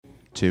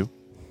2.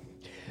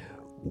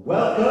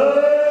 Welcome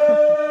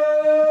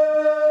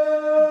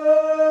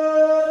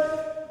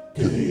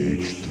to the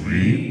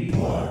H3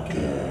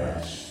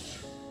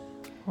 Podcast.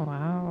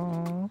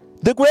 Wow.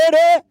 The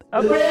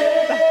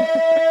greatest!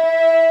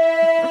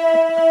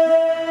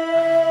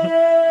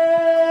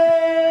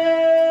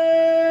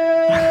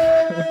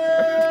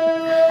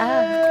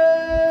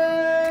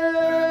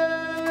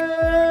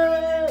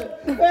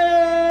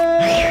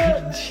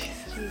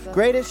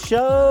 Greatest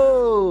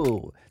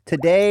show!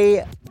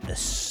 Today,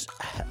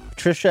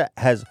 Trisha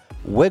has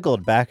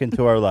wiggled back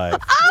into our life.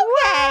 Okay,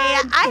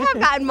 I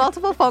have gotten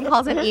multiple phone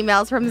calls and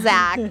emails from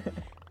Zach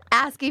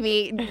asking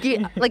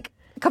me,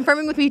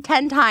 confirming with me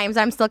 10 times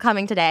I'm still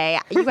coming today.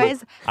 You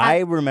guys... I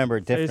remember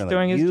differently.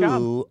 doing his you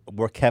job.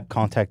 were kept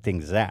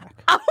contacting Zach.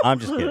 I'm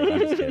just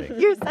kidding.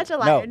 You're such a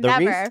liar.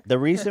 Never. The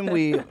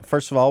reason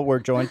first of all, we're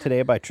joined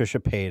today by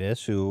Trisha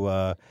Paytas,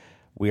 who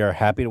we are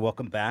happy to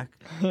welcome back.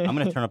 I'm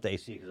going to turn up the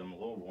AC because I'm a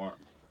little warm.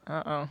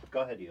 Uh-oh.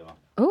 Go ahead, Ela.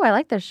 Ooh, I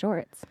like those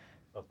shorts.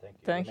 Oh, thank you.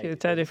 Thank you,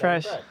 Teddy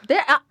Fresh.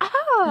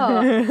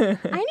 I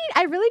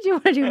really do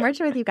want to do merch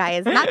with you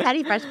guys. Not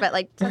Teddy Fresh, but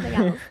like something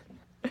else.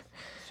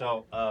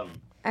 So,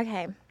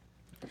 Okay.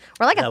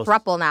 We're like a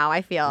throuple now,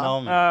 I feel.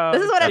 no,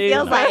 This is what it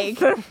feels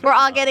Jesus. like. We're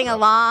all getting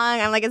along.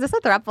 I'm like, is this a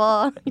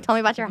throuple? You told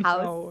me about your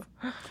house. No.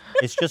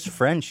 it's just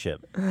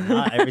friendship.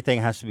 Not everything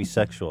has to be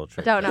sexual.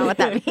 Trisha. Don't know what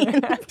that means.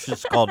 It's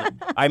just called.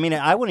 I mean,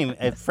 I wouldn't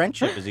even.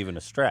 Friendship is even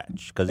a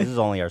stretch because this is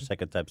only our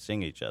second time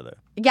seeing each other.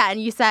 Yeah,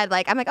 and you said,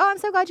 I'm like, oh, I'm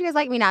so glad you guys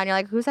like me now. And you're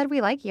like, who said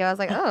we like you? I was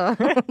like, oh.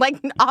 Like,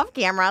 off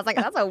camera. I was like,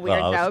 that's a weird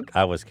joke.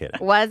 I was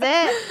kidding. Was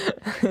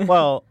it?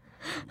 Well,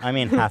 I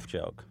mean, half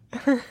joke.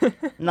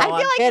 No,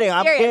 I feel kidding. you're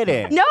I'm serious.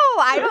 kidding. No,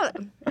 I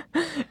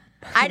don't.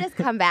 I just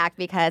come back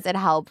because it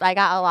helped. I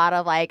got a lot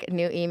of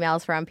new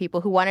emails from people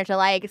who wanted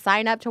to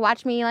sign up to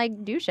watch me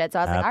do shit. So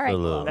I was like, all right,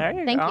 Absolutely. cool. There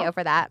you Thank go. you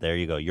for that. There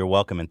you go. You're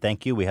welcome and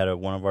thank you. We had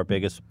one of our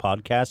biggest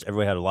podcasts.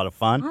 Everybody had a lot of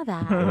fun. Saw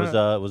that.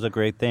 It was a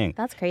great thing.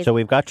 That's crazy. So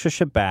we've got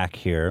Trisha back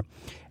here,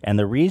 and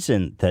the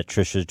reason that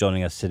Trisha is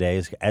joining us today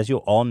is, as you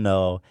all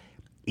know,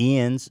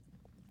 Ian's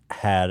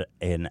had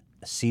a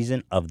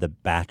season of The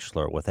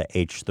Bachelor with a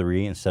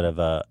H3 instead of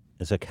a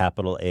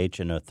capital H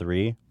and a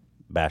 3,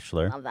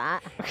 Bachelor. Love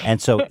that. And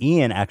so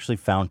Ian actually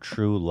found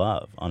true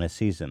love on his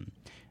season.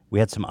 We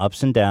had some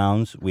ups and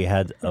downs. We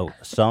had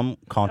some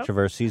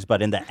controversies,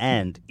 but in the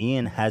end,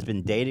 Ian has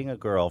been dating a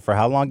girl for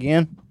how long,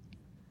 Ian?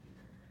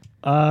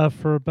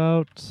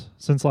 For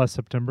since last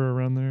September,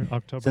 around there,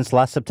 October. Since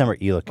last September,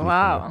 Ela.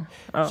 Wow.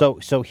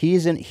 So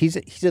he's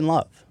in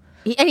love.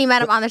 And he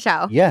met him on the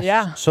show. Yes.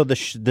 Yeah. So the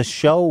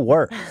show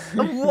works.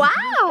 Wow.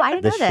 I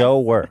didn't The know this. show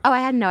works. Oh, I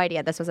had no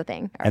idea this was a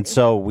thing. And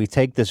so we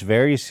take this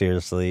very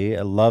seriously.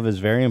 Love is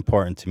very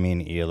important to me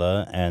and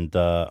Ela and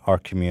our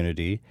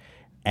community.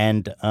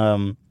 And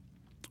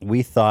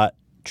we thought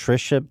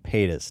Trisha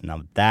Paytas,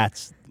 now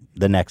that's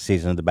the next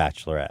season of The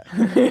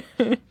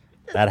Bachelorette.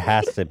 That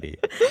has to be.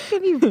 It's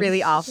going to be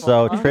really awful.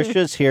 So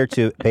Trisha's here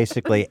to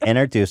basically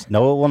introduce.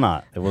 No, it will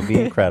not. It will be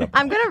incredible.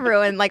 I'm going to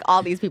ruin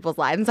all these people's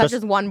lives. It's not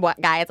just one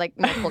guy. It's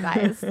multiple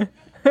guys.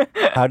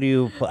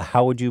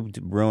 How would you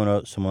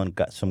ruin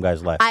some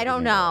guy's life? I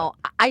don't know.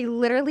 I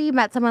literally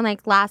met someone a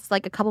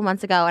couple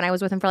months ago, and I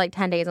was with him for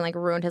 10 days and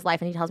ruined his life,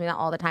 and he tells me that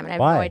all the time, and I have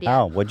Why? no idea.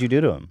 How? What'd you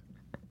do to him?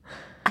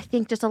 I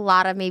think just a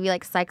lot of maybe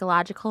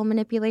psychological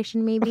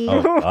manipulation, maybe.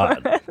 Oh,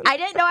 God. I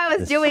didn't know I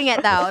was doing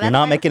it though. You're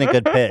not making a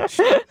good pitch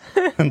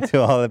to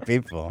all the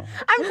people.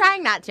 I'm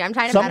trying not to. I'm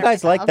trying to. Some better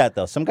guys like myself. that,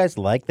 though. Some guys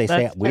they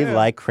say, That's we true.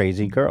 like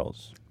crazy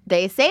girls.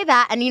 They say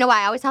that, and you know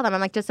why? I always tell them, I'm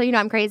like, just so you know,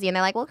 I'm crazy, and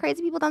they're like, well,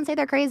 crazy people don't say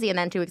they're crazy, and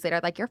then 2 weeks later,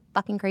 they're like, you're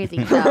fucking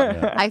crazy. So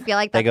I feel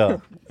like They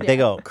that's,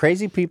 go,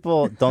 crazy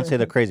people don't say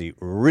they're crazy.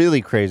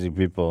 Really crazy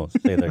people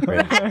say they're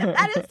crazy.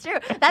 that is true.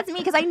 That's me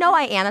because I know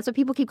I am. That's what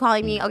people keep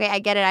calling me. Okay, I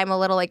get it. I'm a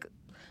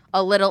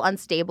little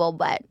unstable,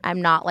 but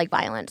I'm not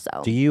violent.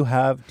 So Do you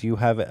have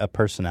a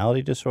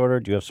personality disorder?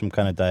 Do you have some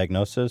kind of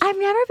diagnosis? I've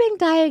never been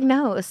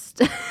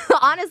diagnosed,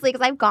 honestly,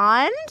 because I've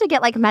gone to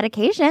get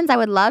medications. I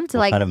would love to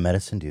What kind of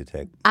medicine do you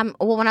take?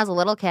 Well, when I was a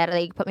little kid,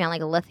 they put me on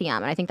lithium,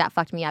 and I think that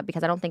fucked me up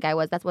because I don't think I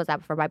was. Was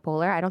that for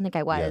bipolar? I don't think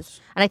I was, Yes.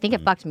 and I think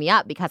it fucked me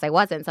up because I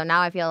wasn't. So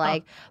now I feel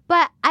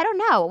but I don't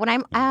know. When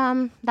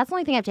I'm that's the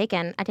only thing I've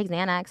taken. I take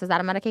Xanax. Is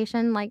that a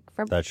medication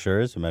for That sure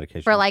is a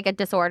medication. for a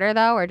disorder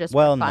though, or just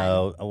well, for fun?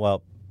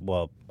 no.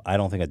 Well, I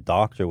don't think a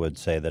doctor would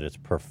say that it's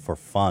for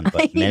fun,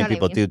 but You know many what I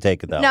people mean. do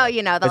take it that No, way.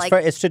 you know,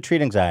 it's to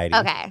treat anxiety.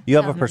 Okay. You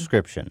have a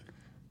prescription.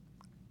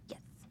 Yes.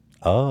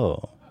 Oh.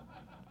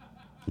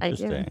 I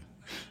do. Interesting.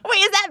 Wait,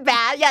 is that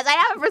bad? Yes, I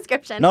have a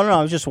prescription. No.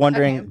 I was just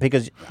wondering Okay.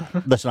 because,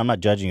 listen, I'm not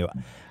judging you.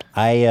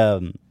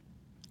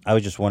 I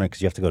was just wondering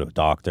because you have to go to a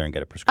doctor and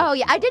get a prescription. Oh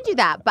yeah, I did do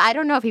that, but I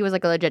don't know if he was a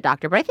legit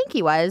doctor, but I think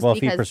he was. Well, if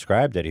because he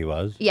prescribed it, he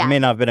was. Yeah. He may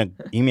not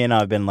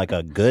have been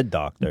a good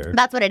doctor.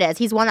 that's what it is.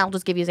 He's one that'll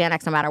just give you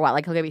Xanax no matter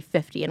what. He'll give you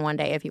 50 in one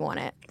day if you want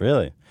it.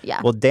 Really? Yeah.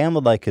 Well, Dan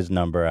would like his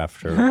number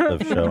after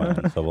the show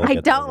ends, so we'll I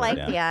get don't to like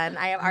Dan. Dan.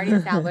 I have already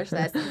established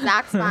this.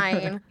 Zach's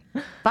fine.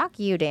 Fuck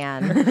you,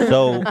 Dan.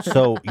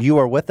 So you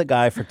were with a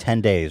guy for 10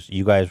 days.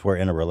 You guys were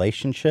in a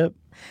relationship?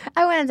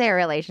 I wouldn't say a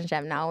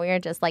relationship. No, we were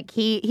just like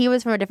he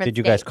was from a different. Did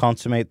you guys state.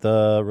 consummate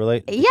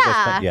the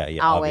Yeah. Yeah.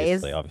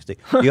 Always. Obviously.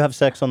 Do you have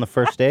sex on the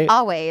first date?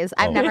 Always.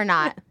 I've Oh. never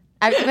not.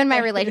 Even my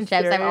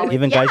relationships, I've always.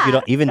 Even guys you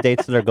don't. Even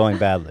dates that are going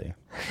badly.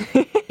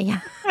 Yeah.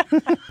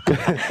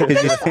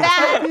 'Cause you-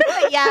 Bad.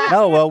 Yeah.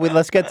 no, well,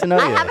 let's get to know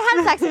I you. haven't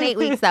had sex in 8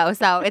 weeks though,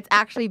 so it's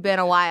actually been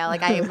a while.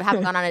 Like I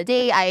haven't gone on a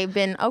date. I've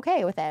been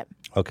okay with it.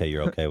 Okay,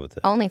 you're okay with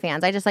it.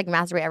 OnlyFans. I just like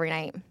masturbate every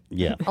night.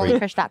 Yeah.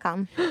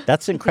 Onlytrish.com.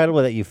 That's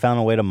incredible that you found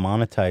a way to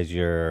monetize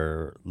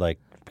your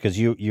because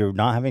you're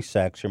not having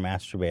sex, you're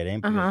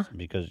masturbating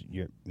because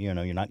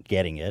you're not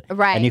getting it,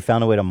 Right. And you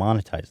found a way to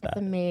monetize that.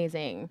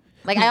 Amazing.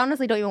 Like I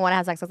honestly don't even want to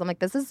have sex because I'm like,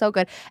 this is so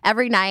good.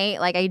 Every night,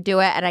 like I do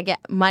it and I get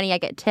money, I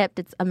get tipped.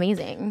 It's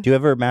amazing. Do you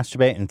ever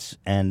masturbate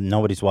and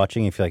nobody's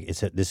watching? You feel like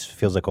this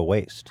feels like a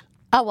waste.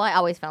 Oh well, I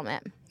always film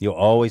it. You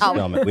always Oh.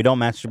 film it. We don't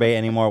masturbate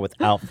anymore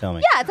without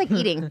filming. Yeah, it's like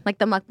eating, like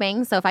the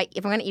mukbang. So if I'm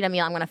gonna eat a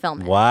meal, I'm gonna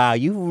film it. Wow,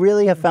 you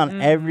really have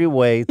found every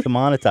way to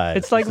monetize.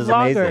 It's like This is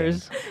amazing.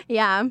 vloggers.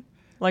 Yeah,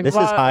 Like This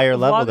is higher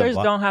level than vloggers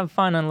vlog- don't have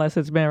fun unless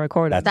it's been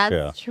recorded. That's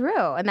that's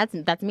true, and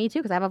that's me too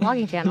because I have a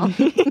vlogging channel.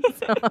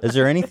 Is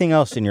there anything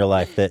else in your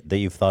life that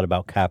you've thought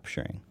about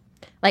capturing?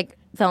 Like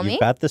filming. You've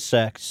got the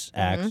sex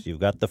acts, you've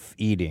got the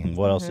eating.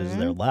 What else is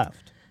there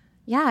left?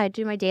 Yeah, I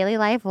do my daily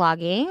life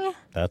vlogging.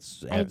 That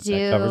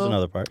do covers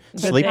another part. The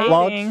Sleep dating.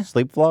 vlogs?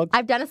 Sleep vlogs?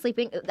 I've done a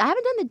sleeping. I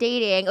haven't done the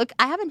dating. Like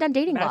I haven't done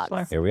dating Bachelor.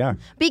 vlogs Here we are.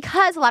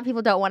 because a lot of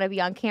people don't want to be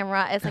on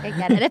camera. It's like I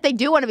get it. And if they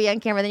do want to be on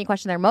camera, then you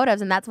question their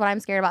motives, and that's what I'm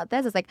scared about.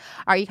 This it's like,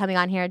 are you coming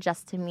on here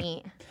just to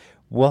meet?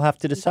 We'll have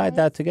to decide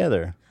that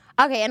together.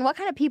 Okay, and what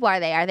kind of people are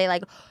they? Are they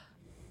like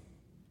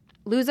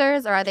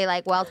losers or are they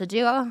like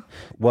well-to-do?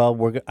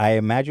 Well, I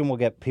imagine we'll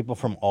get people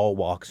from all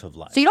walks of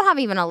life. So you don't have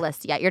even a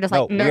list yet. You're just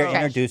No, like we're Trish.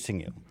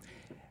 introducing you.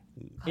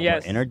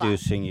 Yes. We're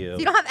introducing you. So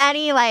you don't have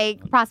any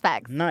like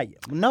prospects. Not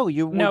no, we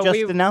No, just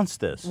we- announced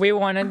this. We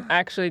wanted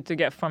actually to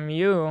get from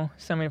you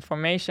some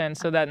information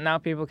so that now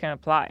people can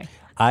apply.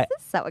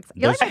 So excited.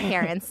 You're like my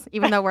parents,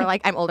 even though we're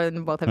like I'm older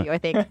than both of you. I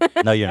think.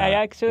 No, you're not. I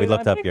actually we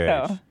looked don't up think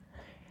your so. age.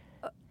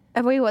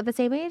 Are we what the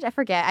same age? I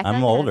forget. I feel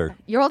I'm like older.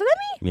 You're older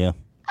than me? Yeah.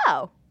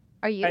 Oh,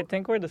 are you? I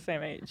think we're the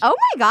same age. Oh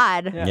my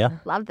god. Yeah. Yeah.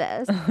 Love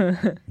this. So it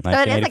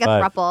is like a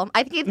 1985. throuple.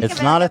 I think of It's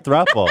it not a like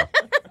throuple.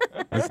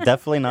 It's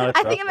definitely not a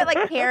throuple. I think of it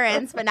like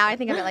parents, but now I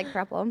think of it like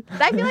throuple.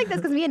 But I feel like this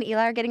because me and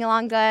Eli are getting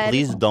along good.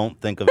 Please don't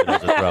think of it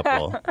as a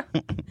throuple.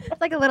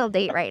 It's like a little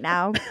date right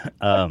now.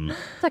 Um,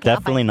 It's okay, I'll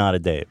definitely not a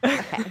date.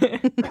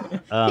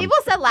 People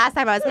said last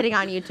time I was hitting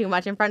on you too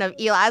much in front of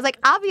Eli. I was like,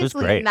 It was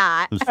obviously great.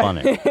 not. It was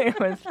funny. It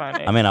was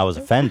funny. I mean, I was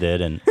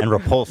offended and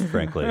repulsed,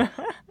 frankly,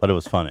 but it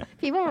was funny.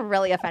 People were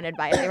really offended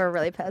by it. They were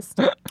really pissed.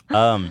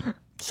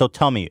 So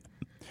tell me,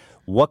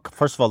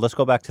 first of all, let's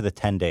go back to the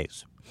 10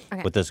 days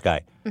Okay. with this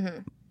guy.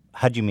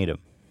 How'd you meet him?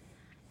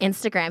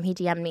 Instagram, he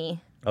DM'd me.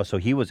 Oh, so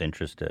he was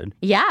interested.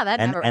 Yeah, that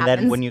And never and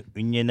happens. then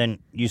when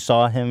you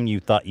saw him,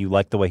 you thought you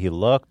liked the way he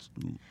looked.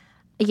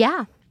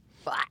 Yeah.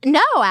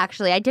 No,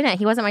 actually, I didn't.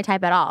 He wasn't my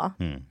type at all.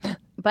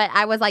 But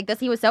I was like this.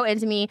 He was so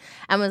into me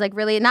and was like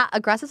really not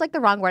aggressive. Is like the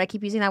wrong word. I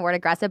keep using that word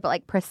aggressive, but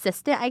like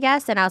persistent, I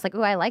guess. And I was like,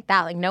 oh, I like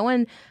that. Like no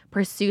one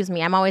pursues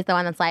me. I'm always the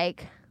one that's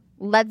like,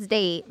 let's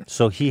date.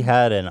 So he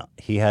had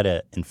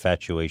an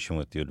infatuation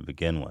with you to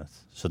begin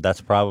with. So that's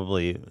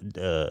probably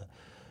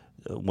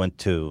went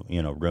to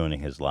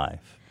ruining his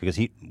life because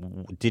he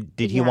he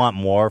Yeah. want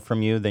more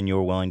from you than you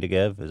were willing to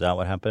give. Is that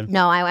what happened?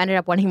 No, I ended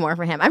up wanting more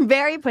from him. I'm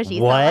very pushy.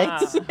 so,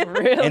 What? like,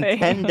 Really? In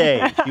 10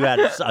 days, you had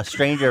a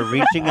stranger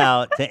reaching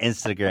out to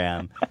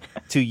Instagram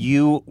to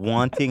you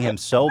wanting him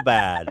so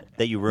bad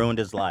that you ruined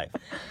his life.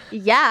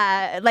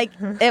 yeah, like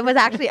it was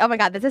actually. Oh my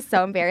god, this is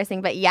so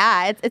embarrassing. But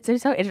yeah,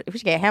 it's so. We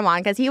should get him on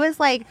because he was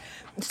like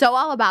so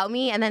all about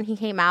me, and then he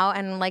came out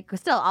and like was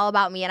still all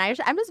about me. And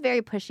I'm just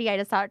very pushy. I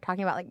just started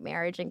talking about like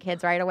marriage and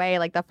kids right away,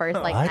 like the first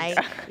like What? night.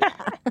 Yeah.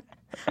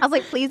 I was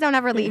like, please don't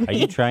ever leave Are me.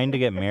 you trying to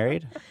get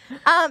married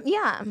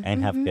Yeah.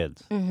 and have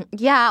kids?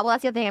 Yeah. Well,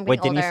 that's the other thing. I'm Wait,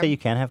 getting didn't older. you say you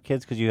can't have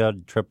kids because you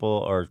had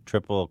triple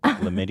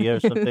chlamydia or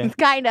something?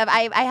 Kind of.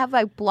 I have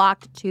like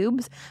blocked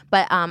tubes,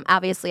 but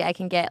obviously I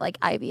can get like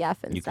IVF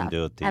and You stuff. can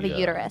do it. I have a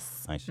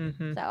uterus, I see.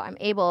 so I'm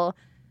able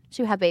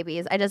to have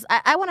babies.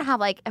 I want to have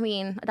like, I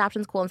mean,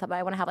 adoption's cool and stuff, but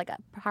I want to have like a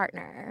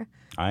partner.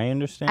 I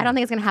understand. I don't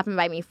think it's gonna happen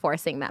by me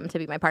forcing them to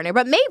be my partner,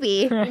 but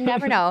maybe. You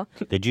never know.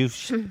 Did you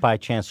by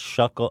chance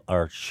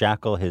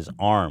shackle his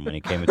arm when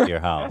he came into your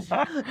house? No,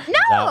 what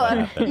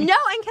no. happened? And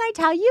can I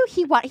tell you,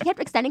 he kept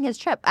extending his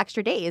trip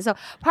extra days. So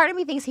part of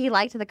me thinks he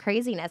liked the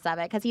craziness of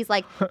it because he's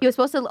like he was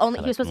supposed to come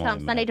only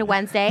Sunday to imagine.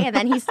 Wednesday, and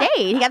then he stayed.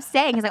 He kept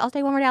staying. He's like, I'll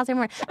stay one more day. I'll stay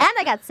one more. And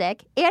I got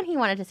sick, and he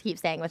wanted to keep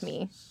staying with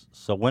me.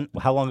 So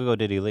how long ago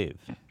did he leave?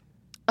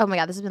 Oh my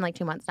god, this has been like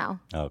 2 months now.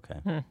 Okay.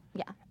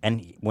 Yeah,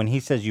 And when he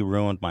says you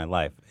ruined my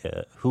life,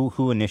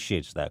 who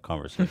initiates that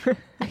conversation?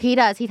 he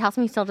does. He tells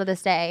me still to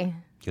this day.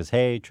 Because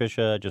hey,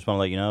 Trisha, just want to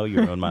let you know you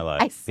ruined my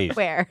life. I Peace.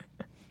 swear.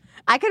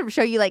 I could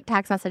show you like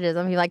text messages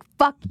and be like,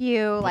 "Fuck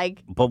you!"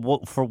 Like, But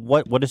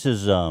what is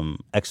his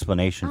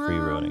explanation for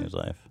you ruining his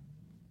life?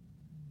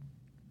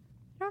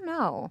 I don't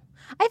know.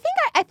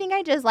 I think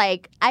I just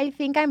like I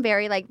think I'm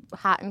very like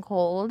hot and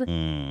cold. So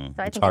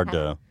I It's think hard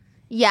to.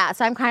 Yeah,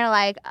 so I'm kind of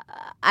like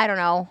I don't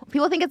know.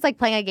 People think it's like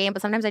playing a game,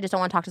 but sometimes I just don't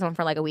want to talk to someone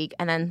for like a week,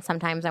 and then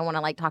sometimes I want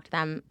to like talk to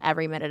them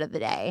every minute of the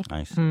day.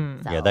 I see. Hmm.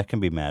 Yeah, So- that can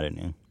be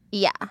maddening.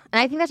 Yeah, and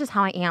I think that's just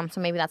how I am.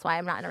 So maybe that's why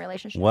I'm not in a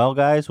relationship. Well,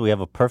 guys, we have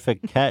a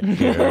perfect catch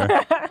here.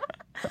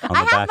 On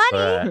I have money.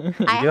 Bachelorette.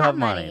 You I do have have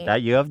money. money.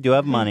 That you do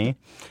have money.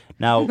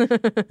 Now,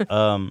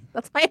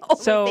 That's my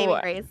only So saving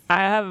grace. I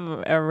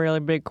have a really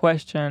big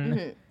question.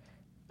 Mm-hmm.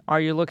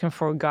 Are you looking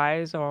for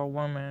guys or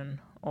women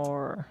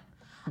or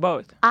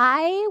both?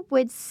 I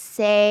would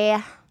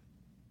say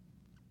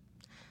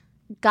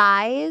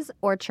guys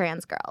or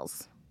trans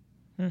girls.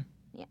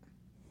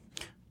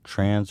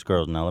 trans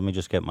girls. Now, let me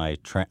just get my.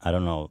 I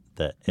don't know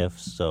the if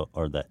so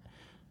or that.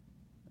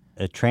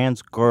 A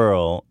trans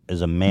girl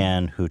is a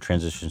man who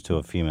transitions to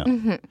a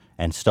female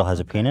and still has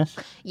a penis.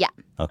 Yeah.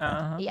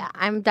 Okay. Yeah,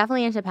 I'm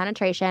definitely into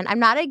penetration. I'm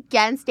not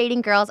against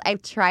dating girls.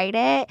 I've tried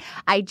it.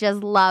 I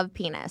just love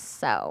penis.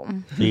 So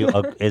So you,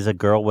 is a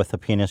girl with a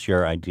penis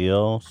your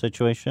ideal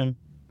situation?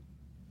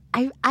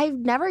 I've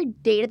never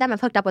dated them.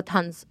 I've hooked up with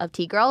tons of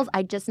T girls.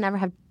 I just never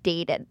have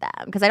dated them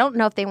because I don't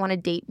know if they want to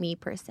date me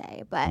per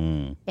se. But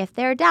if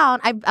they're down,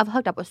 I've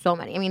hooked up with so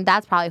many. I mean,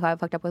 that's probably who I've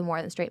hooked up with more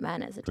than straight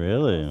men. Is it?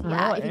 Really?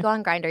 Yeah, if you go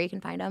on Grindr, you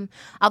can find them.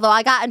 Although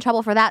I got in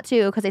trouble for that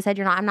too because they said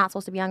I'm not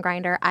supposed to be on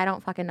Grindr. I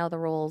don't fucking know the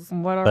rules.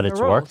 What are But the it's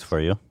rules? worked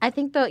for you. I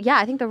think the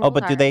rules. Oh,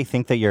 but do are- they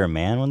think that you're a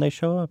man when they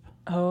show up?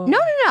 Oh.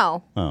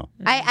 No.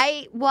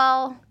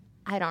 Oh.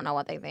 I don't know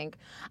what they think.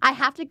 I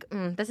have to.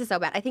 This is so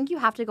bad. I think you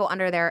have to go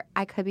under there.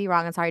 I could be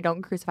wrong. I'm sorry.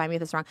 Don't crucify me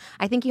if it's wrong.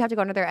 I think you have to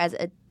go under there as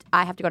a.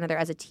 I have to go under there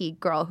as a T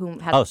girl who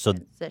has. So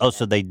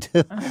they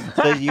do.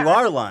 So you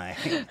are lying.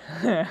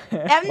 No,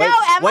 Emma.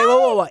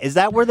 Wait. Is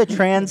that where the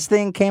trans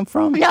thing came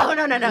from? No.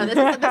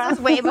 This is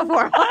way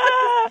before.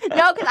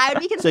 No, because I would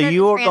be considered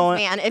you a were trans going-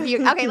 man if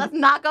you. Okay, let's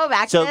not go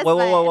back So to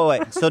this.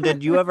 wait. So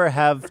did you ever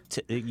have?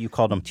 You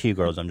called them T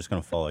girls. I'm just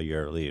gonna follow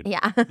your lead. Yeah.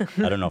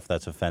 I don't know if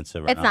that's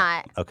offensive or It's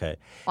not. Okay.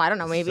 Well, I don't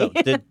know. Maybe. So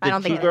did I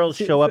don't T think. it girls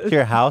is. show up to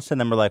your house and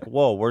then we're like,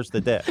 "Whoa, where's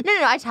the dick?" No.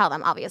 I tell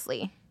them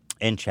obviously.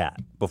 In chat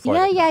before.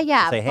 Yeah, they come. yeah,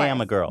 yeah, Say, of hey, I'm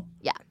a course. girl.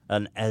 Yeah.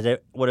 And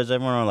what is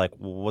everyone like?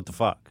 What the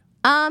fuck?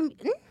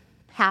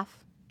 Half.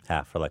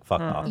 Half or like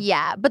fuck off.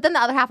 Yeah, but then the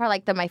other half are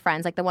like my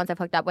friends, like the ones I've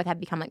hooked up with have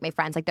become like my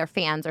friends, like they're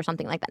fans or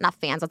something like that. Not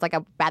fans, that's like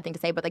a bad thing to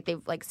say, but like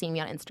they've like seen me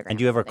on Instagram. And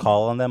do you or ever something.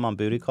 call on them on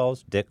booty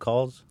calls, dick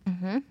calls?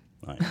 Mm-hmm.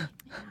 Nice.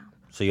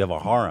 So you have a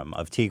harem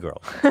of T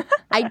girls.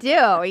 I do.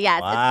 Yes,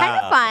 it's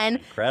kind of fun.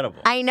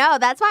 Incredible. I know.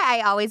 That's why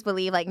I always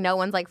believe like no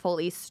one's like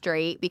fully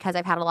straight because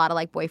I've had a lot of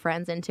like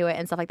boyfriends into it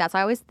and stuff like that. So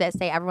I always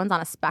say everyone's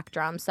on a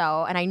spectrum.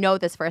 So and I know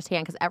this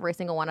firsthand because every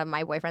single one of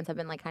my boyfriends have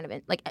been like kind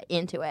of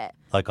into it.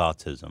 Like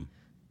autism.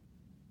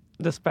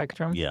 The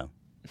spectrum. Yeah.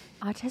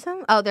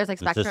 Autism? Oh, there's like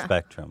It's spectrum. a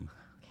spectrum.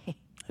 I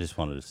just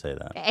wanted to say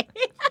that. Okay.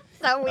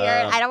 So weird.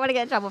 I don't want to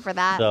get in trouble for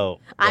that. So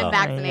I'm well,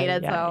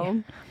 vaccinated, Yeah.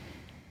 so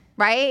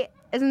right?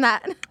 Isn't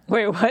that?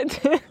 Wait, what?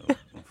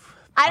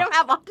 I don't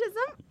have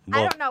autism.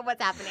 I Well, don't know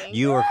what's happening.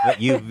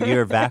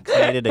 you're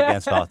vaccinated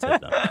against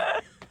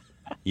autism.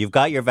 You've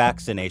got your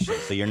vaccination,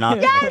 so you're not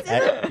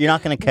you're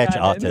not going to catch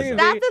Yeah, autism.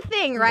 That's the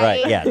thing, right?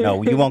 Right? Yeah.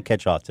 No, you won't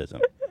catch autism.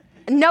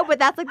 No, but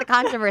that's like the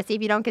controversy.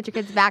 If you don't get your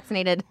kids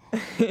vaccinated, or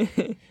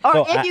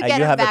So if you get you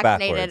them have it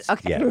vaccinated, backwards.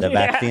 okay. Yeah, the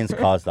vaccines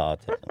cause the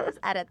autism. Just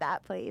edit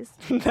that, please.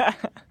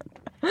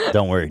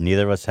 Don't worry,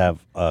 neither of us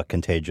have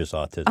contagious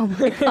autism. Oh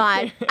my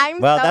god,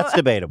 I'm Well, so that's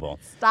debatable.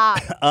 stop.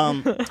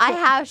 I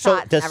have So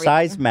shots. does and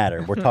size everything.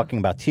 matter? We're talking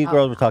about T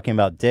girls. We're talking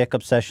about dick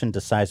obsession.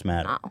 Does size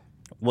matter? No.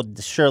 Well,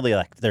 surely,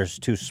 like, there's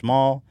too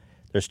small,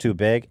 there's too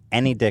big.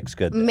 Any dick's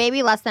good. there.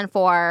 Maybe less than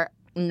 4,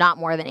 not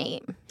more than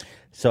 8.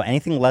 So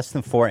anything less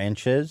than 4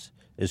 inches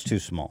is too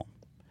small.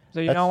 So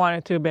you don't want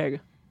it too big.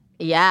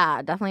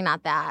 Yeah, definitely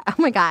not that. Oh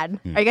my god,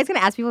 Hmm. are you guys gonna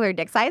ask people their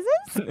dick sizes?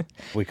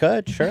 We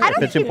could, sure, I if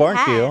don't it's think you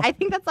important to you. can. I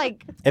think that's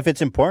like If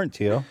it's important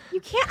to you. you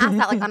can't ask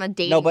that like on a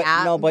dating No, but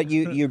app.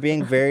 you're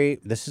being very.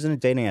 This isn't a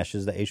dating app. This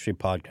is the H3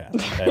 podcast.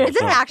 Okay? Is this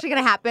So- actually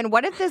gonna happen?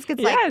 What if this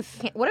gets Yes.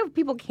 like? What if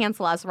people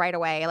cancel us right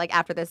away? Like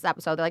after this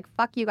episode, they're like,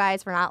 "Fuck you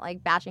guys for not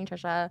like bashing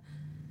Trisha."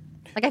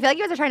 Like I feel like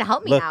you guys are trying to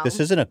help me Look, now. this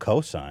isn't a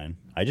cosign.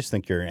 I just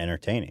think you're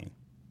entertaining.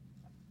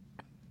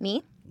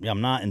 me. Yeah,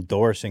 I'm not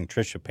endorsing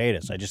Trisha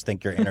Paytas. I just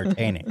think you're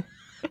entertaining.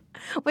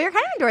 Well, you're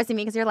kind of endorsing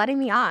me because you're letting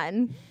me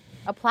on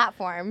a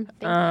platform.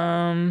 Thank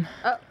you.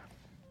 Oh.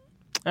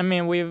 I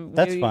mean,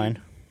 That's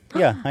fine.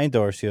 Yeah, I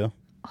endorse you.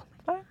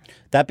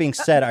 That being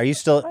said, are you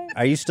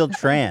still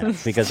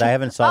trans? Because I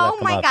haven't saw that Oh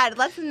come my up. god,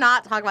 let's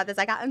not talk about this.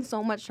 I got in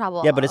so much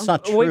trouble. Yeah, but it's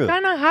not We true.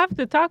 kind of have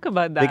to talk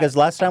about that. Because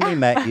last time we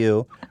met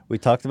you, we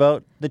talked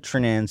about the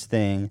trans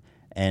thing,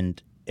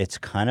 and it's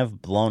kind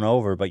of blown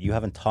over, but you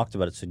haven't talked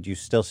about it. So do you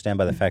still stand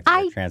by the fact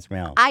that you're trans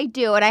male? I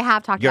do, and I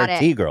have talked You're about a it.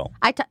 T girl.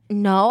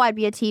 No, I'd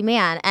be a T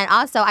man. And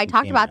also, I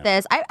talked T about man.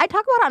 this. I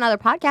talk about it on other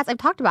podcasts. I've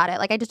talked about it.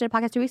 Like, I just did a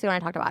podcast 2 weeks ago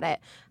and I talked about it,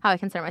 how I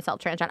consider myself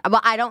transgender.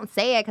 But I don't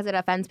say it because it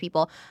offends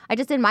people. I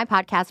just did my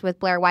podcast with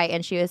Blair White,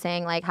 and she was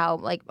saying, like, how,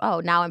 like, oh,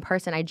 now in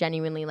person, I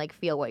genuinely, like,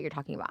 feel what you're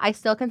talking about. I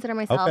still consider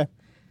myself Okay.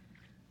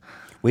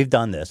 We've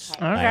done this.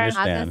 Okay. I I was I was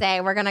understand. gonna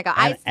say we're gonna go.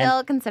 I And-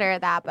 still consider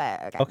it that,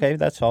 but okay. Okay,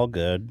 that's all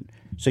good.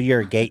 So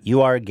you're a gay.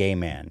 You are a gay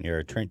man. You're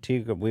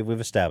a we've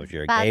established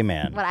you're a That's gay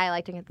man. what I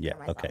like to consider Yeah.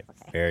 myself. Okay.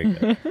 Very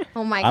good.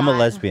 Oh my god. I'm a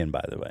lesbian,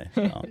 by the way.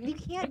 So. You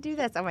can't do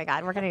this. Oh my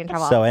god, we're getting in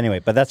trouble. So anyway,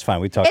 but that's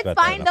fine. We talked it's about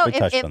fine that. though. We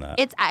touched If on that.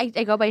 it's I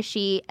go by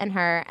she and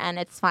her, and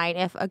it's fine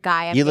if a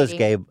guy. I'm Hila's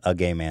dating- a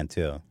gay man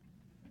too.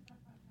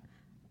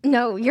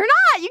 No, you're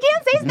not. You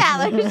can't say that.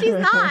 Like she's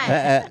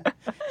not.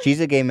 She's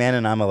a gay man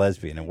and I'm a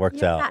lesbian. It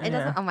works You're out. not. It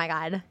doesn't. Oh my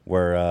god.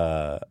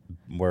 We're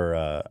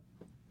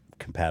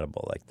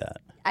compatible like that.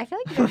 I feel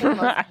like you guys are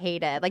the most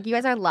hated. Like you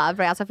guys are loved,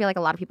 but I also feel like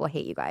a lot of people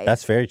hate you guys.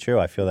 That's very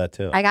true. I feel that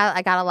too. I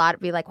got a lot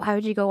be like, why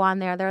would you go on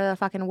there? They're the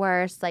fucking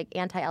worst, like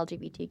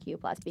anti-LGBTQ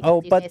plus. because Oh,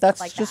 you say but stuff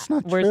that's like just that.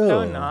 not We're true.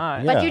 so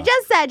not. But Yeah. you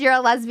just said you're a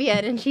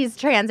lesbian and she's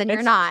trans and you're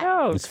It's not.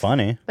 jokes. It's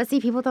funny. But see,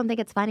 people don't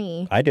think it's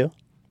funny. I do.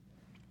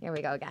 Here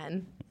we go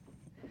again.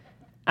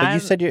 But you I'm-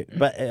 said you.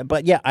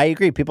 But yeah, I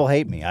agree. People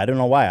hate me. I don't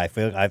know why. I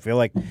feel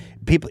like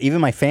people,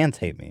 even my fans,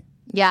 hate me.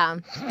 Yeah,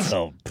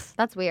 So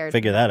that's weird.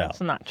 figure that out.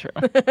 It's not true.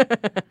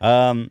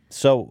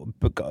 So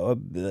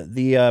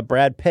the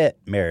Brad Pitt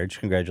marriage.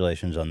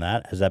 Congratulations on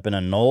that. Has that been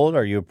annulled?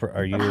 Are you?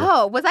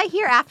 Oh, was I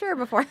here after or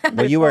before?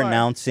 Well, you were Before.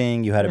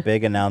 announcing. You had a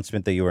big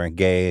announcement that you were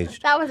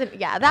engaged. That wasn't.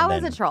 Yeah, that And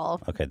was then- a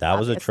troll. Okay, that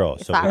was a Obviously. troll.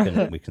 So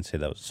Sorry. we can say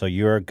that. So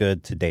you're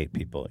good to date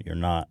people. You're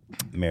not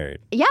married.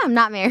 Yeah, I'm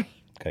not married.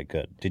 Okay,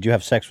 good. Did you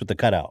have sex with the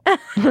cutout?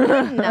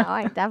 No,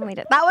 I definitely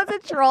did. That was a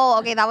troll.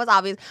 Okay, that was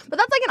obvious. But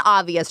that's like an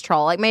obvious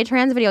troll. Like my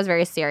trans video is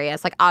very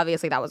serious. Like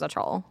obviously that was a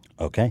troll.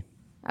 Okay,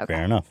 Okay.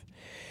 fair enough.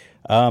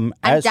 I'm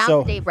As down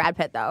so, to date Brad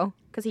Pitt though,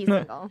 because he's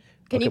single.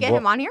 Can you Okay, get well-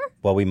 him on here?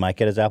 well, we might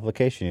get his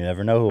application. You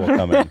never know who will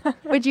come in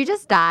Would you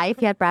just die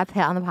if you had Brad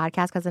Pitt on the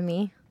podcast because of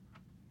me?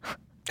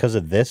 because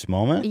of this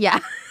moment. Yeah.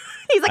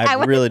 He's like, I I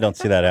would. really don't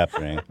see that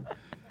happening.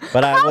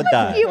 But I How would much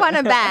die. do you want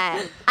to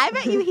bet? I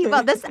bet you he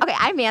will. This okay.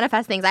 I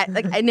manifest things. I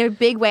like in a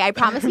big way. I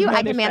promise you,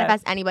 I can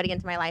manifest anybody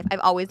into my life. I've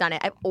always done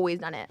it.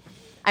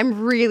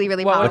 I'm really,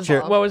 really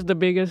powerful. What was the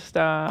biggest?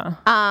 Quentin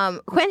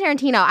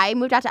Tarantino. I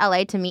moved out to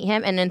LA to meet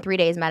him, and in 3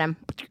 days met him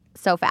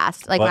so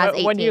fast. Like when I was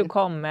 18. What do you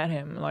call met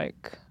him?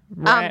 Like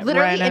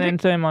literally ran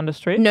into him on the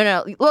street?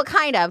 No. Well,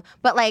 kind of,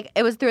 but like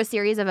it was through a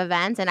series of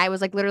events, and I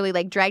was like literally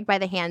like dragged by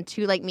the hand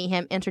to like meet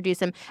him, introduce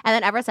him, and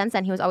then ever since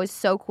then he was always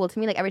so cool to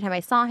me. Like every time I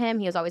saw him,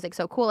 he was always like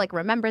so cool, like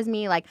remembers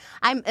me. Like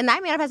I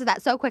manifested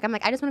that so quick. I'm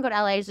like I just want to go to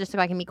LA just so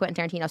I can meet Quentin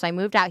Tarantino. So I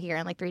moved out here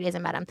in like 3 days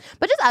and met him.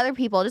 But just other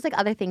people, just like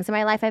other things in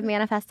my life I've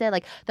manifested.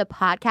 Like the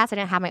podcast, I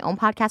didn't have my own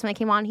podcast when I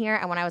came on here,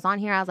 and when I was on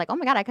here, I was like, oh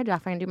my god, I could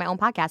fucking do my own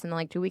podcast. And then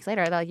like 2 weeks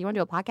later, they're like, you want to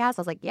do a podcast?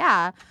 I was like,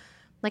 yeah.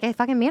 Like I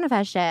fucking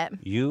manifest shit.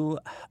 You,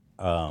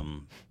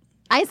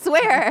 I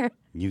swear.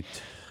 you.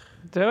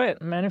 Do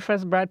it.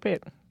 Manifest Brad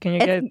Pitt. Can you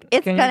It's- get?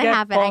 it's can gonna you get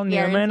happen, I Paul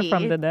Newman from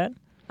guarantee. the dead?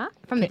 Huh?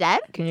 From the dead?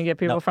 Can you get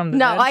people No. from the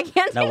No, dead? I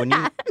can't Now, do when you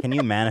that. can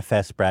you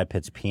manifest Brad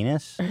Pitt's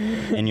penis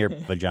in your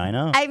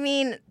vagina? I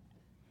mean,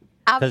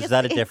 Because is that a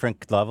obviously,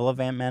 different level of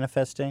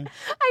manifesting?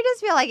 I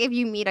just feel like if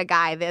you meet a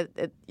guy, that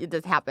it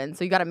just happens.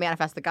 So you got to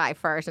manifest the guy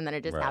first, and then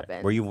it just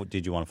happens.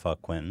 Did you want to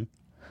fuck Quentin?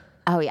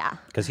 Oh yeah,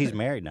 Because he's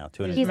married now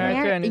too. And he's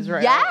married to an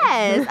Israeli.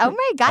 Yes. Oh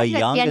my God. a you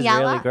got young Daniela.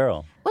 Israeli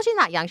girl. Well, she's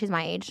not young. She's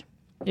my age.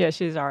 Yeah,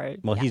 she's alright.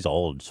 Well, he's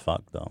old as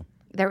fuck though.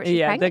 She's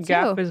Yeah, the pregnant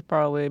gap too. is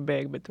probably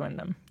big between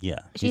them. Yeah,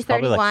 She's he's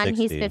probably 31. like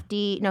 60. He's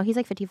 50. No, he's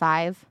like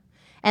 55.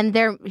 And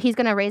he's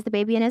gonna raise the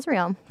baby in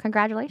Israel.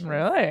 Congratulations.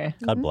 Really?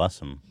 God bless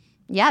him.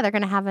 Yeah, they're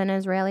gonna have an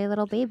Israeli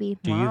little baby.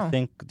 Do Wow. you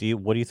think?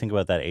 What do you think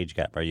about that age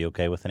gap? Are you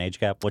okay with an age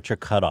gap? What's your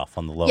cutoff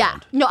on the low Yeah.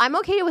 end? No, I'm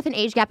okay with an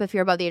age gap if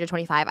you're above the age of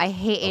 25. I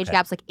hate age Okay.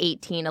 gaps like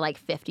 18 to like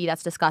 50.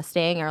 That's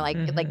disgusting or like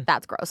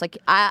that's gross. Like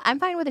I'm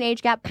fine with an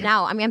age gap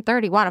now. I mean, I'm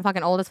 31. I'm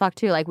fucking old as fuck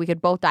too. Like we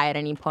could both die at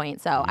any point.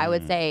 So I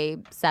would say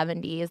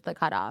 70 is the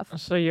cutoff.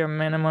 So your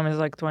minimum is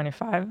like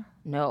 25?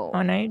 No.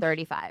 On age?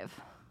 35.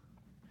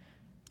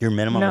 Your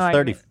minimum No, is I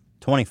 30, mean-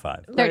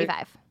 25.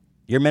 35.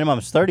 Your minimum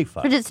is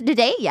 35. For just to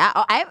date, yeah.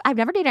 Oh, I've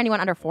never dated anyone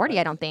under 40,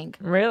 I don't think.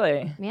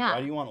 Really? Yeah. Why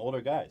do you want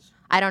older guys?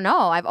 I don't know.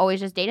 I've always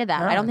just dated them.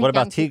 I don't think What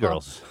young about T people-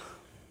 girls?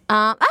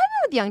 I've been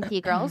with young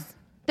T girls.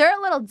 They're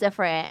a little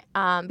different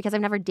because I've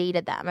never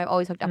dated them. I've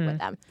always hooked up with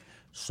them.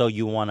 So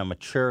you want a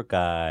mature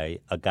guy,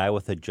 a guy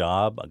with a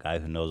job, a guy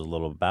who knows a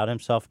little about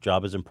himself.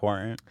 Job is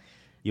important.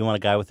 You want a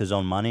guy with his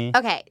own money.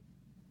 Okay.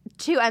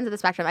 Two ends of the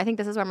spectrum. I think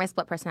this is where my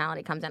split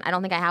personality comes in. I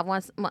don't think I have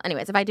one. Well,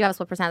 anyways, if I do have a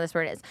split personality, that's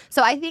where it is.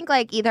 So I think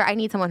like either I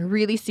need someone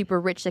really super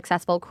rich,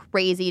 successful,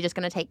 crazy, just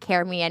gonna take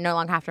care of me and no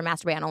longer have to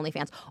masturbate on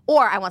OnlyFans,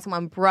 or I want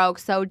someone broke,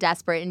 so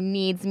desperate,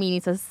 needs me,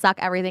 needs to suck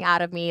everything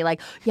out of me.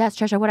 Like, yes,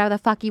 Trisha, whatever the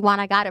fuck you want,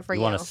 I got it for you.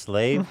 You want a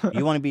slave?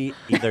 You want to be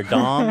either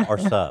dom or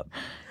sub,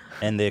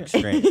 in the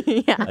extreme.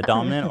 Yeah. A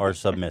dominant or a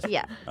submissive.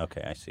 Yeah.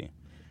 Okay, I see.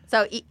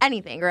 So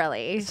anything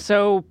really,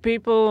 So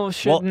people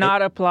should Well,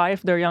 not apply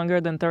if they're younger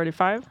than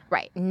 35?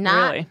 right?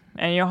 Not Really?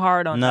 And you're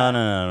hard on No, that?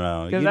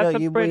 no. 'Cause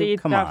that's a pretty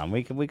come tough- on.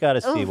 We got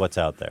to see Oof. what's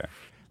out there.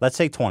 Let's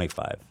say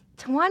 25.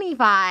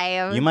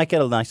 25. You might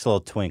get a nice little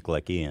twink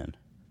like Ian.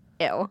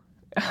 Ew.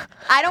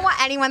 I don't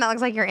want anyone that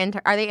looks like your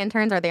intern. Are they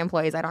interns or are they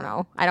employees? I don't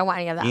know. I don't want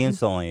any of them. Ian's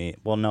the only.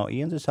 Well, no,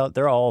 Ian's is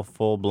they're all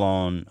full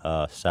blown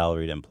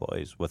salaried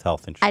employees with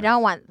health insurance. I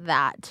don't want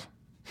that.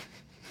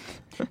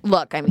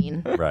 Look, I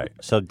mean, Right.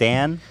 So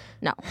Dan,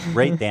 no.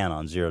 rate Dan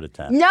on 0 to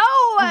 10. No,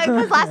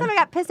 because last time I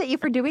got pissed at you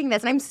for doing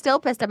this, and I'm still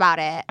pissed about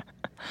it.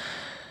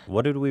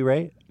 What did we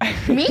rate?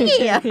 Me.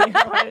 You had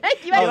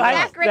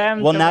that great.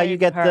 Them Well, to now you rate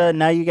get her.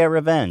 now you get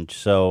revenge.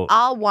 So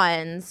All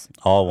ones.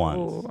 all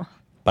ones. Ooh.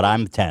 But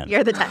I'm 10.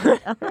 You're the 10.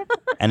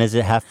 And is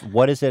it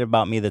what is it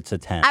about me that's a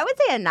 10? I would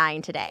say a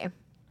 9 today.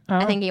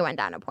 I Oh. think you went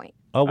down a point.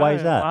 Oh, why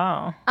is Oh, that?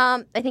 Wow.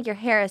 I think your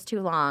hair is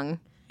too long.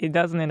 He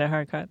does need a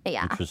haircut.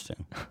 Yeah,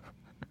 Interesting.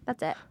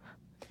 that's it.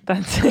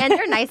 That's And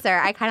you're nicer.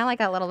 I kind of like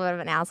a little bit of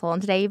an asshole,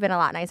 and today you've been a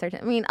lot nicer.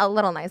 A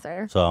little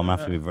nicer. So I'm gonna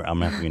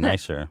have to be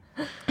nicer.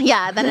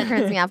 Yeah, then it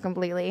turns me off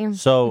completely.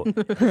 So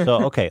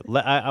okay.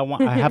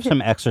 I have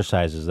some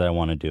exercises that I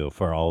want to do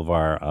for all of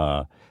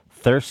our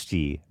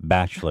thirsty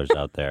bachelors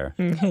out there.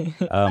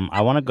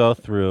 I want to go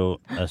through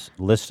a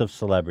list of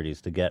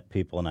celebrities to get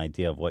people an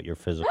idea of what your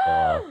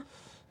physical.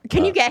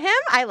 Can you get him?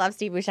 I love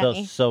Steve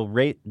Buscemi. So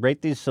rate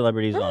these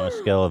celebrities on a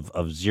scale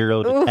of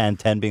 0 to 10,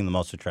 10 being the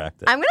most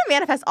attractive. I'm gonna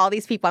manifest all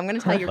these people. I'm gonna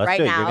tell you Let's right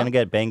do it. now. You're gonna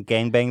get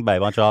gang banged by a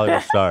bunch of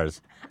Hollywood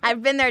stars.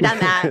 I've been there, done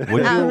that.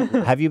 Would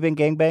you? Have you been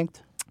gang banged?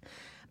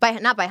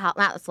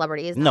 Not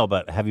celebrities. No,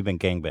 but have you been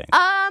gang banged?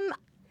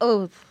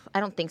 Oh,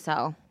 I don't think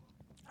so.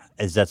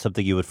 Is that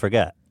something you would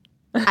forget?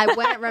 I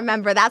wouldn't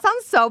remember. That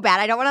sounds so bad.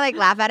 I don't want to like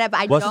laugh at it,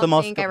 but I don't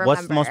think I remember.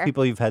 What's the most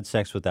people you've had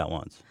sex with at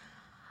once?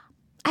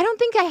 I don't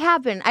think I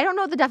have been. I don't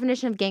know the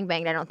definition of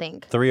gangbanged. I don't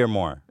think. 3 or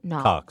more.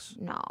 No. Cocks.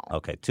 No.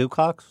 Okay, 2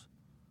 cocks.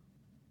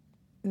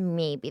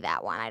 Maybe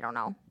that one. I don't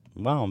know.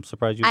 Wow, I'm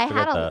surprised you I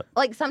forget had that.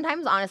 like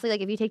sometimes honestly, like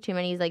if you take too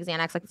many like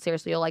Xanax, like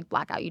seriously, you'll like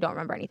black out. You don't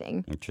remember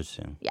anything.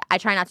 Interesting. Yeah, I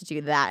try not to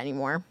do that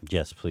anymore.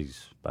 Yes,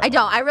 please. I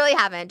don't. I really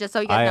haven't. Just so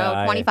you guys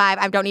know, 25.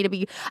 I don't need to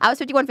be. I was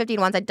 51.15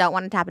 once. I don't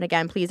want it to happen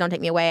again. Please don't take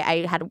me away.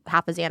 I had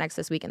half a Xanax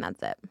this week, and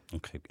that's it.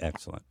 Okay,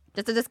 excellent.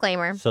 Just a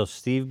disclaimer. So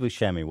Steve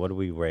Buscemi, what do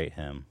we rate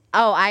him?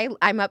 Oh,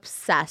 I'm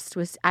obsessed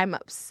with Steve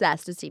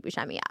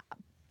Buscemi.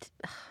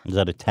 Is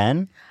that a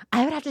 10?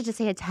 I would have to just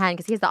say a 10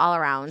 because he's the all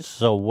around.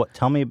 So what?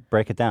 Tell me,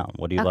 break it down.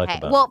 What do you like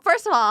about him? Well,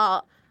 first of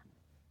all,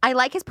 I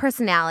like his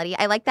personality.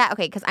 I like that.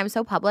 Okay, because I'm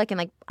so public and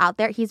like out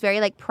there. He's very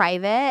like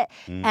private.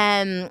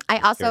 And I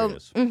also,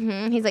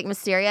 he's like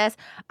mysterious.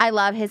 I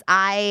love his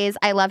eyes.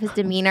 I love his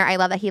demeanor. I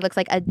love that he looks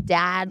like a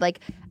dad. Like,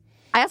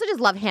 I also just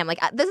love him. Like,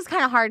 this is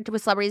kind of hard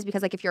with celebrities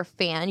because like if you're a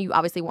fan, you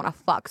obviously want to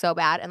fuck so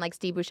bad. And like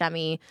Steve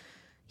Buscemi,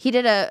 he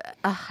did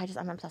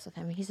I'm obsessed with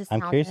him. He's just I'm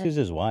talented. curious who's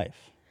his wife.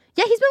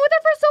 Yeah, he's been with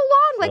her for so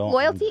long. Like Don't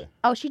loyalty. wonder.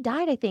 Oh, she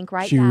died, I think,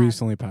 right? She Dad?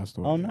 recently passed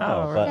away. Oh no!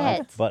 Oh,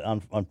 right. but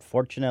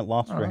unfortunate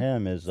loss for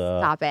him is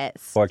Stop it.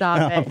 fortunate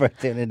Stop it.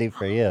 opportunity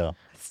for you.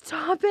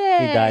 Stop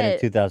it. He died in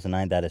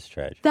 2009. That is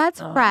tragic.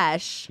 That's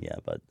fresh. Yeah,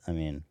 but I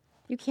mean,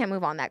 You can't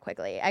move on that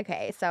quickly.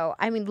 Okay, so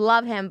I mean,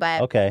 love him,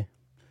 but okay.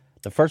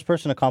 The first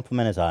person to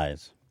compliment his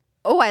eyes.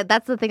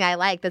 that's the thing I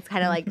like. That's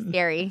kind of like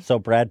scary. So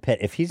Brad Pitt.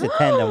 If he's a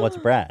 10, then what's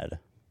Brad?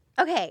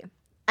 Okay,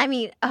 I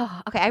mean,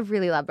 okay, I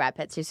really love Brad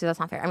Pitt too, so that's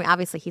not fair. I mean,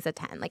 obviously he's a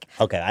 10. Like,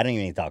 Okay, I don't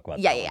even need to talk about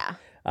yeah, that.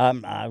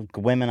 yeah.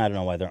 Women, I don't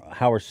know why they're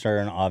Howard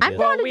Stern, obviously.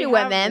 Well, to we do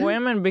have women.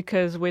 women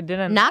because we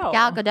didn't Not know.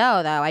 Gal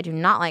Gadot though. I do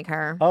not like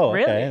her. Oh, okay.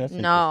 Really? That's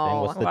interesting.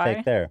 No. What's the Why?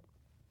 take there?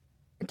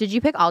 Did you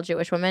pick all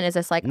Jewish women? Is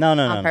this like No, on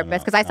no, purpose? no,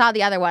 Because I saw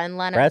the other one,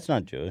 Brad's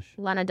not Jewish.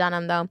 Lena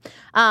Dunham though.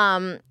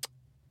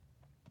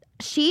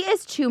 She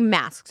is too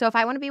masked. So if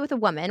I want to be with a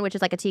woman, which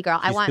is like a T girl,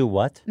 I She's want too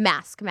what?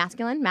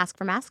 masculine, mask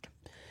for mask.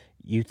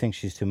 You think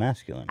she's too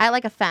masculine? I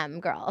like a femme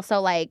girl. So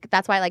like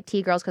that's why I like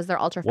T girls because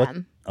they're ultra What?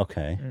 femme.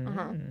 Okay.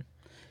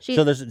 She's,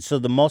 So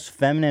the most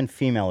feminine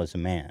female is a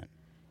man.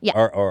 Yeah.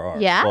 Or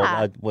Yeah.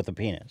 well, with a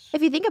penis.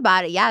 if you think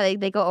about it, yeah,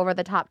 they go over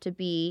the top to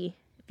be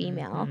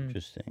female,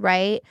 Interesting.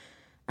 right?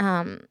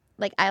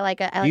 Like I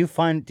like a. I Do you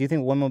like,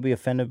 think women will be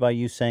offended by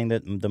you saying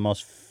that the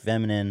most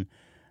feminine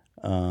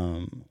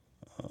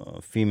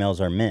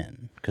females are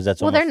men? Because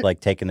that's Well, they're- almost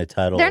like taking the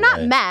title. they're not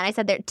away. men. I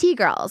said they're T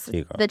girls.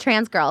 T-girls. The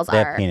trans girls They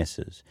have are.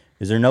 penises.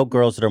 Is there no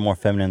girls that are more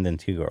feminine than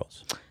T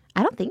girls?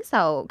 I don't think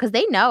so because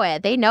they know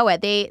it. They know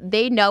it.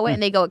 They know it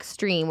and they go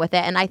extreme with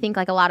it. And I think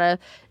like a lot of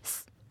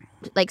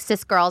like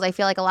cis girls, I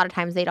feel like a lot of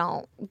times they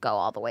don't go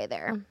all the way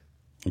there.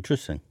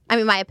 Interesting. I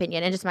mean, my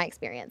opinion and just my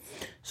experience.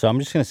 So I'm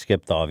just gonna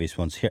skip the obvious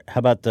ones here. How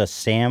about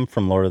Sam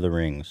from Lord of the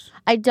Rings?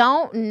 I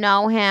don't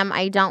know him.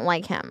 I don't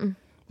like him.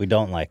 We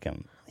don't like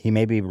him. He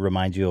maybe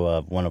reminds you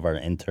of one of our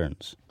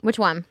interns, Which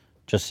one?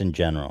 just in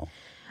general.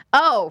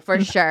 Oh,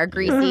 for sure.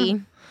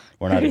 Greasy.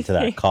 We're not into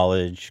that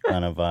college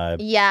kind of vibe.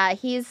 Yeah,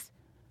 he's.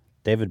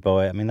 David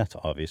Bowie. I mean, that's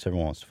obvious.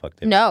 Everyone wants to fuck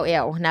David. No,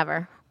 ew,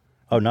 never.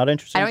 Oh, not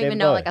interested. I in don't David even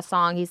know Bowie? like a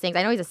song he sings.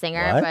 I know he's a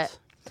singer, What? but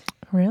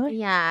Really?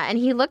 yeah, and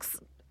he looks.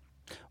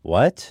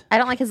 What? I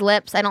don't like his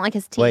lips. I don't like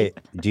his teeth. Wait.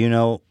 Do you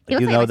know? He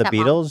Do you looks know like the my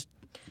stepmom.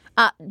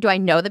 Beatles? Do I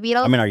know the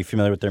Beatles? I mean, are you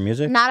familiar with their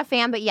music? Not a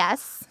fan, but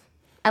yes.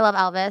 I love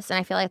Elvis, and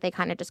I feel like they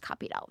kind of just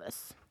copied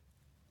Elvis.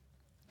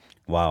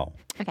 Wow.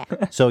 Okay.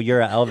 So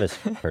you're an Elvis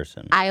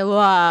person. I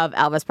love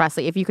Elvis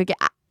Presley. If you could get,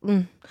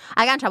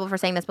 I got in trouble for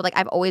saying this, but like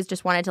I've always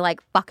just wanted to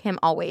like fuck him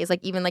always. Like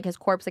even like his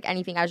corpse, like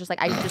anything. I was just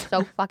like, he's just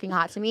so fucking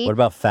hot to me. What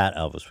about Fat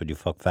Elvis? Would you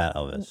fuck Fat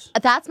Elvis?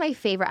 That's my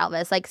favorite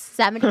Elvis. Like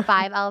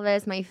 75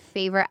 Elvis, my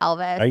favorite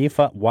Elvis. Are you?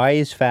 Why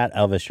is Fat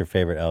Elvis your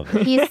favorite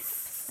Elvis?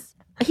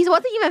 He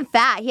wasn't even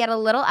fat. He had a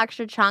little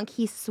extra chunk.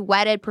 He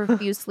sweated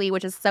profusely,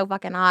 which is so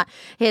fucking hot.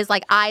 His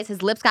like eyes,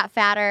 his lips got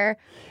fatter.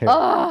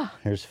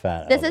 Here's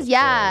Fat. This Elvis is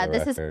yeah. for the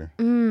This is.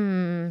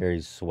 record.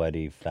 Very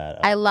sweaty Fat. Elvis.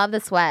 I love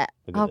the sweat.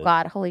 Look at Oh this.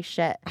 God, holy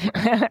shit.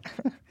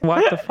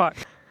 What the fuck?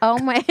 Oh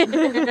my.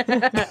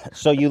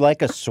 So you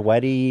like a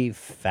sweaty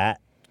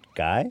fat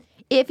guy?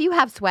 If you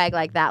have swag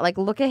like that, like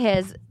look at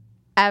his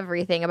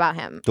everything about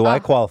him. Do I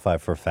qualify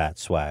for fat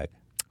swag?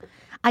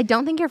 I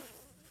don't think you're.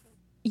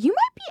 You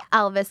might be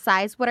Elvis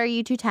size. What are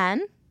you? 210?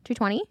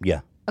 220? Yeah.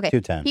 Okay.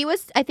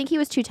 210. I think he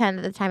was 210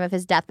 at the time of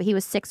his death, but he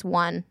was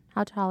 6'1".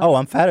 How tall? Oh,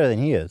 I'm fatter than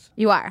he is.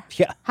 You are.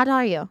 Yeah. How tall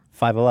are you?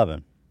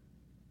 5'11".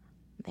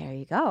 There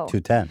you go.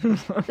 210.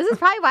 This is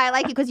probably why I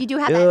like you because you do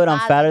have that. Dude, I'm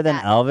bod fatter like than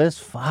that. Elvis.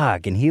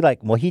 Fuck. And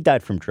he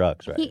died from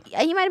drugs, right?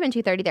 He might have been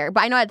 230 there,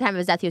 but I know at the time of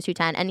his death he was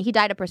 210, and he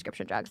died of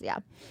prescription drugs. Yeah.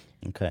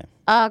 Okay.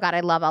 Oh God,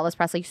 I love Elvis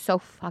Presley so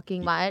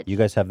fucking much. You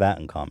guys have that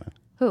in common.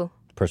 Who?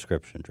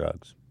 Prescription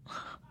drugs.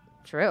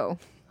 True.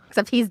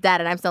 Except he's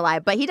dead and I'm still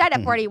alive, but he died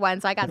at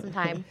 41, so I got some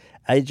time.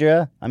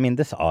 Idra? I mean,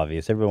 this is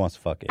obvious. Everyone wants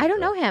to fuck Idra. I don't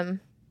know him.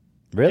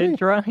 Really?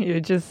 Idra,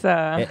 you just you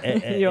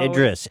always-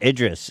 Idris.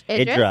 Idris?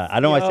 Idra. I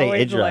don't want you to say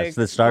always, Idris. like,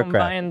 The StarCraft.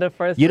 combine the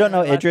first You don't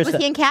know and the last- Idris? Was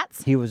he in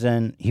Cats? He was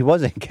in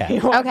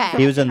Cats. Okay.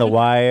 He was in The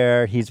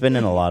Wire. He's been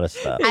in a lot of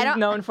stuff. I don't-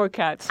 known for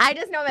cats. I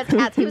just know him as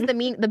Cats. He was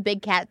the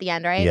big cat at the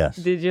end, right? Yes.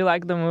 Did you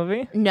like the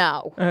movie?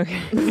 No.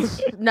 Okay.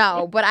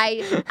 No, but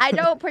I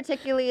don't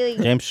particularly.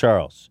 James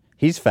Charles.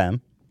 He's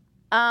femme.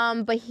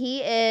 But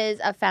he is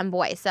a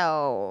femboy,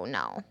 so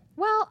no.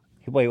 Well,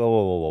 Wait,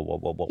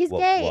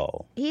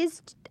 whoa. he's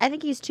gay. I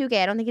think he's too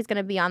gay. I don't think he's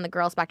gonna be on the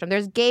girl spectrum.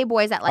 There's gay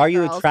boys that like Are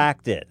you girls.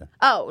 attracted?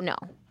 Oh no.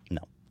 No.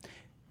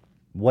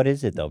 What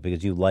is it though?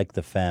 Because you like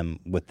the femme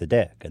with the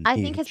dick. And I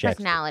he think his checks it.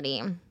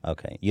 personality.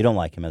 Okay. You don't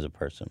like him as a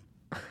person.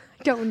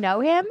 Don't know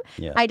him.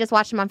 Yeah. I just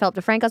watched him on Philip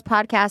DeFranco's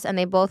podcast, and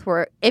they both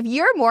were. If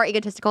you're more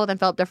egotistical than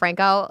Philip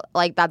DeFranco,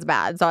 like that's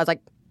bad. So I was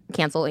like,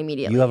 cancel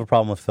immediately. You have a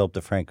problem with Philip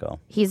DeFranco.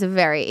 He's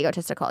very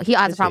egotistical. He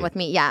has a problem he? with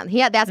me.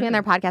 Yeah, they asked me on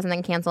their podcast and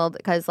then canceled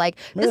because like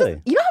this Really? is.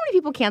 You know how many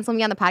people cancel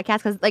me on the podcast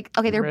because like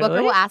okay, their booker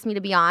Really? will ask me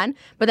to be on,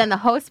 but then the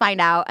hosts find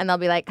out and they'll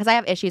be like, because I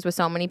have issues with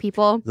so many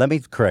people. Let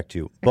me correct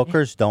you.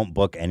 Bookers don't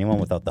book anyone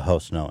without the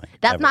host knowing.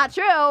 That's Ever. not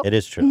true. It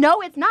is true.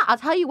 No, it's not. I'll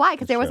tell you why.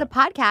 Because there was true. a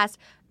podcast.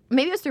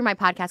 Maybe it was through my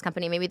podcast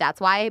company. Maybe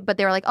that's why. But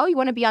they were like, "Oh, you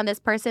want to be on this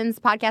person's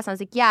podcast?" And I was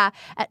like, "Yeah."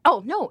 And,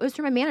 oh no, it was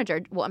through my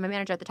manager. Well, my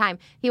manager at the time.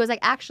 He was like,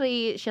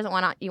 "Actually, she doesn't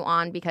want you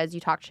on because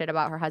you talked shit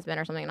about her husband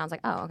or something." And I was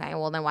like, "Oh, okay.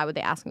 Well, then why would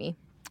they ask me?"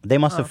 They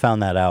must have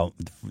found that out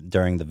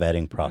during the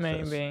vetting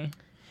process. Maybe.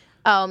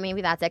 Oh,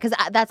 maybe that's it. Because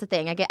that's the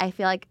thing. I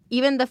feel like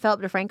even the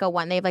Philip DeFranco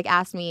one, they've like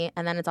asked me,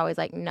 and then it's always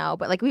like no.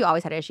 But like we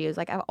always had issues.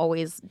 Like I've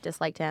always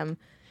disliked him.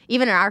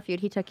 Even in our feud,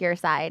 he took your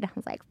side. I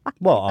was like, "Fuck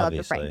you, Well, Philip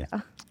obviously.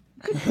 DeFranco."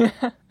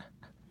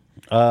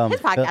 His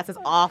podcast is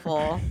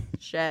awful.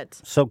 Shit.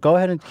 So go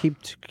ahead and keep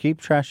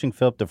trashing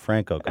Philip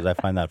DeFranco because I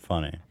find that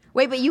funny.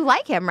 Wait, but you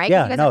like him, right? 'Cause you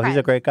Yeah, guys no, are he's a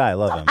friends. great guy. I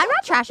love him. I'm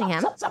not trashing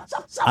him.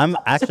 I'm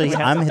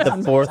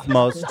the fourth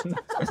most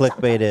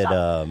clickbaited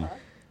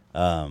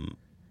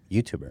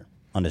YouTuber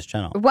on this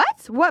channel.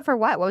 What? What for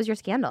what? What was your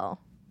scandal?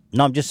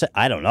 No, I'm just saying,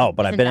 I don't know,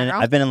 but Just I've in been in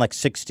general? I've been in like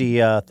 60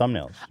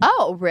 thumbnails.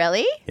 Oh,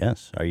 really?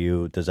 Yes.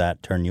 Does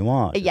that turn you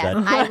on? Does Yes,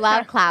 that- I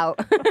love clout.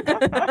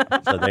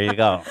 so there you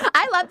go.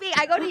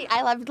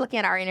 I loved looking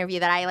at our interview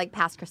that I like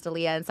passed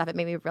Crystalia and stuff. It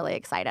made me really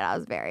excited. I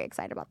was very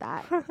excited about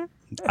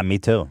that. Me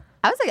too.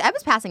 I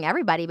was passing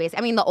everybody basically.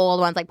 I mean, the old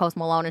ones like Post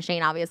Malone and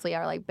Shane obviously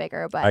are like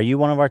bigger, but Are you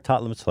one of our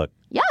top limits? Look,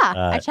 yeah,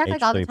 I check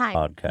like all the H3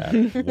 time.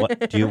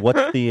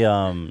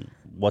 Podcast.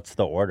 What's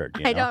the order?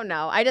 Do you I know? don't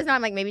know. I just know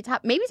I'm like maybe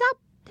top 10.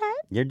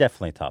 You're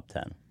definitely top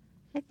 10.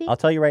 I think. I'll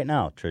tell you right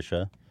now,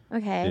 Trisha,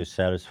 Okay. to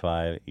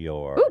satisfy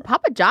your Ooh,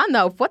 Papa John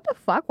though. What the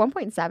fuck?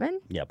 1.7?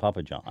 yeah,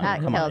 Papa John. I That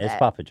mean, come on, killed it's it.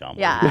 Papa John.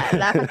 Yeah,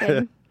 that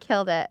fucking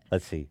killed it.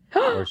 Let's see.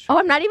 Where's Oh,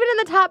 I'm not even in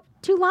the top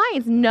 2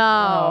 lines. No.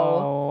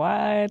 Oh,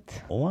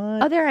 what?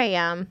 What? Oh, there I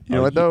am. You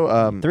know what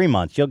though? 3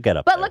 months, you'll get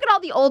up But there. look at all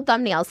the old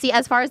thumbnails. See,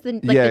 as far as the Yeah,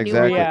 the newer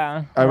exactly. ones.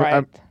 Yeah, I-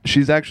 right.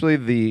 she's actually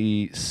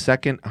the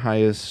second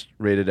highest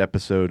rated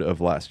episode of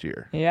last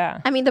year.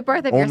 Yeah. I mean, the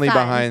birth of Only your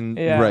son. behind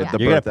Yeah. right Yeah. the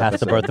You're gonna birth pass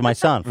episode. the birth of my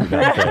son. For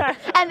God's sake.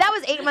 And that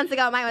was 8 months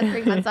ago. Mine was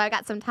 3 months, so I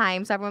got some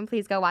time. So everyone,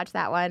 please go watch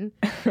that one.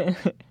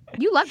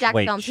 You love Jack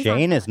Wait, Films. He's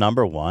Shane on- is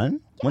number 1?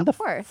 When the of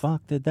course.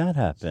 fuck did that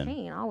happen?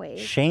 Shane always.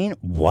 Shane,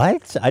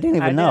 what? I didn't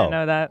even I know. didn't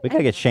know that. We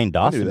gotta get Shane I knew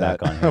Dawson that.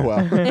 back on here.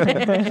 Wow.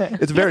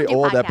 It's a very do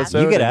old podcasts.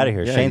 episode. You get and- out of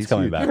here. yeah, Shane's he's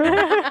coming huge.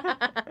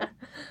 back.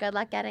 Good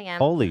luck getting him.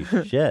 Holy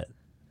shit.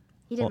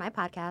 He did my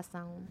podcast, so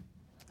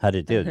How did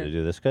it do? Did it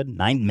do this good?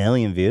 9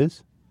 million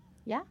views?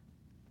 yeah.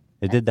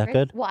 It did that Great.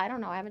 good? Well, I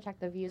don't know. I haven't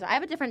checked the views. I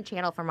have a different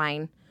channel for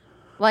mine.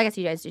 Well, I guess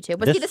you guys do too.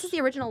 But see, This- this is the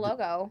original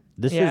logo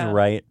This Yeah. is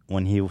right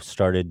when he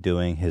started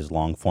doing his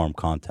long form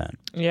content,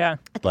 Yeah.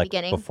 at the like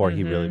beginning. before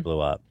he really blew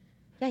up.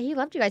 Yeah, he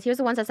loved you guys. He was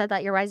the one that said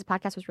that your Rise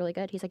podcast was really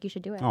good. He's like, you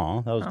should do it.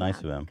 Oh, that was nice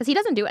of him. Because he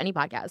doesn't do any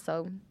podcasts,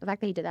 so the fact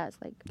that he did that is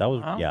like. That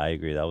was yeah, I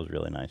agree. That was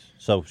really nice.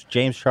 So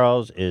James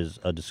Charles is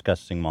a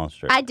disgusting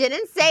monster, I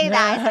didn't say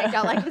that. I said I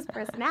don't like his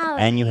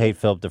personality. and you hate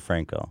Philip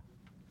DeFranco.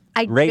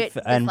 I Rate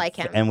dislike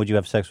him. and would you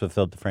have sex with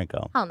Philip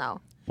DeFranco? Hell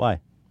no. Why?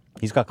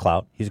 He's got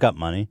clout. He's got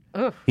money.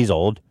 Ugh. He's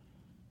old,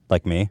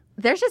 like me.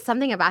 There's just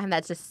something about him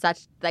that's just such,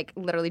 like,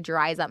 literally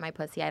dries up my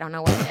pussy. I don't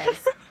know what it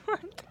is.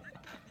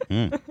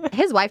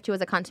 His wife, too,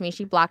 was a cunt to me.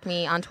 She blocked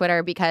me on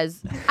Twitter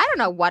because I don't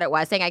know what it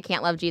was, saying I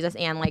can't love Jesus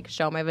and, like,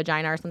 show my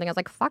vagina or something. I was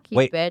like, fuck you,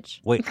 Wait,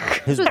 bitch. wait.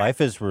 His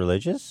wife is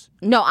religious?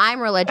 No, I'm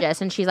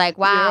religious. And she's like,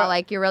 wow,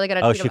 like, you're really going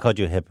to Oh, she called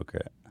you a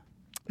hypocrite.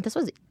 This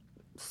was,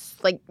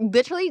 like,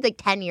 literally, like,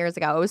 10 years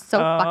ago. It was so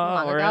fucking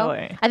long ago.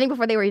 really? I think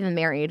before they were even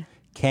married.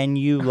 Can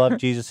you love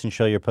Jesus and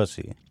show your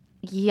pussy?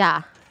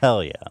 Yeah.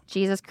 Hell yeah.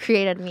 Jesus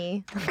created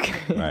me.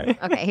 Right.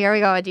 Okay, here we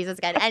go with Jesus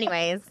again.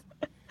 Anyways.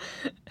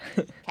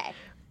 Okay.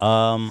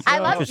 I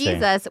love interesting.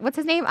 Jesus. What's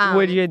his name?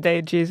 Would you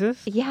date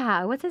Jesus?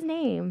 Yeah, what's his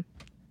name?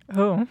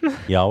 Who?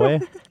 Yahweh?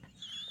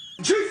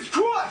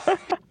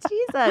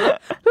 Jesus.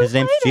 His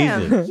name's played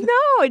him? Jesus.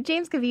 No,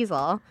 James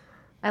Caviezel.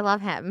 I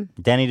love him.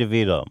 Danny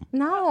DeVito.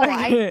 No,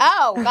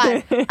 oh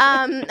God.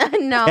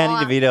 No.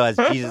 Danny DeVito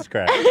as Jesus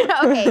Christ.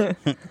 Okay.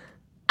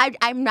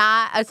 I'm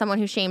not someone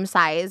who shames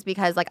size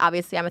because, like,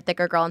 obviously I'm a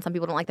thicker girl and some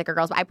people don't like thicker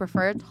girls, but I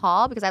prefer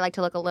tall because I like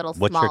to look a little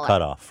What's smaller. your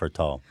cutoff for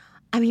tall?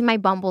 I mean, my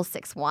Bumble's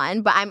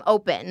 6'1", but I'm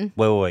open.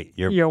 Wait.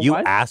 Your You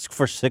what? ask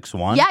for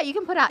 6'1"? Yeah, you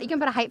can put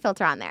a height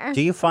filter on there.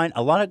 Do you find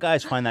a lot of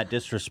guys find that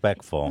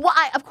disrespectful? Well,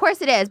 of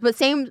course it is, but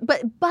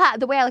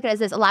the way I look at it is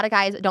this: a lot of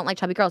guys don't like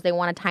chubby girls; they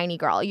want a tiny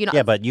girl. You know?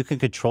 Yeah, but you can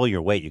control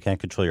your weight. You can't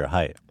control your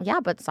height. Yeah,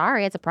 but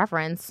sorry, it's a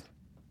preference.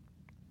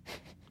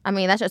 I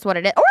mean, that's just what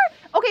it is. Or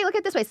okay, look at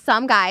it this way: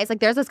 some guys,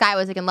 like there's this guy I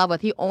was like in love with.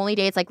 He only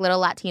dates like little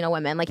Latino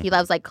women. Like he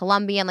loves like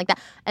Colombian, like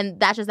that, and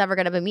that's just never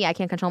gonna be me. I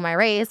can't control my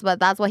race, but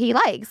that's what he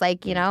likes.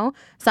 Like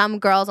some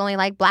girls only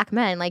like black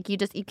men. Like you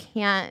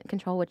can't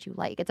control what you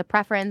like. It's a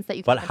preference that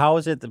you. But can't how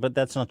is it? But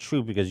that's not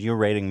true because you're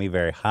rating me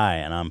very high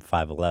and I'm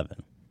 5'11".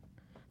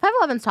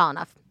 5'11's tall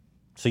enough.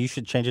 So you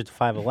should change it to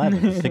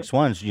 5'11".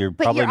 6'1", you're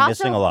But probably you're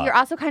missing also, a lot. You're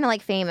also kind of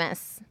like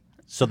famous.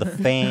 So the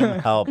fame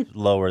helped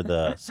lower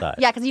the size.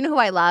 Yeah, because you know who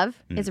I love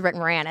is Rick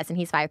Moranis, and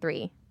he's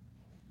 5'3".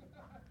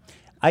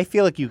 I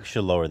feel like you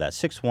should lower that.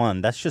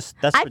 6'1", that's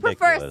I ridiculous.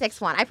 prefer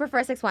 6'1". I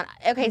prefer 6'1".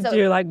 Okay, so Do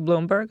you like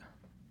Bloomberg?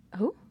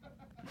 who?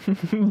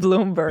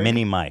 Bloomberg.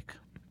 Mini Mike.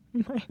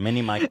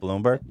 Mini Mike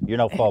Bloomberg. You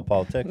know fall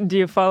politics. Do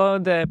you follow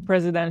the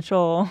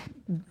presidential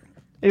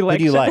election? Who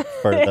do you like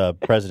for the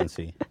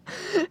presidency?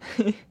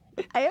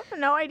 I have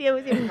no idea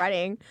who's even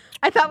running.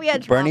 I thought we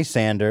had Bernie Trump.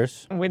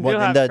 Sanders. We do Well,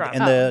 have in Trump.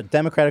 the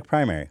Democratic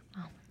primary.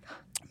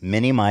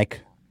 Mini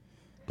Mike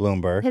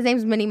Bloomberg. His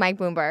name's Mini Mike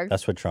Bloomberg.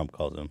 That's what Trump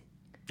calls him.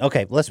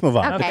 Okay, let's move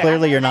on. Okay. But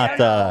clearly, you're not.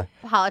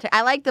 Politics.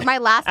 I like my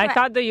last. I one.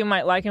 thought that you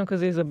might like him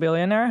because he's a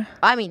billionaire,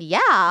 I mean, yeah.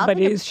 I'll but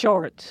take he's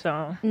short,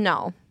 so.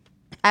 no.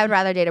 I would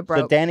rather date a So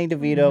broke. Danny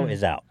DeVito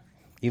is out,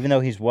 even though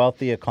he's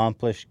wealthy,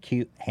 accomplished,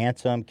 cute,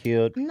 handsome,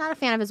 cute, I'm not a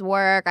fan of his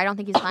work. I don't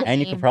think he's funny. and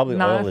you could probably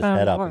Not oil a his fan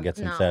head of up and work. get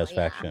some No,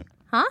 satisfaction.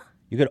 Huh?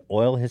 You could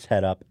oil his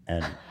head up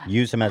and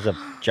use him as a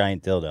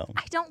giant dildo.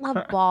 I don't love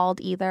bald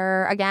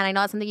either. Again, I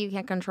know it's something you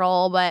can't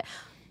control, but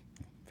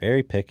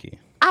Very picky.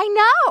 I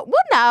know.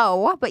 Well,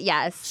 no, but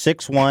yes.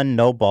 6'1",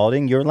 no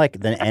balding. You're like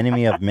the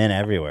enemy of men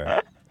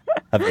everywhere,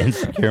 of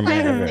insecure men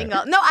I'm everywhere.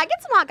 single. No, I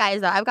get some hot guys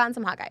though. I've gotten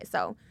some hot guys,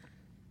 so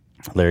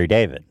Larry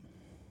David.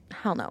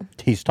 hell no.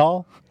 He's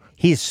tall.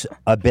 He's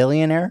a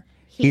billionaire.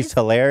 He's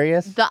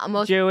hilarious. The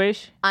most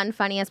Jewish.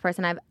 unfunniest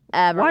person I've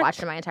ever What?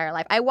 watched in my entire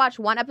life. I watched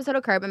one episode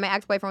of Curb, and my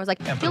ex-boyfriend was like,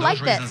 And for "You'll those like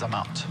this." reasons, I'm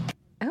out.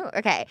 Oh,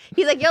 okay.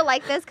 He's like, "You'll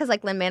like this because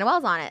like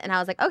Lin-Manuel's on it," and I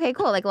was like, "Okay,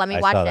 cool. Like, let me I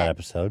watch saw it." that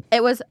episode.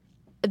 It was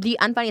the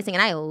unfunniest thing,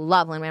 and I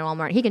love Lin-Manuel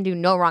Miranda. He can do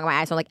no wrong in my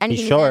eyes. So like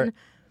anything He's short. in,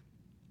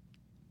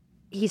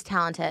 he's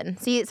talented.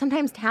 See,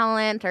 sometimes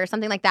talent or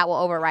something like that will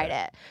override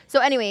it. So,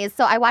 anyways,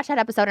 so I watched that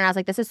episode and I was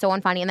like, "This is so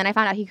unfunny." And then I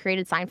found out he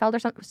created Seinfeld or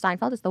something.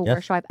 Seinfeld is the Yes.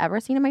 worst show I've ever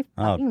seen in my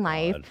Oh, fucking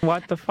life. God.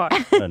 What the fuck?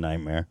 What a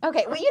nightmare.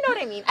 Okay, well, you know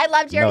what I mean. I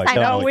love Jerry No, I don't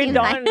Seinfeld. know No, what we you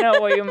don't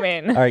know what you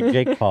mean. All right,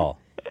 Jake Paul.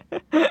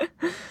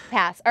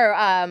 Pass. Or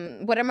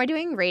what am I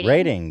doing? Rating.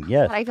 Rating,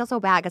 yes. But I feel so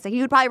bad because like,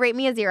 he would probably rate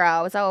me a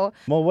 0. So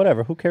Well,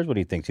 whatever. Who cares what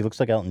he thinks? He looks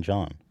like Elton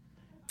John.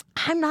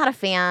 I'm not a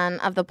fan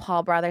of the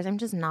Paul brothers. I'm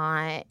just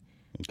not.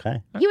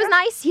 Okay. He was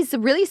nice. He's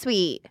really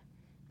sweet.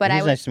 But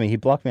He's I nice to me. He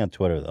blocked me on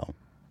Twitter, though.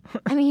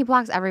 I mean, he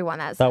blocks everyone.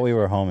 That's Thought we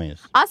were homies.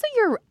 also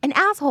you're an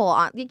asshole.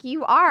 Like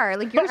you are.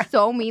 Like you're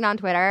so mean on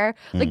Twitter.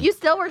 Like you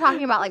still were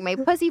talking about like my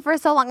pussy for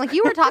so long. Like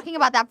you were talking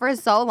about that for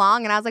so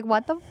long, and I was like,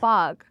 what the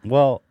fuck?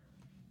 Well,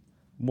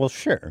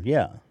 sure,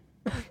 yeah.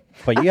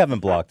 But you haven't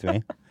blocked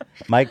me.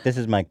 Mike, this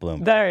is Mike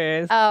Bloom. There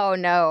he is. Oh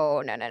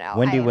no.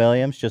 Wendy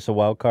Williams, just a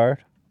wild card.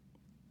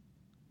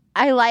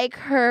 I like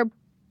her.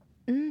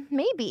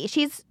 Maybe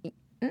she's.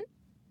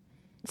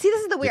 See,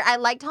 this is the weird. I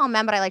like tall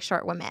men, but I like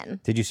short women.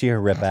 Did you see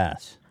her rip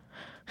ass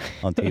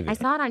on TV? I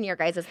saw it on your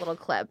guys' little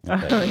clip.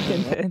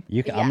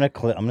 You can, I'm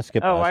gonna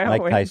skip Oh, past I Mike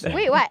always Tyson.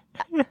 Wait, what?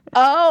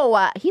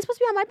 Oh, he's supposed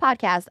to be on my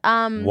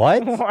podcast.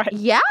 What? What?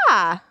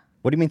 Yeah.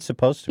 What do you mean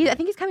supposed to? I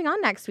think he's coming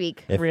on next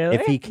week. Really?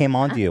 If he came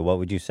on to you, what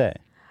would you say?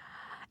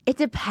 It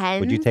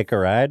depends. Would you take a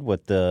ride?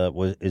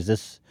 Is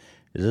this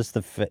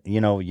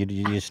you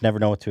just never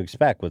know what to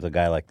expect with a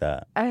guy like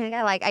that.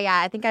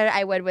 I think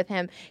I would with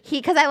him.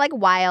 Because I like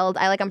wild.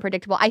 I like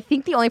unpredictable. I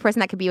think the only person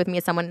that could be with me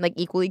is someone like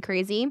equally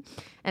crazy, and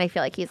I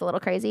feel like he's a little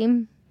crazy.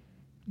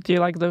 Do you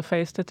like the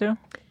face tattoo?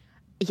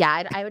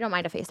 Yeah, I don't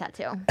mind a face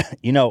tattoo.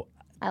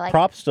 I like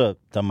props to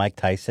Mike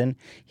Tyson.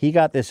 He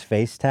got this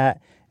face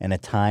tat in a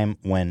time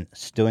when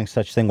doing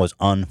such thing was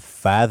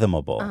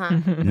unfathomable.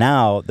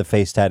 Now the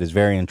face tat is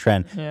very in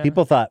trend. Yeah.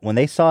 People thought when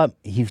they saw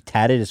he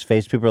tatted his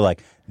face, people were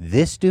like,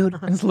 "This dude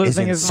is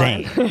losing his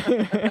insane."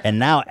 And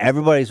now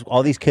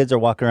all these kids are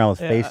walking around with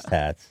face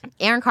tats.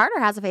 Aaron Carter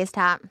has a face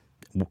tat.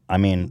 I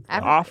mean,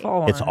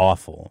 Awful. it's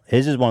awful.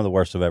 His is one of the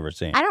worst I've ever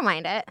seen. I don't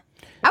mind it.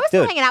 I was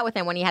still Dude. hanging out with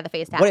him when he had the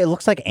face tat. What? It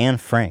looks like Anne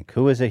Frank.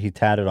 Who is it he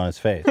tatted on his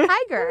face?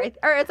 Tiger,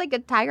 or it's like a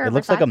tiger. It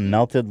looks like a Versace.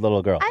 melted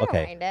little girl. I don't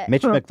Okay. mind it.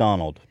 Mitch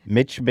McConnell.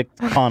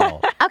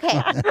 Okay,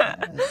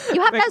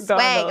 you have to have swag.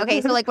 McDonald's.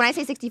 Okay, so like when I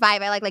say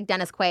 65, I like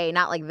Dennis Quaid,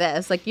 not like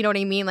this. Like you know what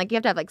I mean? Like you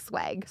have to have like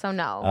swag. So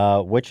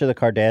no, Which of the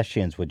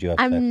Kardashians would you have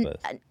sex I'm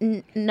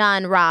with?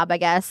 none. Rob, I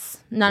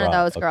guess none of Rob,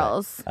 those okay.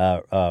 girls.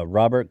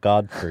 Robert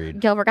Godfrey.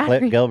 Gilbert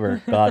Godfrey.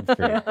 Gilbert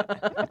Godfrey.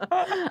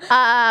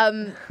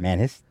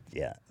 Man,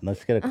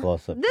 let's get a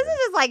close up. This is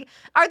just like,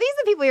 are these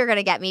the people you're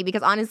gonna get me?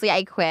 Because honestly,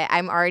 I quit.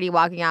 I'm already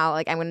walking out.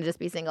 Like I'm gonna just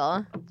be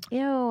single.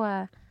 Ew.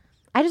 I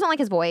just don't like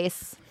his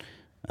voice.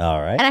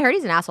 All right. And I heard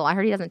he's an asshole. I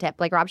heard he doesn't tip.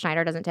 Like Rob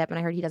Schneider doesn't tip, and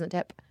I heard he doesn't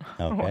tip.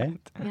 Okay.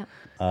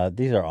 Yeah.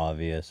 These are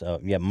obvious.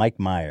 Mike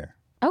Meyer.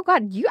 Oh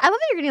God, I love that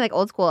you're getting like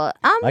old school.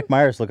 Mike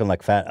Meyer's looking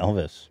like Fat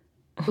Elvis.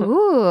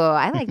 Ooh,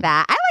 I like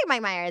that. I like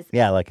Mike Myers.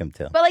 Yeah, I like him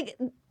too. But like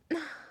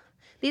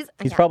these,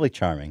 He's yeah. probably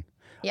charming.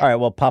 Yeah. All right.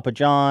 Well, Papa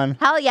John.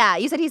 Hell yeah.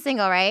 You said he's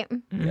single, right?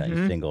 Yeah,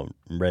 he's single,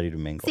 ready to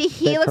mingle. See,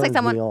 he looks like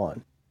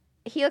someone.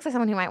 He looks like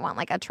someone who might want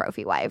like a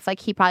trophy wife. Like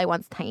he probably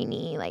wants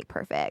tiny, like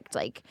perfect.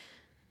 Like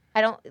I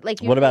don't like.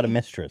 What about a usually-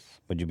 mistress?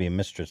 Would you be a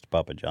mistress to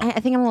Papa John? I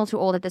think I'm a little too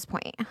old at this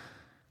point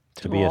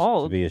to be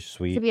a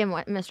sweet. to be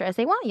a mistress.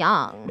 They want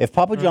young. If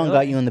Papa John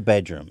got you in the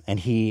bedroom and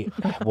he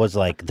was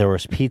like, there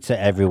was pizza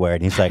everywhere,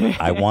 and he's like,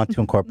 I want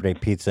to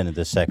incorporate pizza into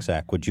the sex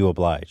act, would you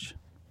oblige?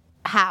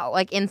 How?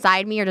 Like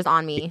inside me or just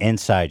on me?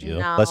 Inside you.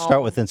 No. Let's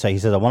start with inside. He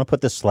says, I want to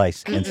put this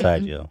slice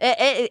inside you.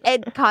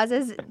 It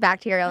causes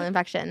bacterial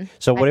infection.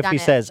 So what I've if done he it.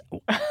 says,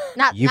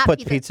 not you not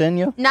put pizza in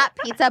you? Not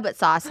pizza, but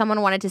sauce.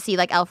 Someone wanted to see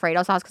like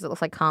Alfredo sauce because it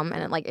looks like cum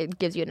and it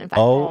gives you an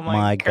infection. Oh my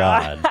my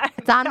God.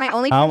 It's on my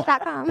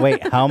OnlyFans.com.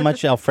 Wait, how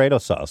much Alfredo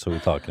sauce are we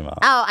talking about?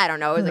 Oh, I don't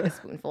know. It was like a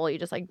spoonful. You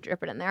just like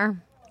drip it in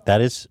there. That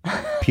is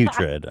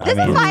putrid. This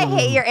is why I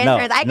hate your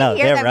interns. I can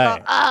hear they're them right.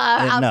 go,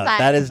 outside. No,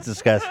 that is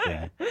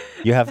disgusting.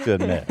 You have to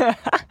admit.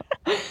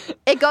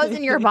 It goes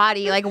in your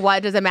body. Like,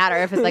 what does it matter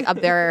if it's like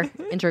up there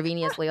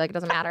intravenously? Like, it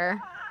doesn't matter.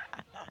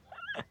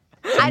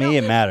 To me,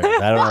 it matters.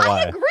 I don't know I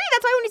why. agree.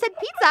 That's why when you said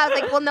pizza, I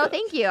was like, well, no,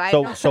 thank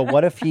you. So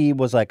what if he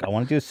was like, I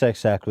want to do a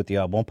sex act with you.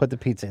 I won't put the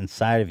pizza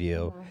inside of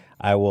you.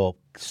 I will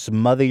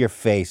smother your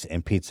face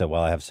in pizza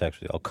while I have sex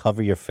with you. I'll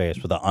cover your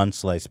face with an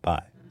unsliced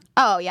pie.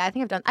 Oh, yeah, I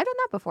think I've done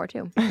that before,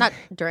 too. Not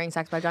during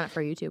sex, but I've done it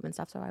for YouTube and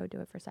stuff, so I would do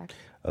it for sex.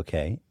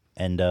 Okay.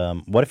 And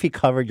what if he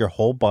covered your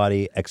whole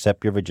body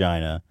except your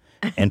vagina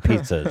in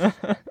pizzas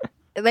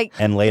Like,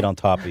 and laid on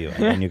top of you,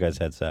 and then you guys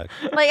had sex?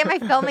 am I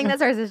filming this,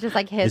 or is this just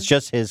like his? It's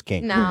just his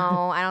kink. No,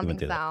 I don't You would think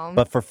do so. that.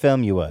 But for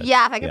film, you would.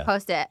 Yeah, if I could Yeah.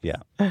 post it. Yeah.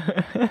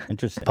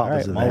 Interesting. Papa's All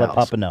right, in the I'll let house.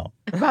 Papa know.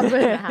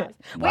 Probably in the house.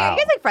 Wait, are you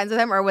guys like friends with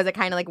him, or was it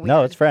kind of like weird?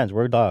 No, it's friends.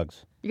 We're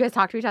dogs. You guys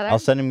talk to each other? I'll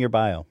send him your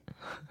bio.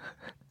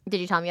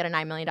 Did you tell him you had a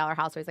 $9 million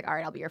house? So he's like, all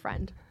right, I'll be your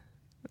friend.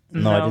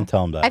 No, I No. didn't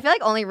tell him that. I feel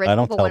like only rich I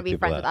don't people tell want to be people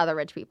friends that. with other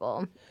rich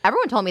people.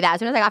 Everyone told me that as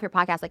soon as I got off your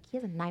podcast. Like, he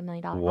has a $9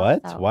 million house.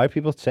 What? so- Why are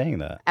people saying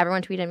that?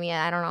 Everyone tweeted me.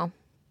 I don't know.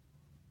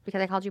 Because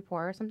I called you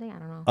poor or something. I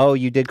don't know. Oh,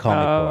 you did call me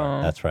poor.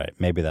 Oh. That's right.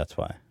 Maybe that's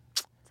why.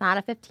 It's not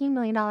a $15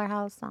 million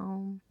house.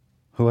 So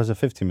Who has a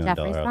 $15 million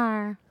Jeffree house?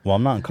 Star. Well,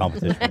 I'm not in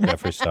competition with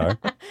Jeffree Star.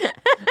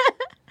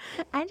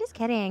 I'm just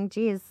kidding.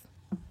 Jeez.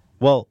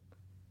 Well,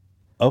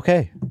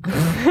 okay.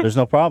 There's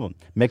no problem.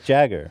 Mick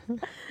Jagger.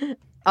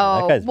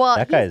 Oh, guy's- well,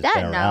 that he's guy's dead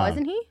been now, around.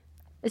 isn't he?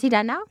 Is he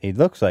dead now? He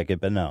looks like it,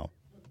 but no.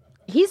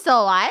 He's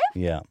still alive?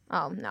 Yeah.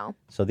 Oh, no.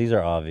 So these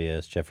are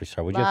obvious. Jeffree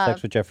Star. Would you have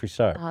sex with Jeffree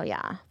Star? Oh,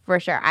 yeah. For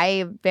sure.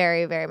 I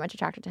very, very much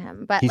attracted to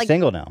him. But He's like,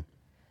 single now.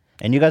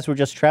 And you guys were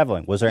just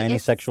traveling. Was there any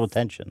It's- sexual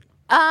tension?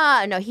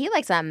 no, he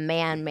likes a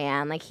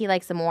man. Like, he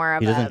likes a more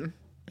of He a... doesn't.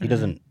 He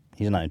doesn't.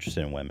 He's not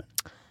interested in women.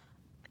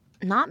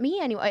 Not me,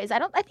 anyways. I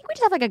think we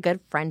just have like a good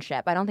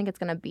friendship. I don't think it's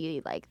gonna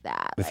be like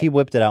that. If he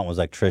whipped it out and was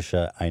like,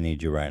 Trisha, I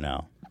need you right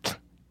now.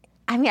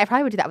 I mean, I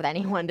probably would do that with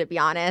anyone, to be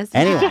honest.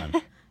 Anyone.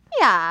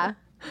 Yeah.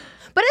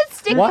 But it's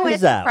sticky Why when is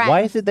it's with that? friends.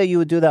 Why is it that you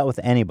would do that with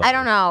anybody? I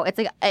don't know. It's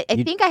like I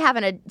think I have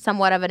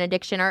somewhat of an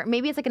addiction, or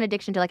maybe it's like an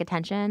addiction to like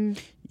attention.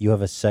 You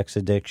have a sex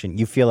addiction.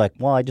 You feel like,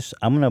 well, I'm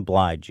going to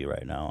oblige you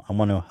right now. I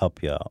want to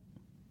help you out.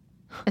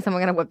 Is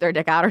someone gonna whip their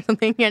dick out or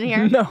something in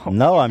here? No.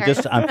 No, I'm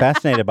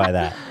fascinated by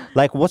that.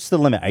 Like, what's the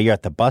limit? Are you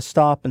at the bus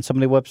stop and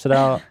somebody whips it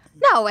out?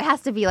 No, it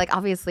has to be like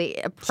obviously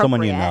appropriate.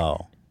 Someone you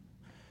know.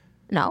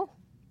 No,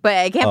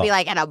 but it can't be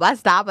like at a bus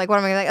stop. Like, what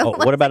am I like? Oh,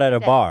 what about at a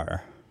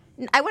bar?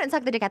 I wouldn't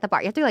suck the dick at the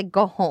bar. You have to like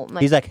go home.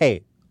 Like, He's like,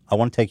 hey, I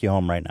want to take you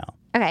home right now.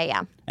 okay,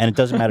 yeah. And it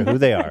doesn't matter who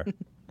they are.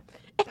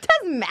 It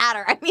doesn't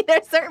matter. I mean,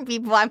 there's certain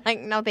people I'm like,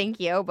 no, thank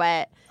you.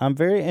 But I'm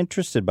very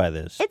interested by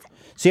this.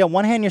 See, on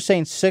one hand, you're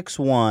saying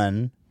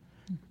 6'1",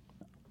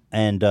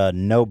 and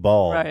no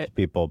balls, Right.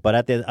 people. But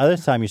at the other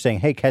time, you're saying,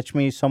 hey, catch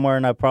me somewhere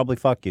and I'll probably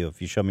fuck you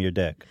if you show me your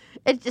dick.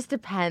 it just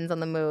depends on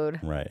the mood.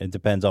 Right. It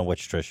depends on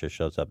which Trisha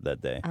shows up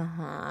that day.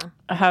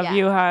 Have Yeah.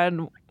 you had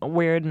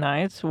weird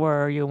nights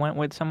where you went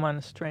with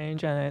someone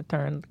strange and it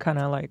turned kind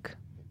of like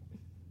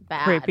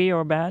Bad. creepy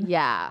or bad?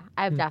 Yeah,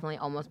 I've definitely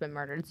almost been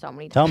murdered so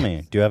many times. Tell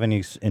me, do you have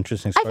any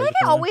interesting I stories? feel like I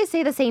about that? always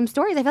say the same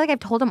stories. I feel like I've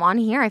told them on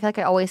here. I feel like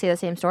I always say the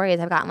same stories.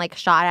 I've gotten like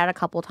shot at a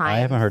couple times. I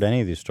haven't heard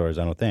any of these stories,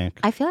 I don't think.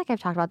 I feel like I've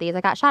talked about these.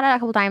 I got shot at a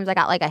couple times. I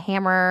got like a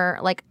hammer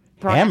like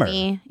thrown Hammer? at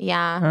me.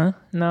 Yeah. Huh?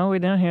 No, we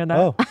didn't hear that.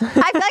 Oh, I feel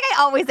like I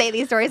always say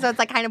these stories, so it's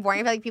like kind of boring.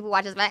 I feel like people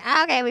watch this, like,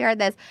 oh, okay, we heard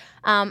this.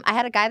 I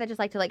had a guy that just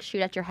liked to like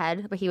shoot at your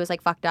head, but he was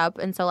like fucked up,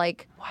 and so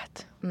like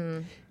What?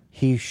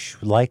 he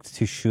liked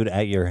to shoot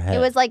at your head. it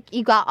was like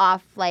you got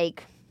off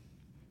like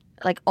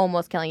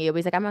almost killing you, but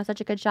he's like, I'm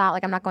such a good shot,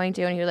 like I'm not going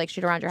to, and he would like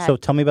shoot around your head So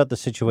tell me about the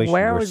situation.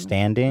 Where you were was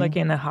standing. Like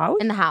in the house?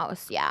 in the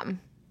house. Yeah,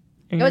 And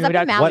it was you up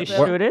would in actually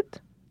Malibu. shoot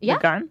it? Yeah. The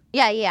gun?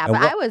 yeah. And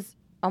But what- I was,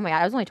 oh my god,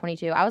 I was only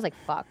 22. I was like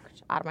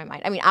fucked out of my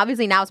mind. I mean,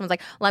 obviously now someone's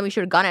like, let me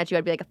shoot a gun at you.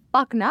 I'd be like,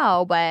 fuck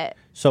no, but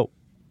So,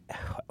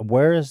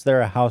 where is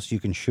there a house you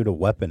can shoot a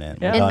weapon in?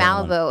 Yeah. in without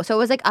anyone- Malibu. So it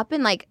was like up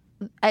in like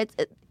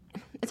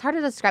it's hard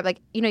to describe. Like,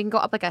 you know, you can go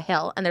up like a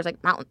hill, and there's like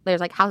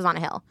there's like houses on a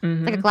hill.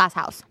 It's like a glass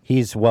house.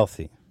 He's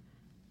wealthy.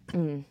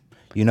 Mm.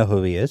 You know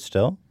who he is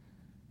still?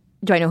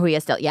 Do I know who he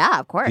is still? Yeah,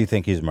 of course. Do you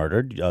think he's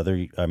murdered? No,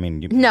 you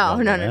no,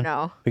 don't, no, yeah?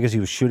 no. Because he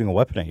was shooting a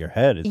weapon at your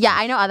head. Yeah,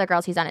 I know other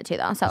girls he's done it too,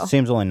 though. So, It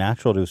seems only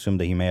natural to assume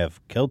that he may have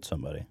killed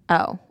somebody.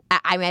 oh,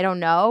 I mean, I don't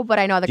know, but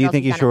I know other Do you girls.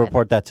 think he's you done should it with.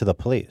 report that to the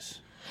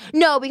police?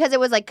 No, because it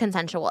was like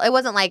consensual. It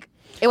wasn't like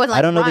I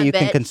don't know that run, you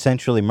can bitch.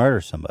 consensually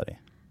murder somebody.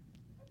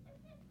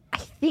 I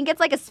think it's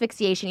like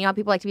asphyxiation. You know how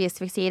people like to be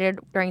asphyxiated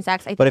during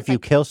sex. I think But it's if you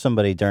like, kill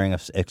somebody during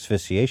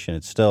asphyxiation,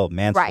 it's still right,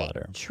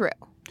 manslaughter. true.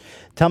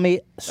 Tell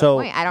me, so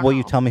point, I don't will you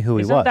know. tell me who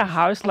he Isn't was? the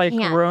house like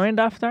can't. ruined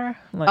after?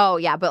 Like, Oh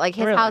yeah, but like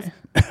his Really? house.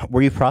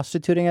 Were you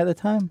prostituting at the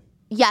time?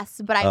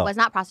 Yes, but I Oh. was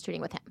not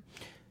prostituting with him.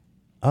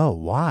 Oh,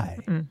 why?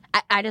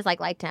 I just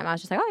liked him. I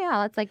was just like, oh yeah,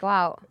 let's like go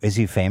out. Is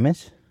he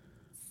famous?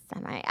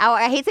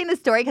 I hate saying this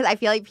story because I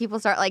feel like people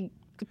start like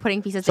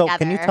putting pieces So together.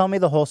 can you tell me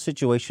the whole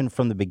situation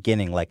from the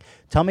beginning? Like,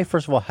 tell me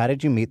first of all, how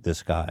did you meet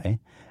this guy?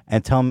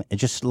 And tell me,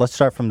 let's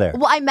start from there.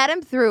 Well, I met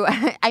him through.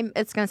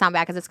 It's gonna sound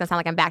bad because it's gonna sound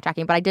like I'm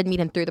backtracking, but I did meet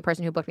him through the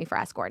person who booked me for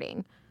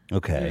escorting.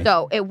 Okay.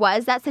 So it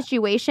was that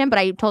situation, but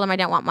I told him I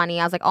didn't want money.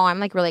 I was like, oh, I'm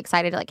like really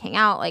excited to like hang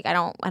out. Like I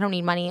don't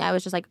need money. I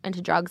was just like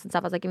into drugs and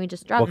stuff. I was like, give me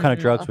just drugs. What kind of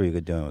drugs were you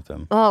doing with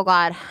him? Oh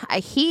God,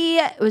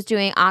 he was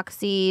doing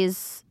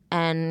oxys,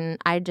 and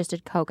I just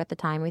did coke at the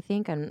time, I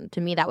think. And to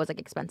me, that was like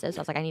expensive. So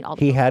I was like, I need all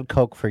the. He had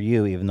coke for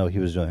you, even though he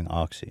was doing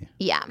oxy.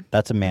 Yeah.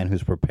 That's a man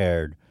who's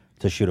prepared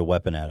to shoot a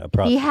weapon at a He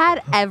prostitute.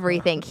 had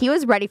everything. He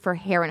was ready for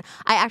heroin.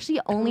 I actually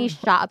only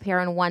shot up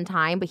heroin one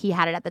time, but he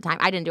had it at the time.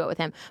 I didn't do it with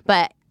him,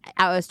 but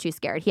I was too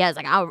scared. He was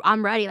like,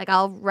 I'm ready. Like,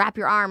 I'll wrap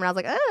your arm. And I was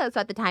like, ugh.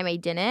 So at the time I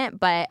didn't,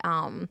 but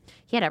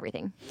he had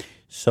everything.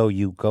 So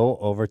you go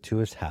over to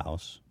his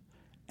house,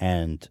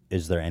 and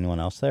is there anyone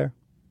else there?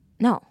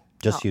 No.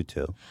 Just you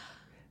two.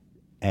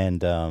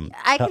 And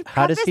I could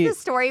how does preface he? the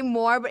story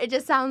more, but it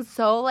just sounds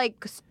so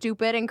like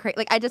stupid and crazy.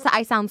 Like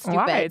I sound stupid.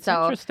 Why? It's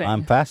so interesting.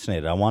 I'm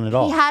fascinated. I want it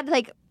all. he had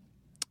like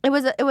it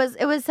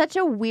was such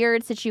a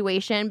weird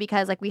situation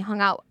because like we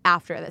hung out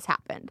after this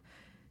happened.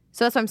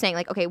 So that's what I'm saying.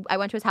 Like, okay, I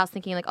went to his house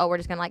thinking like, oh, we're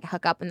just gonna like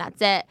hook up and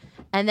that's it.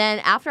 And then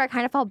after I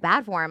kind of felt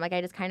bad for him. Like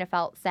I just kind of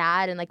felt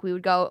sad and like we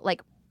would go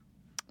like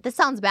this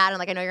sounds bad and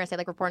like I know you're gonna say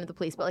like reporting to the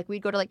police, but like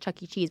we'd go to like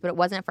Chuck E. Cheese, but it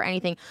wasn't for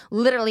anything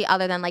literally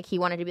other than like he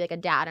wanted to be like a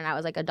dad and I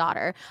was like a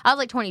daughter. I was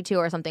like 22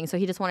 or something, so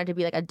he just wanted to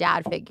be like a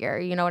dad figure.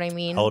 You know what I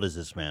mean? How old is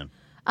this man?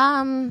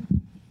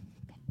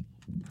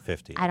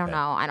 50. I don't okay.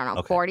 know. I don't know.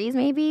 Okay. 40s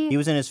maybe. He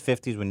was in his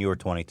 50s when you were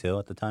 22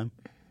 at the time?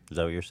 Is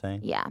that what you're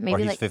saying? Yeah, Or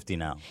maybe he's like 50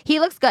 now? he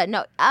looks good.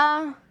 No,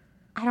 I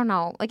don't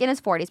know. Like in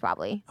his 40s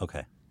probably.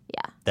 Okay.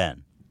 Yeah.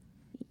 Then.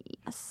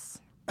 Yes.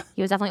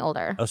 He was definitely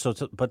older. Oh,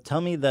 but tell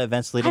me the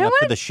events leading don't up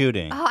to wanna- the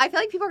shooting. Oh, I feel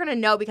like people are gonna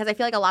know because I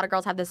feel like a lot of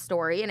girls have this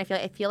story, and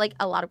I feel like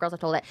a lot of girls have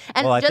told it.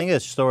 And Well, I just, think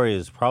this story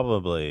is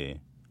probably.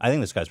 I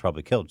think this guy's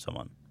probably killed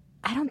someone.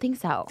 I don't think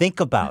so.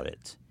 Think about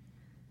it.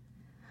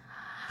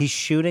 He's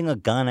shooting a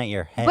gun at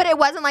your head. But it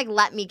wasn't like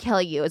 "let me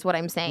kill you" is what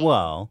I'm saying.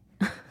 Well,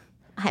 I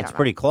don't it's know.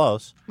 pretty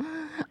close.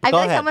 I Go feel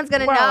like ahead. someone's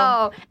gonna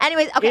Well, know.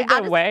 Anyways, okay.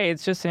 Either way,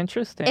 it's just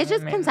interesting. it's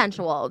just I mean,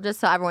 consensual. Just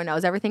so everyone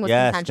knows, everything was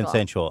Yes, consensual.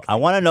 consensual. I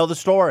want to know the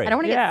story. I don't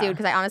want to Yeah. get sued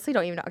because I honestly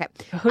don't even know. Okay.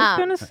 Who's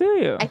gonna sue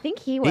you? I think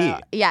he will.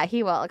 Yeah,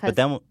 he will. But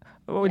then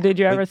Oh, did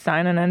you ever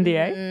sign an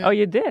NDA? Mm-hmm. Oh,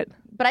 you did.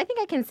 But I think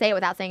I can say it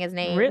without saying his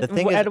name. Really? The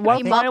thing is, At I what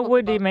think- point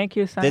would he make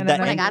you sign Did an that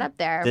When I NDA? got up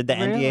there. did the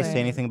NDA say Really?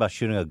 anything about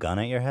shooting a gun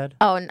at your head?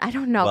 Oh, and I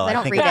don't know. 'cause Well, I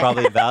don't think read it it.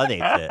 probably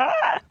validates it.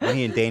 When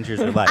he endangers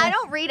your life. I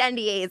don't read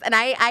NDAs, and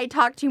I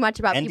talk too much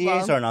about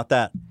NDAs people. are not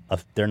that.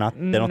 They're not.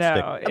 They don't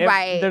no, stick.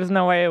 Right. There's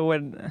no way it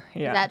would.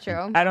 Yeah. Is that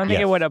true? I don't think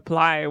Yes. it would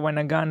apply when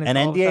a gun is An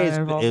also NDA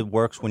involved. it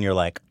works when you're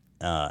like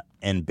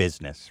in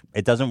business.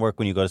 It doesn't work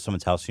when you go to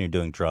someone's house and you're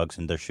doing drugs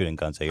and they're shooting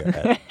guns at your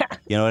head.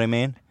 You know what I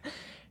mean?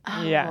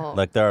 Yeah. Oh.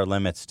 Like there are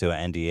limits to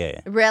an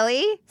NDA.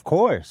 Really? Of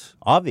course,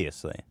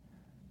 obviously.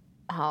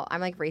 Oh,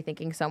 I'm like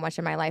rethinking so much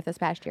in my life this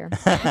past year.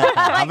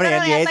 How many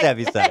literally, NDAs like- have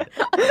you signed?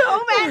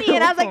 So many,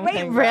 and I was like, Oh wait,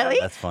 my God. really?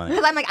 That's funny.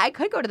 Because I'm like, I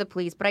could go to the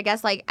police, but I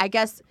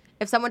guess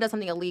if someone does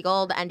something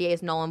illegal, the NDA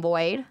is null and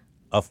void.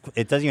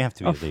 It doesn't even have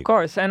to be Of illegal.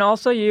 course. And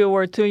also, you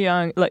were too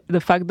young. Like,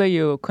 the fact that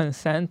you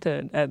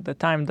consented at the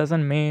time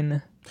doesn't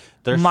mean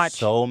There's much.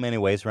 so many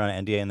ways around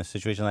an NDA in a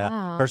situation like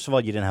Wow. that. First of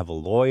all, you didn't have a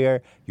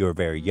lawyer. You were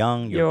very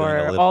young. You You were doing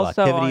were illegal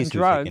also on activities. He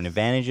was taking drugs.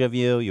 advantage of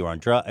you. You were on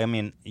drugs. I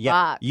mean,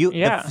 yeah. Fuck.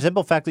 Yeah. The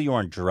simple fact that you were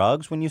on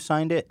drugs when you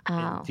signed it,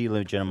 Oh.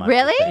 delegitimized.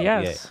 Really? the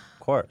NDA. Yes. Of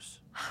course.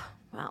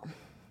 Well,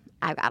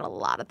 I've got a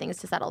lot of things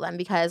to settle then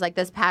because like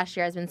this past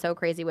year has been so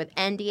crazy with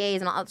NDAs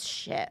and all that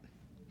shit.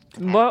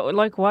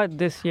 What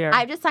this year?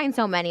 I've just signed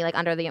so many like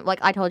under the like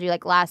I told you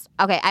like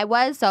I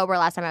was sober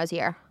last time I was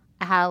here.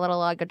 I had a little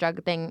like a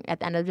drug thing at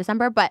the end of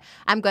December, but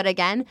I'm good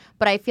again.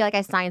 But I feel like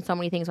I signed so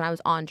many things when I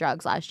was on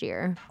drugs last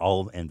year.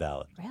 All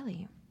invalid.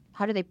 Really?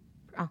 How do they?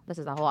 Oh, this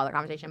is a whole other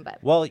conversation. But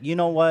Well, you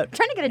know what? I'm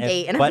trying to get a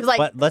date, and I but, was like,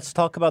 but let's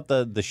talk about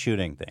the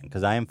shooting thing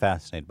because I am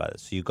fascinated by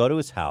this. So you go to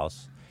his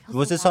house.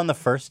 Was this on the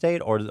first date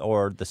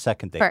or the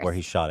second date First. where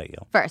he shot at you?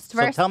 first,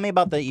 So tell me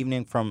about the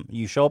evening from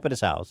you show up at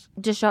his house.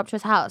 just show up to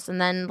his house,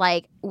 and then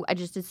like I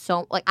just did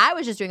so like I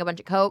was just doing a bunch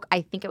of coke. I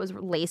think it was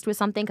laced with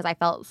something because I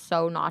felt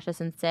so nauseous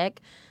and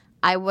sick.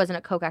 I wasn't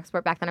a coke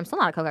expert back then. I'm still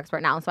not a coke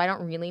expert now, so I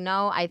don't really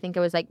know. I think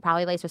it was like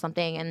probably laced with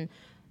something, and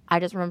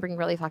I just remember being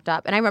really fucked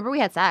up. And I remember we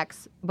had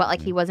sex, but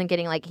like he wasn't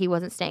getting like he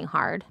wasn't staying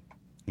hard.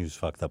 You just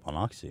fucked up on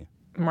Oxy.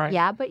 right.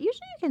 Yeah, but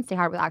usually you can stay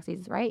hard with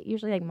oxys, right?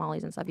 Usually like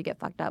mollies and stuff, you get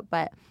fucked up,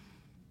 but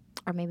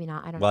or maybe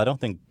not. I don't know.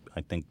 Well,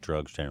 I think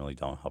drugs generally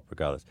don't help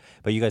regardless.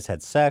 But you guys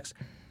had sex.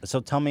 So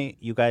tell me,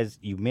 you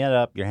met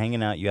up, you're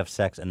hanging out, you have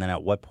sex, and then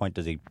at what point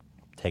does he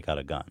take out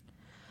a gun?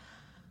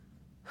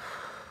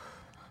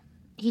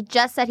 He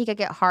just said he could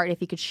get hard if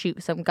he could shoot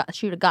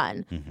a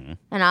gun. Mm-hmm.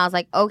 And I was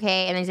like,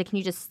 okay. And then he's like, can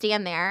you just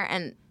stand there?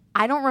 And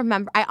I don't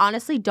remember. I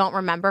honestly don't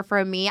remember.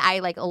 For me, I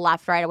like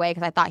left right away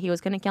because I thought he was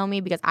gonna kill me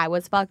because I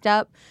was fucked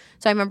up.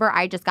 So I remember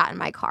I just got in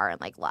my car and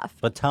like left.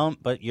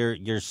 But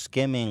you're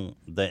skimming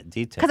the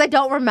details. Because I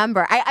don't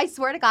remember. I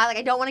swear to God, like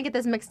I don't want to get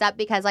this mixed up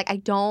because like I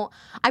don't.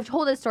 I've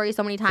told this story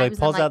so many times. So he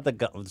pulls and, like, out the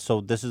gun.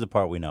 So this is the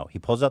part we know. He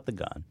pulls out the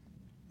gun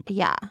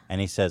Yeah. and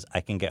he says,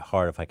 "I can get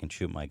hard if I can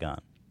shoot my gun."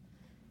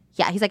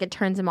 Yeah, he's like, it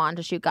turns him on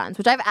to shoot guns,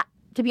 which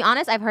to be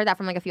honest, I've heard that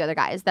from like a few other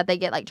guys that they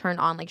get like turned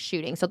on like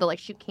shooting. So they'll like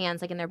shoot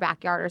cans like in their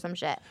backyard or some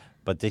shit.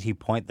 But did he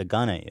point the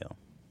gun at you?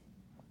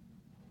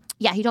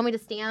 Yeah, he told me to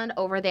stand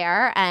over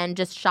there and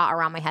just shot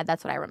around my head.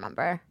 That's what I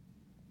remember.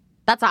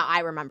 That's how I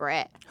remember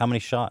it. How many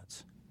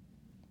shots?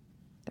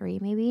 3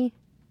 maybe.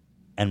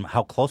 And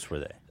how close were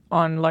they?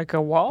 On like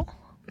a wall?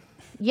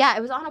 Yeah,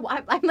 it was on a wall.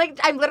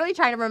 I'm literally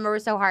trying to remember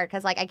so hard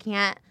because like I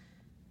can't.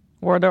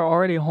 Were there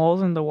already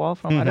holes in the wall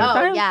from other Oh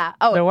times? yeah.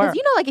 Oh, There were. because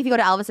you know, like if you go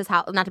to Elvis's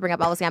house, not to bring up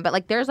Elvis again, but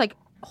like there's like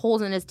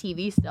holes in his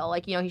TV still.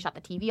 Like he shot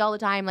the TV all the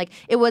time. Like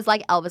it was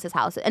like Elvis's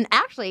house. And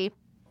actually,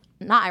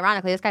 not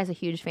ironically, this guy's a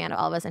huge fan of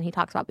Elvis, and he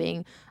talks about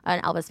being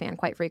an Elvis fan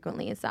quite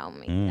frequently. So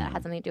maybe that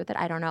had something to do with it.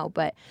 I don't know,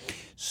 but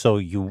So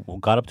you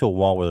got up to a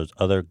wall where there's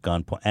other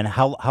gun point. And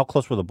how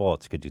close were the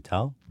bullets? Could you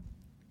tell?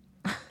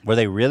 Were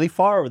they really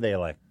far, or were they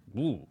like,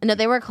 ooh? no,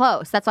 they were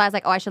close. That's why I was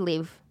like, oh, I should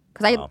leave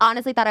because I Wow.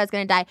 honestly thought I was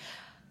gonna die.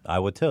 I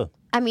would too.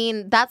 I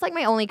mean, that's like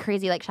my only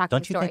crazy like shocking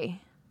Don't you story. think-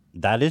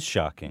 That is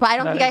shocking. But I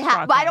don't That think I is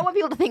have. But I shocking. don't want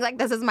people to think like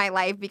this is my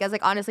life because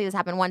like honestly, this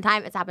happened one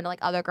time. It's happened to like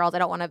other girls. I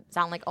don't want to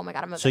sound like oh my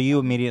god, I'm a So you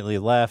immediately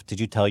left. Did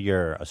you tell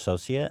your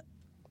associate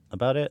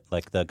about it?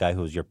 Like the guy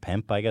who was your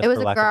pimp, I guess, It was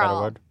for a lack of a better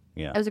girl. word?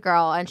 Yeah. It was a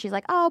girl, and she's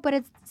like, oh, but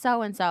it's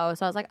so and so.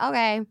 So I was like,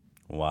 okay.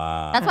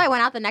 Wow. That's why I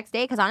went out the next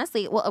day because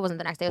honestly, well, it wasn't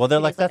the next day. It was Well, they're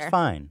 2 like, days that's later.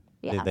 fine.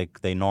 Yeah.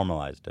 They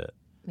normalized it.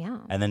 Yeah.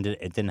 And then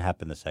it didn't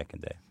happen the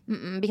second day.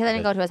 Because I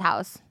didn't go to his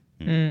house.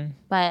 Mm.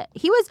 But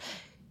he was.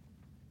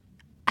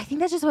 I think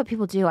that's just what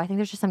people do. I think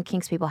there's just some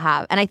kinks people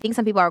have, and I think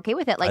some people are okay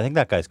with it. Like, I think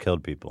that guy's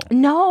killed people.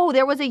 no,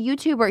 there was a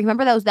YouTuber. You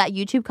remember that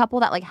YouTube couple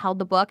that like held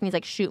the book and he's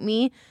like, "Shoot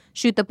me,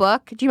 shoot the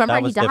book." Do you remember? That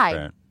He was died.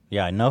 different.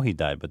 Yeah, I know he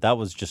died, but that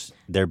was just,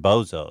 they're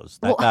bozos.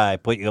 That Well- guy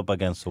put you up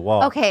against the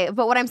wall. Okay,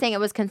 but what I'm saying, it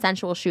was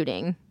consensual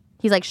shooting.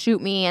 He's like,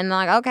 "Shoot me," and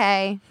I'm like,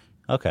 "Okay."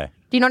 Okay.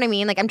 Do you know what I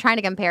mean? Like, I'm trying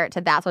to compare it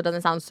to that so it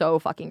doesn't sound so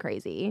fucking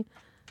crazy.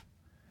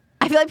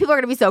 I feel like people are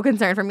gonna be so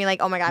concerned for me,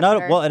 like, oh my god. No,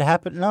 Peter. well, it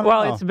happened. No,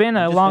 Well, no. it's been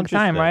I'm a just long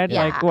time, interested. right?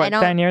 Yeah, Like I what,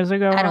 don't- 10 years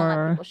ago? I don't let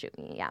or... people shoot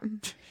me. Yeah.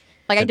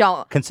 Like I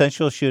don't.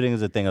 Consensual shooting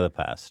is a thing of the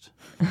past.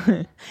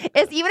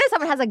 It's even if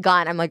someone has a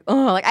gun, I'm like,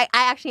 oh, like I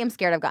actually am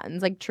scared of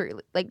guns, like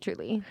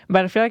truly.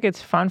 But I feel like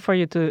it's fun for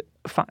you to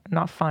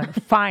not fun,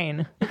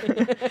 fine.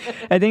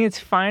 I think it's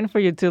fine for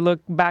you to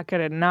look back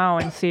at it now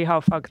and see how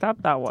fucked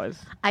up that was.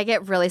 I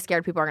get really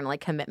scared people are gonna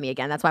like commit me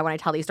again. That's why when I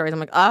tell these stories, I'm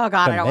like, oh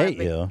god, I don't want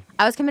Commit to. you.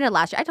 I was committed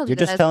last year. I told you You're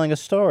just this. telling a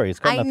story. It's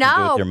got I nothing to do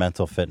know, with your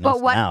mental fitness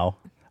but what- now.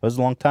 It was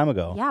a long time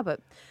ago. Yeah,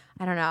 but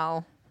I don't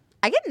know.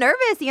 I get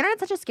nervous. The internet's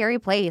such a scary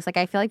place. Like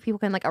I feel like people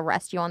can like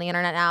arrest you on the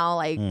internet now.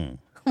 Like,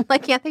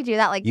 like can't they do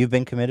that? Like, You've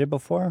been committed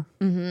before?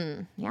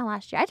 yeah,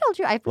 last year. I told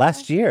you.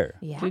 Last year?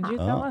 Yeah. Did you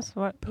tell Oh. us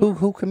what?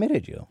 Who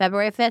committed you?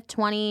 February 5th,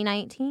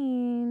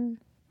 2019.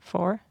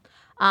 For?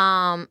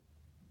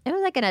 It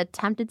was like an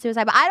attempted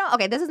suicide, but I don't.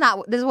 Okay, this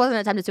wasn't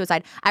an attempted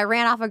suicide. I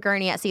ran off a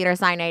gurney at Cedar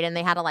Sinai, and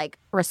they had to like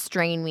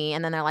restrain me,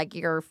 and then they're like,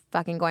 "You're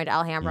fucking going to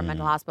Alhambra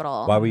Mental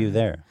Hospital." Why were you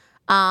there?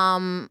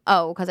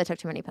 Because I took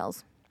too many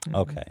pills.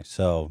 Okay,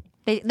 so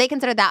They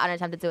considered that an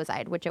attempted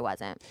suicide, which it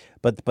wasn't.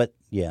 but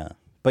yeah.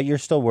 But you're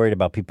still worried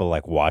about people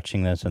like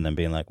watching this and then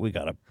being like, we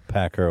gotta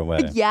pack her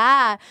away.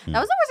 Yeah, that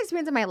was the worst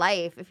experience of my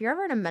life. If you're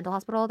ever in a mental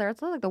hospital,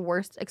 it's like the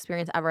worst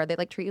experience ever. They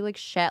like treat you like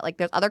shit. Like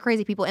there's other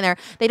crazy people in there.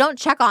 They don't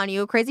check on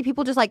you. Crazy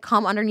people just like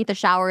come underneath the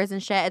showers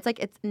and shit. It's like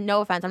it's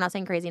no offense. I'm not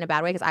saying crazy in a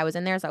bad way because I was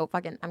in there, so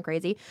fucking I'm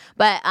crazy.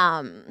 But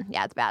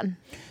yeah, it's bad.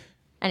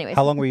 Anyways,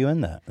 How long were you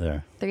in that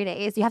there? 3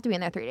 days. You have to be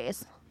in there 3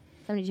 days.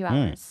 72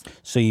 hours.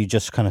 So you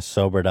just kind of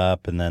sobered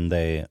up and then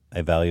they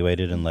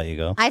evaluated and let you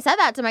go? I said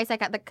that to my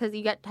psychiatrist because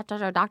you have to talk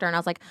to a doctor, and I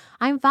was like,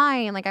 I'm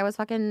fine. Like I was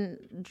fucking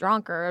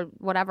drunk or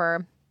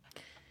whatever.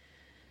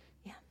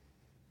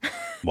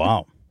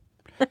 Wow.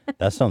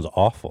 That sounds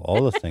awful.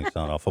 All those things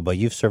sound awful, but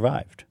you've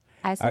survived.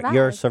 I survived.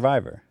 You're a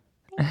survivor.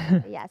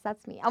 Yes,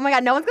 that's me. Oh my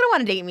god, no one's gonna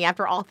want to date me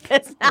after all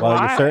this. Now.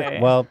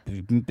 Well,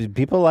 Why?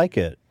 people like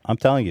it. I'm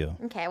telling you.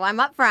 Okay, well, I'm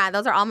up front.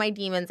 Those are all my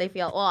demons. I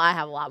feel. Well, I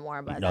have a lot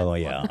more, but Oh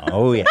yeah.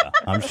 Oh yeah.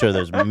 I'm sure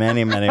there's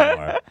many, many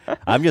more.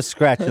 I'm just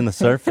scratching the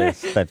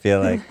surface. I feel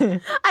like. I don't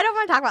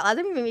want to talk about. Last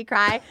time you made me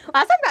cry.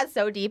 Last time got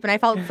so deep, and I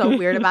felt so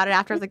weird about it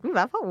after. I was like, ooh,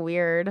 that felt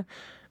weird.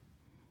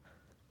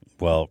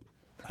 Well,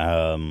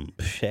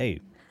 hey,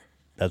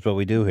 that's what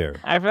we do here.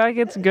 I feel like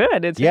it's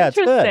good. It's Yeah, it's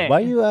interesting. good. Why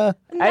you? I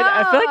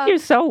feel like you're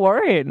so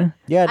worried.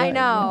 Yeah. I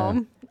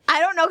know. I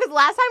don't know because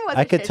last time was.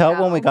 I a could shit tell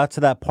show. when we got to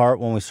that part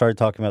when we started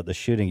talking about the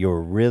shooting, you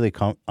were really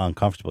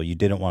uncomfortable. You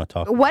didn't want to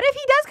talk. What if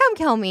he does come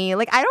kill me?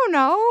 Like I don't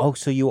know. Oh,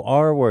 so you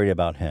are worried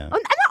about him,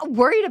 I'm not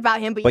worried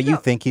about him, but but you know,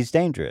 think he's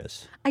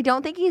dangerous. I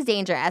don't think he's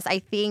dangerous. I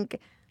think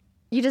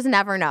you just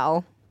never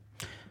know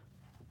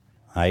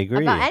I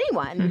agree. about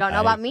anyone. You don't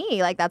know about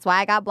me. Like that's why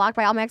I got blocked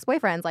by all my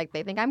ex-boyfriends. Like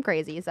they think I'm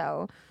crazy.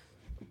 So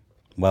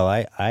Well,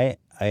 I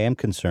am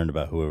concerned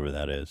about whoever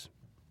that is,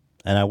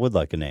 and I would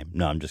like a name.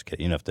 No, I'm just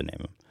kidding. You don't have to name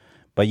him,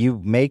 but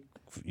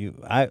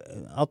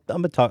I'm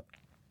gonna talk.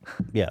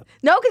 Yeah,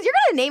 no, because you're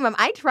gonna name him.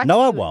 I trust.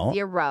 No, I you won't.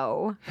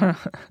 0.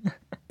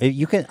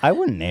 you can. I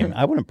wouldn't name.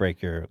 I wouldn't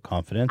break your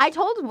confidence. I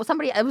told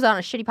somebody it was on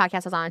a shitty podcast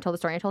I was on. I told the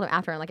story. I told him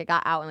after, and like it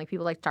got out, and like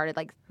people like started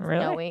like Really?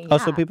 knowing. Oh,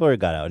 so Yeah. people already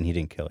got out, and he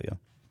didn't kill you.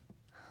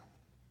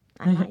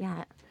 I'm not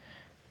yet.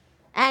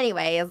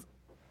 Anyways,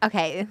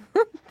 okay,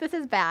 this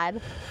is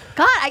bad.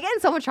 God, I get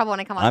in so much trouble when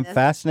I come on I'm this.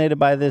 fascinated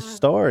by this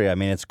story. I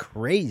mean, it's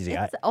crazy.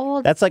 It's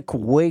old. That's like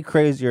way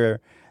crazier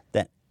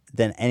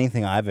than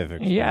anything I've ever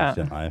experienced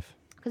Yeah. in life.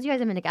 Because you guys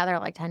have been together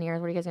like 10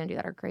 years. What are you guys gonna do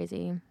that are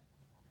crazy?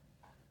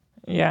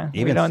 Yeah. we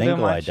Even don't do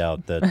single, I much.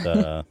 doubt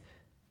that.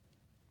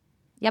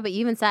 Yeah, but you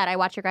even said I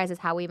watched your guys'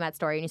 How We Met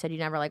story, and you said you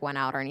never like went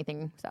out or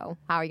anything. So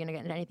how are you gonna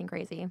get into anything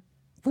crazy?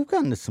 We've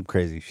gotten into some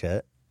crazy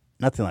shit.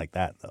 Nothing like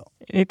that, though.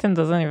 Ethan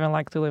doesn't even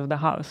like to leave the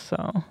house, so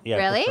Yeah, I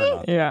prefer Really?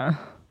 not. yeah.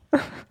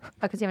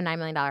 Because you have a $9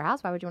 million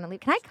house. Why would you want to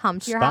leave? Can I come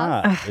to your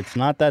house? Stop. It's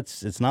not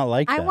it's not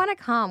like I that. want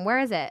to come. Where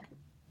is it?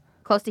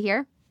 Close to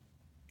here?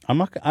 I'm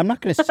not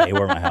going to say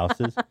where my house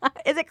is.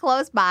 Is it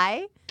close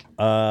by?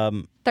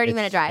 30-minute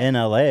It's drive. in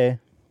LA.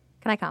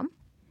 Can I come?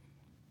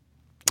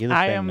 Either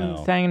I say am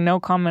no. saying no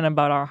comment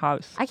about our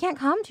house. I can't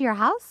come to your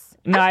house.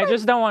 No, I feel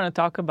just don't want to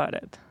talk about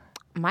it.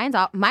 Mine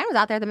was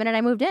out there the minute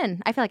I moved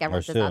in. I feel like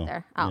everyone's just out too.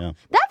 there. Oh, Yeah.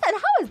 and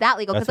how is that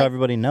legal? That's 'Cause, how like,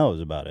 everybody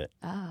knows about it.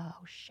 oh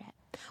shit.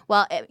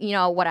 Well,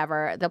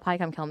 whatever. They'll probably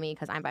come kill me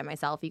because I'm by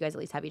myself. You guys at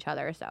least have each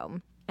other, so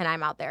and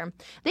I'm out there.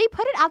 They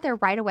put it out there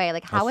right away.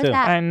 Like, how Us is too.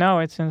 that? I know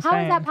it's insane. How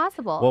is that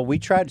possible? Well, we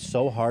tried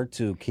so hard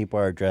to keep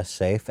our address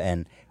safe,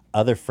 and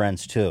other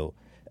friends too,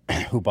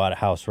 who bought a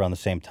house around the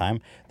same time.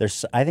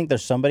 I think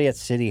there's somebody at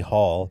City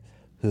Hall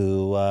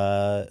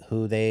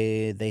who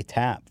they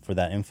tap for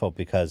that info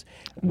because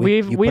you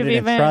We've put it in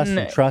even trust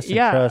and trust.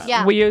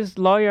 Yeah. We used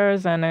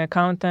lawyers and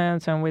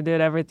accountants, and we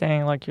did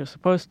everything like you're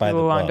supposed By to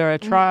the book. under a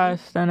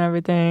trust and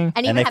everything.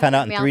 you And they have found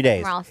out in email 3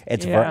 days. somewhere else.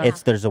 It's Yeah.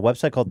 there's a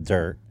website called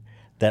Dirt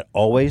that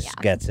always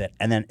gets it,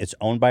 and then it's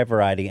owned by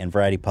Variety, and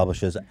Variety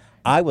publishes.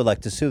 I would like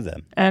to sue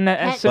them. And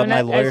as soon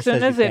my lawyer as, soon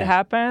says as you it can't.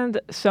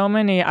 happened, so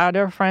many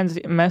other friends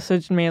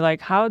messaged me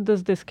like, how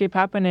does this keep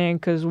happening?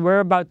 Because we're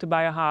about to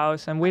buy a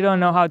house and we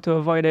don't know how to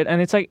avoid it.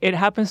 And it's like, it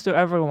happens to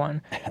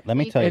everyone. Let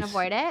me You tell you. can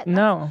avoid it.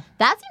 No.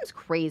 That seems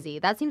crazy.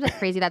 That seems like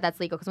crazy that that's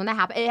legal. Because when that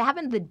happened, it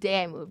happened the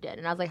day I moved in,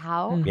 and I was like,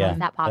 how Yeah, is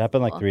that it possible?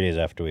 happened like 3 days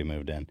after we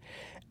moved in.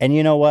 And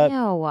you know what?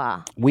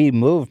 Ew. We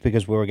moved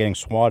because we were getting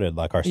swatted.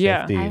 Like our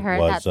Yeah. safety I heard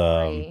was. that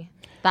story.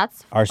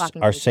 That's Our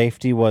fucking our crazy.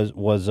 safety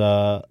was.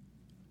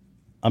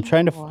 I'm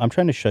trying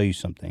to show you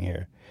something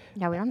here.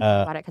 Yeah, we don't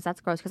talk about it because that's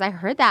gross. Because I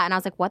heard that and I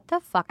was like, what the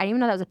fuck? I didn't even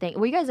know that was a thing.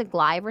 Were you guys like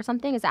live or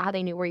something? Is that how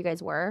they knew where you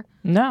guys were?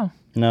 No.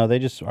 No,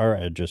 our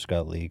address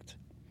got leaked.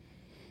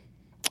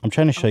 I'm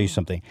trying to show you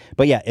something.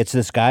 But yeah, it's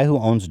this guy who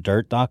owns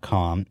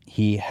dirt.com.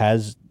 He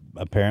has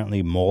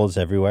apparently moles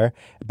everywhere.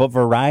 But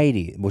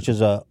Variety, which is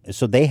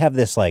so they have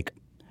this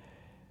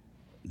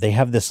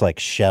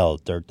shell,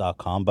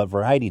 dirt.com, but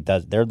Variety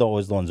they're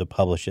always the ones that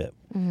publish it.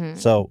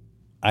 So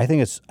I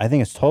think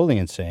it's totally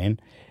insane.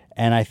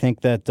 And I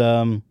think that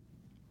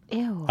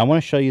Ew. I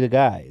want to show you the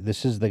guy.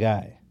 This is the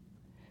guy.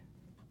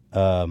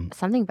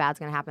 Something bad's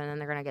gonna happen and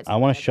they're gonna get. I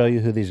want to show you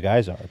who these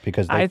guys are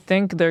because I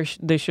think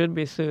they should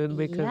be sued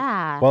because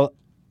Yeah. well,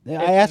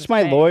 I asked my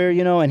insane.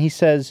 lawyer, and he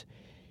says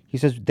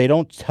they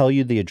don't tell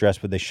you the address,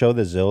 but they show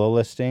the Zillow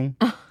listing.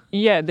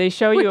 yeah, they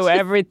show you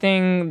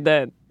everything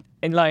that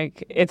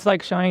it's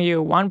like showing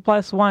you 1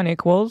 + 1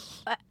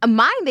 equals.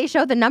 Mine, they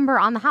showed the number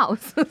on the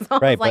house. So I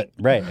was Right, like,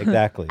 right,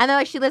 exactly. and they're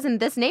like, she lives in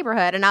this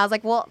neighborhood, and I was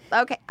like, well,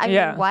 okay. I mean,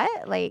 Yeah.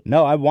 what? Like,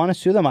 No, I want to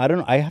sue them.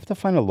 I have to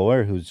find a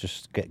lawyer who's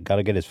just got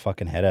to get his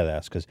fucking head out of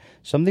this because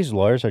some of these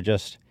lawyers are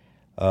just.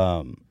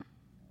 I'm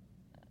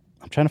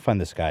trying to find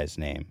this guy's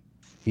name.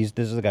 This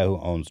is the guy who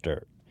owns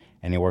Dirt,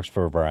 and he works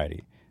for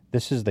Variety.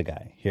 This is the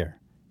guy here.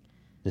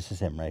 This is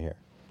him right here.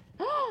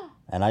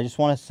 And I just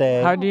want to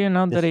say, How do you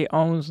know that he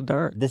owns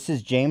dirt? this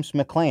is James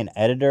McLean,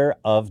 editor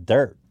of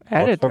Dirt. Works for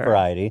Editor?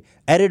 Variety.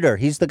 Editor.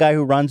 He's the guy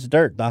who runs He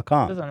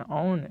Dirt.com. doesn't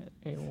own it.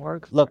 He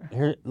works. Look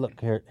there.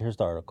 here. Here's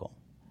the article.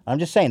 I'm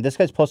just saying, this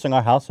guy's posting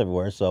our house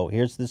everywhere. So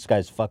here's this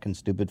guy's fucking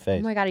stupid oh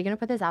face. my god, are you gonna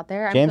put this out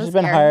there? I'm James so has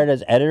been scared. hired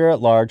as editor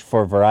at large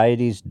for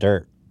Variety's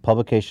Dirt,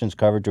 publication's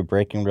coverage of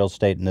breaking real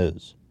estate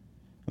news.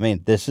 I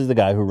mean, this is the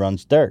guy who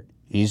runs Dirt.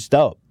 He's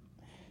dope.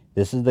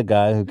 This is the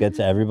guy who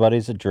gets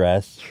everybody's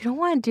address. You don't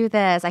want to do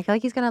this. I feel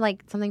like he's gonna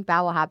something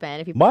bad will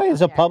happen if you. Why put it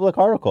is out a there. public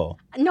article?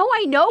 No,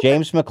 I know. but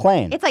James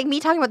McLean. It's like me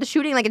talking about the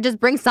shooting. Like it just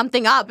brings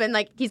something up, and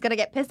he's gonna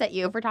get pissed at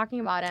you for talking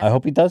about it. I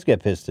hope he does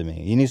get pissed at me.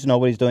 He needs to know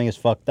what he's doing is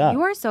fucked up.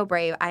 You are so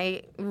brave.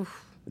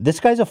 Oof.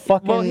 This guy's a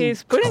fucking Well,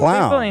 he's putting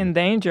clown. people in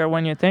danger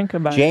when you think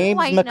about James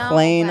I know,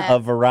 McLean but-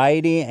 of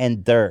Variety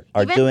and Dirt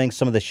are Even- doing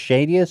some of the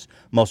shadiest,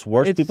 most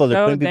worst It's people. They're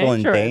so putting people in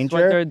dangerous danger.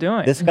 what they're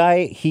doing. This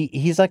guy,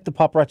 he's like the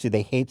paparazzi.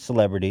 They hate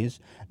celebrities.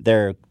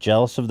 They're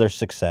jealous of their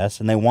success,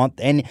 and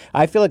and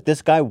I feel like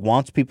this guy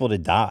wants people to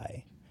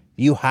die.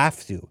 You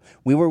have to.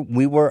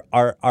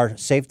 Our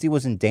safety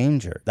was in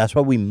danger. That's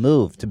why we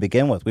moved to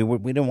begin with. We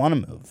didn't want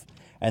to move,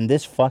 and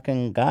this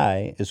fucking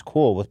guy is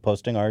cool with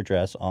posting our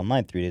address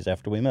online 3 days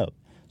after we moved.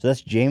 So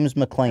that's James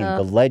McLean,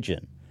 the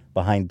legend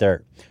behind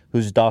Dirt,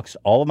 who's doxed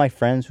all of my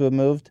friends who have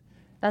moved.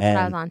 That's what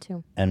I was on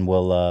too. And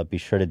will be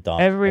sure to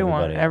dox everyone,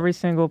 everybody else. every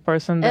single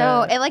person. Ew,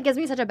 That, it gives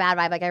me such a bad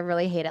vibe. I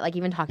really hate it.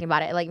 Even talking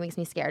about it, it makes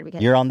me scared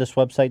because You're on this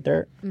website,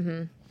 Dirt?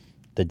 Mm-hmm.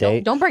 The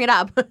date? don't bring it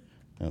up.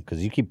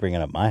 Because you keep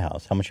bringing up my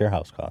house. How much your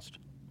house cost?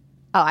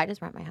 Oh, I just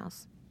rent my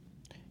house.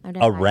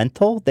 A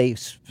rental? They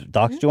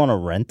doxed you on a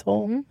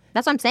rental?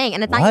 That's what I'm saying,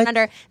 and it's not What? even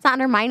under. It's not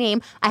under my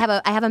name. I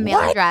have a mail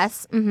What?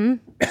 address. Mm-hmm.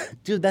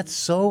 Dude, that's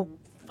so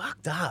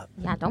fucked up.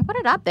 Yeah, don't put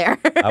it up there.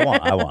 I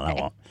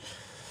won't.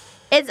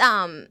 It's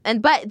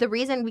but the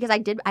reason because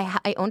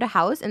I owned a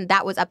house and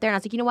that was up there and I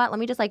was like, you know what? Let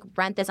me just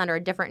rent this under a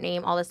different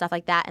name, all this stuff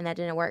like that, and that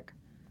didn't work.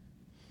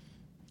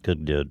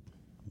 Good dude.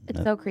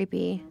 It's so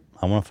creepy.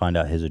 I want to find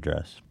out his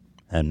address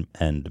and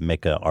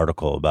make an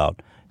article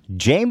about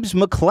James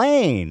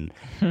McLean,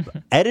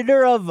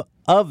 editor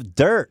of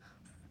Dirt.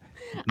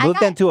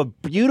 Moved into a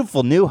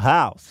beautiful new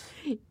house.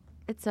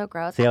 It's so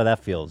gross. See how that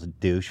feels,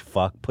 douche.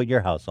 Fuck. Put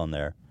your house on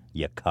there,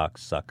 you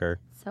cocksucker.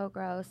 So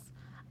gross.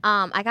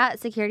 I got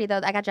security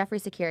though. I got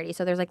Jeffrey's security,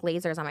 so there's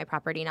lasers on my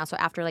property now. So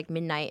after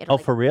midnight, it'll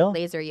For real?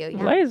 laser you. Yeah.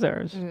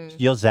 lasers.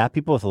 You'll zap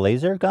people with a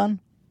laser gun?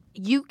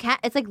 You can't.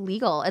 It's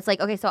legal. It's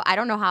okay. So I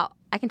don't know how.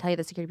 I can tell you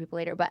the security people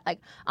later, but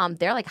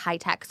they're high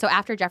tech. So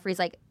after Jeffrey's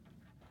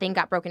thing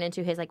got broken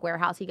into his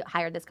warehouse, he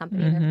hired this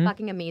company. They're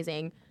fucking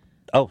amazing.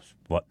 Oh,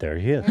 what? There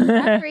he is.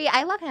 Jeffrey,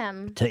 I love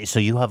him. So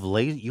you have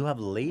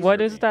laser.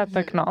 What is that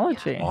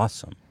technology?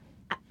 Awesome.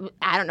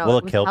 I don't know. Will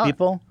was it kill hella-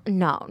 people?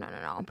 No.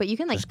 But you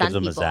can Just stun gives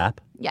them people. a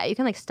zap? Yeah, you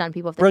can like stun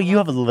people if they Bro, come you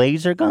up. have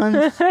laser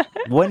guns?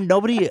 When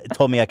nobody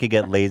told me I could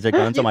get laser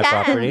guns on my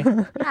can. property.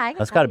 Yeah, I can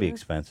That's tell got to be you.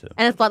 expensive.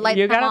 And it's floodlights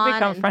You come gotta on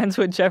become and- friends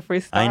with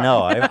Jeffree Star. I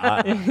know.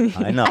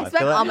 I know. I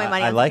spent all my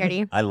money I on like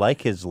security. I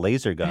like his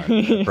laser gun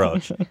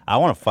approach. I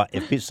want to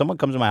if someone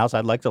comes to my house,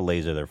 I'd like to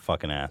laser their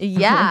fucking ass.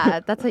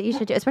 Yeah, that's what you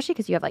should do, especially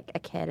because you have like a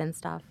kid and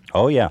stuff.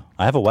 Oh yeah,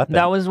 I have a weapon.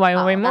 That was why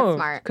Oh, we that's moved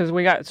smart. because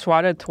we got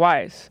swatted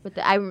twice. With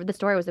the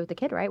story was with the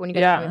kid, right? When you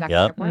guys Yeah. were coming back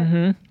Yep. to the airport.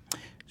 Mm-hmm.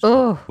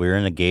 Oh, We were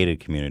in a gated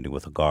community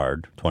with a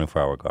guard,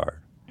 24-hour guard.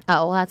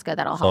 oh, well, that's good.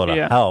 That'll So help. it'll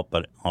Yeah. help,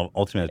 but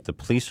ultimately, if the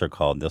police are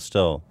called, they'll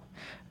still.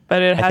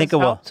 But it I has think it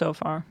will- helped so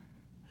far.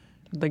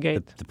 The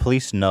gate. The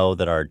police know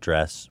that our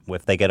address.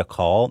 If they get a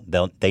call,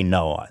 they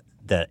know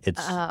that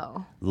it's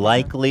Oh,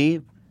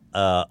 likely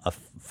a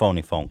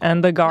phony phone call,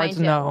 And the guards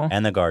too. know.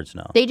 and the guards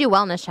know. they do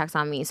wellness checks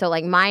on me. So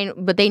like mine,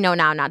 but they know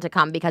now not to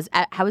come because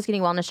I was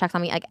getting wellness checks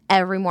on me like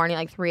every morning,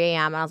 like 3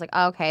 a.m. And I was like,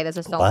 okay, this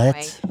is so What?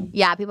 annoying.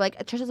 Yeah, people are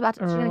like Trisha's about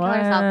to she's gonna kill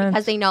herself What?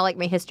 because they know like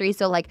my history.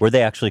 So like. Were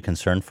they actually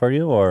concerned for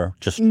you, or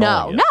just No,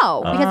 trolling you?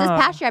 no, because this Ah.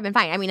 past year I've been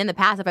fine. I mean, in the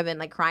past, if I've been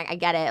like crying, I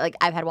get it. Like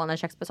I've had wellness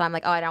checks, but so I'm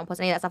like, oh, I don't post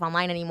any of that stuff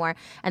online anymore.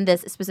 And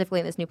this specifically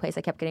in this new place,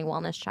 I kept getting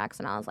wellness checks,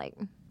 and I was like,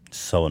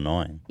 So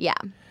annoying. yeah.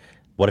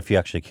 What if you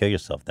actually kill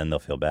yourself? Then they'll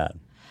feel bad.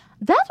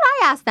 That's what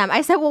I asked them.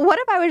 I said, well, what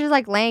if I was just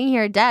like laying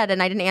here dead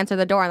and I didn't answer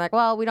the door? And like,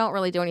 well, we don't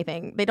really do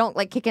anything. They don't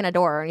like kick in a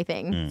door or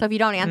anything. So if you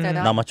don't answer, they're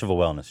Not like, much of a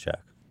wellness check.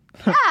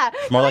 yeah,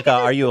 It's more like a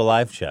 "Are you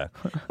alive?" check.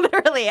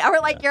 literally, or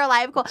like you're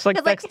alive. Cool. It's like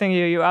 'Cause, texting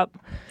you up.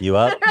 You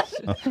up?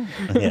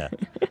 Yeah.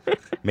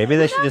 Maybe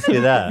they should just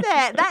do that.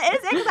 That is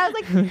it. Because I was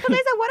like, because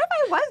I said, what if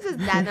I was just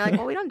dead? And they're like,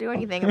 well, we don't do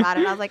anything about it.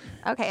 And I was like,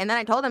 okay. And then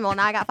I told them, well,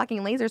 now I got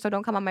fucking lasers, so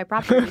don't come on my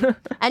property.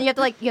 And you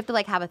have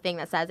to have a thing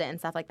that says it and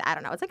stuff like that. I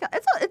don't know. It's like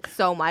it's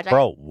so much.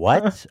 Bro,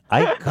 what?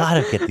 I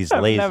gotta get these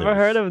lasers. Never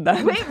heard of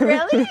that. Wait,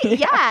 really?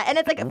 Yeah. And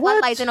it's like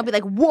floodlights, and it'll be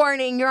like,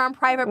 warning, you're on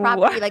private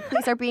property. What? Like,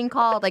 police are being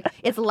called. Like,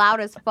 it's loud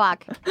as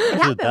fuck. It Dude,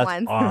 happened that's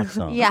once.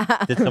 awesome. Yeah.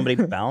 Did somebody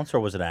bounce or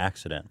was it an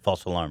accident?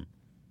 False alarm.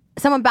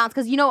 Someone bounced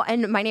because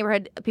in my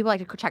neighborhood people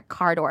like to check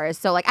car doors.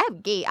 So like I have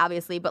a gate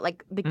obviously, but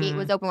like the gate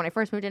was open when I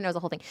first moved in. It was a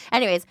whole thing.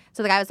 Anyways,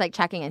 so the guy was like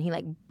checking and he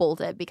like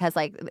bolted because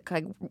like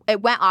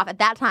it went off at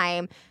that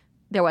time.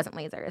 There wasn't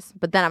lasers,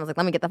 but then I was like,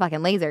 let me get the fucking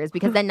lasers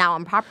because then now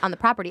on the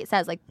property it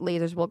says like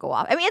lasers will go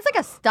off. I mean, it's like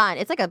a stun.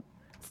 It's like a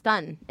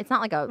stun. It's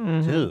not like a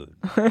Dude.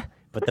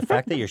 But the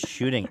fact that you're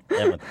shooting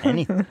them with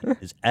anything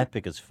is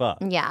epic as fuck.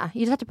 yeah.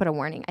 You just have to put a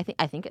warning. I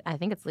think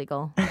it's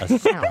legal. A I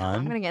don't know. I'm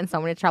stun? gonna get in so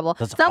many trouble.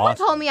 That's Someone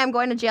awesome. told me I'm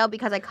going to jail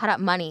because I cut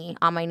up money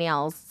on my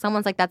nails.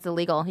 Someone's like, that's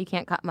illegal. You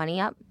can't cut money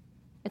up.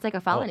 It's like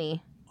a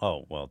felony.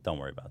 Oh, well, don't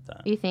worry about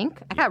that. You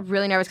think? I got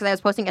really nervous because I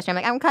was posting yesterday.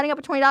 I'm like, I'm cutting up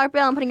a $20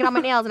 bill and putting it on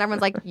my nails, and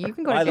everyone's like, you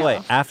can go to By jail. the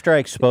way, after I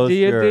exposed Do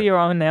you do your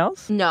own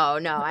nails? No.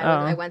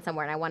 I Oh. went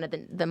somewhere and I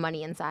wanted the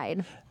money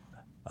inside.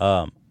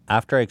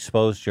 after I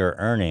exposed your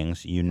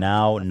earnings, you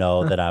now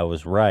know that I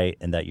was right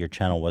and that your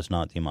channel was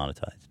not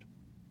demonetized.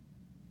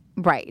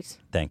 Right.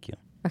 Thank you.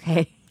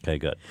 Okay. Okay,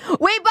 good.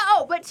 Wait,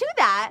 but to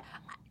that,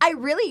 it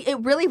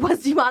really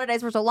was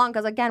demonetized for so long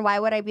because again, why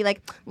would I be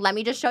like, let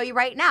me just show you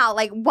right now?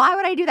 Like, why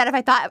would I do that if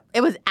I thought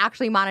it was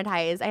actually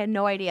monetized? I had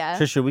no idea.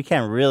 Trisha, we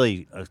can't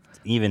really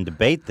even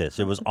debate this.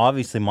 It was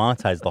obviously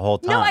monetized the whole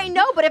time. No, I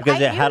know, but if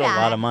because I it knew had that,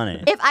 a lot of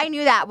money. If I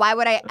knew that, why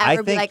would I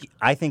ever be like,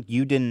 I think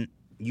you didn't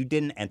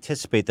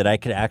anticipate that I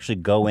could actually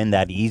go in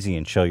that easy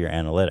and show your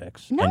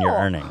analytics no. and your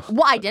earnings.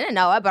 Well, I didn't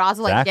know it, but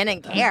also like Exactly.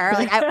 didn't care.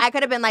 Like I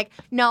could have been like,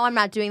 no, I'm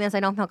not doing this. I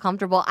don't feel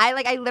comfortable. I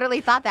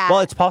literally thought that. Well,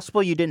 it's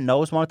possible you didn't know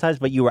it was monetized,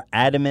 but you were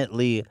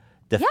adamantly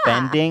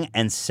defending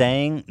and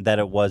saying that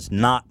it was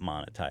not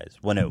monetized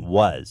when it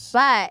was.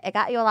 But it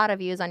got you a lot of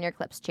views on your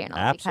Clips channel.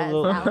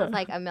 Absolutely. Because that was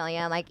like 1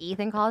 million. Like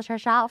Ethan calls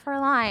Trisha out for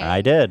lying.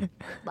 I did.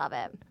 Love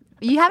it.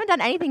 You haven't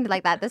done anything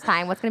like that this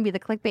time. What's going to be the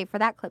clickbait for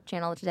that Clip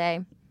channel today?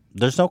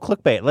 There's no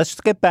clickbait. Let's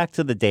get back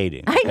to the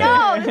dating. I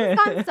know. This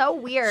has gone so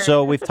weird.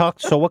 So we've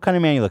talked. So what kind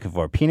of man are you looking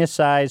for? Penis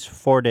size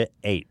 4 to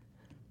 8.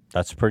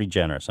 That's pretty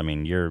generous. I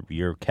mean, you're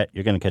going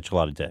to catch a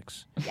lot of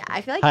dicks. yeah,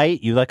 I feel like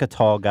Height, you like a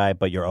tall guy,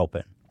 but you're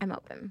open. I'm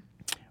open.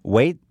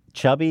 Weight,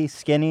 chubby,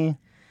 skinny,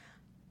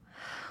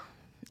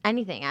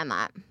 Anything, I'm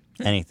not.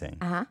 anything.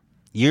 Uh-huh.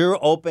 You're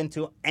open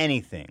to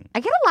anything. I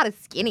get a lot of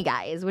skinny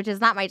guys, which is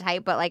not my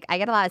type, but like I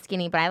get a lot of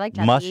skinny, but I like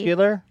chubby.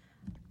 Muscular,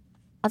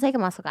 I'll take a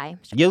muscle guy.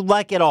 you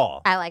like it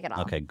all. I like it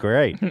all. Okay,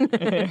 great.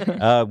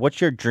 What's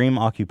your dream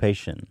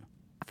occupation?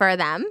 For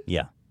them,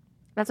 Yeah.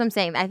 that's what I'm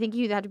saying. I think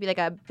you have to be like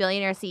a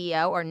billionaire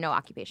CEO or no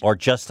occupation. Or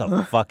just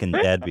a fucking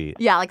deadbeat.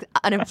 yeah, like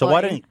unemployed.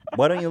 So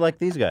why don't you like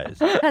these guys?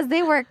 Because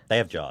they work, They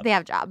have jobs. they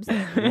have jobs.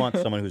 You want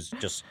someone who's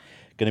just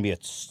going to be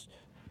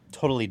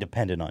totally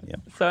dependent on you.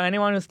 So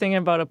anyone who's thinking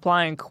about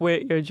applying,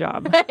 quit your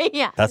job.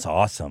 yeah. That's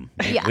awesome.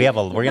 Yeah. We're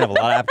gonna have a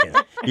lot of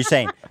applicants. You're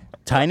saying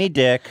tiny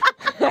dick,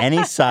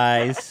 any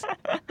size,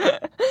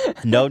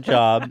 no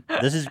job.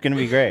 This is gonna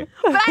be great.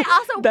 But I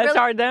also That's really,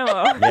 our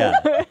demo. Yeah.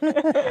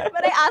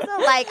 But I also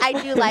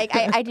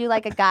I do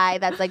like a guy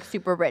that's like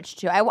super rich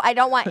too. I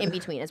don't want in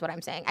between is what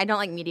I'm saying. I don't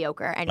like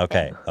mediocre or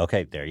anything.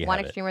 Okay. There you One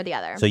have extreme it. or the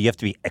other. So you have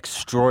to be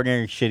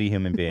extraordinary shitty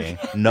human being,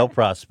 no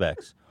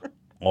prospects,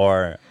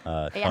 or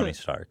Tony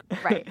Stark.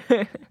 Right.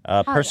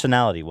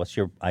 Personality. What's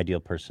your ideal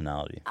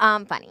personality?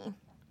 Funny.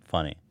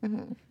 Funny.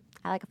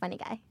 I like a funny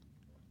guy.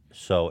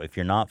 So if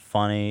you're not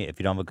funny, if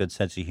you don't have a good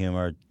sense of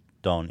humor,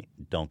 don't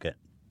get.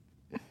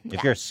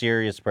 If you're a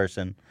serious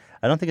person,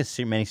 I don't think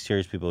many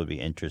serious people would be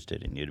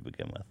interested in you to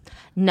begin with.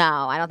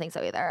 No, I don't think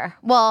so either.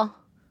 Well,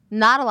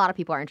 not a lot of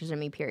people are interested in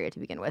me, period, to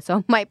begin with. So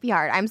it might be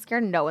hard. I'm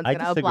scared no one's I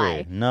going to disagree.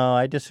 apply. No,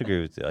 I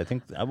disagree with you. I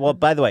think. Well,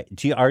 by the way,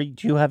 do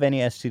you have any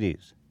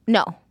STDs?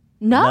 No.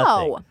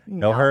 Nothing.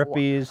 No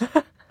herpes.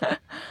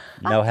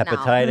 No Fuck no.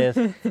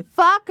 hepatitis.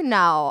 Fuck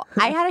no.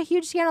 I had a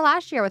huge scandal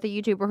last year with a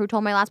YouTuber who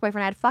told my last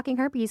boyfriend I had fucking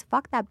herpes.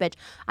 Fuck that bitch.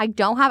 I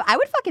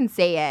would fucking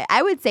say it.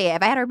 I would say it.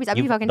 If I had herpes, I'd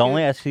be fucking The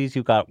only STDs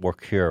you got were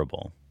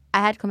curable. I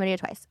had chlamydia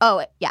twice.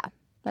 Oh, yeah.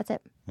 That's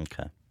it.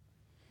 Okay.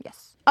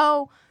 Yes.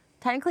 Oh,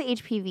 technically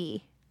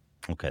HPV.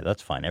 Okay,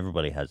 that's fine.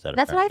 Everybody has that.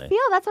 That's what I apparently.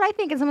 feel. That's what I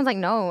think. And someone's like,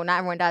 no, not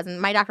everyone does.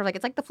 And my doctor was like,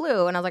 it's like the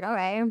flu. And I was like,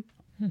 okay.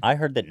 I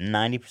heard that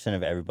 90%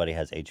 of everybody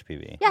has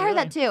HPV. Yeah, I heard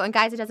that too. And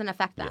guys, it doesn't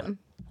affect them.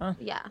 Huh.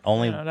 Yeah.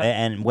 Only Yeah, that-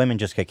 and women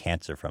just get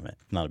cancer from it.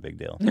 Not a big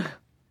deal.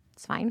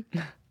 It's fine.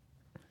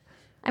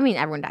 I mean,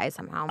 everyone dies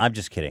somehow. I'm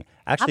just kidding.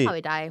 I'll Actually,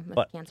 probably die with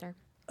but- cancer.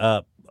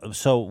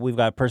 so we've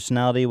got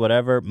personality,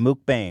 whatever.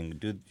 Mukbang.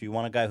 Do you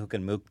want a guy who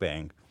can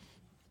mukbang?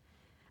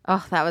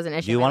 Oh, that was an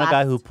issue. Do you my want a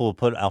guy last- who will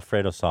put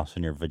Alfredo sauce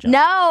in your vagina?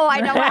 No,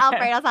 I don't want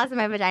Alfredo sauce in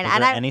my vagina. Is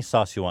And there I any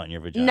sauce you want in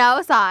your vagina?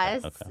 no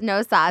sauce. Okay.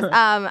 No sauce.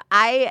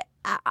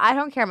 I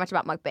don't care much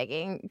about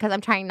mukbanging because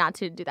I'm trying not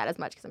to do that as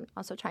much because I'm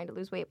also trying to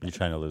lose weight. You're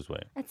trying to lose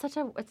weight. It's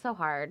so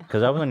hard.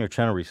 Because I was on your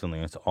channel recently,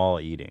 and it's all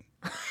eating.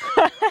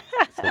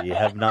 So you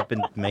have not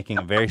been making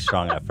a very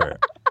strong effort.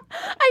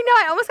 I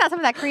know. I almost got some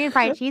of that Korean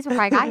fried cheese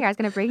before I got here. I was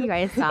gonna bring you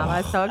guys some.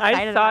 I was so excited.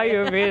 I saw about it.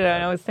 your video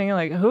and I was thinking,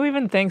 like, who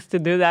even thinks to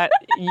do that?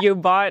 You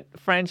bought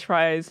French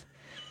fries.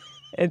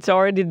 It's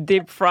already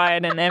deep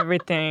fried and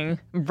everything,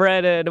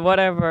 breaded,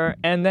 whatever,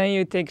 and then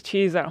you take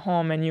cheese at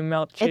home and you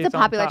melt cheese. It's a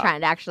popular on top.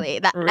 trend, actually.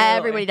 That Really?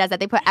 everybody does that.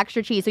 They put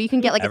extra cheese, so you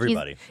can get like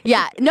Everybody. a cheese.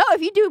 Yeah, no.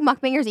 If you do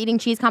mukbangers eating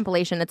cheese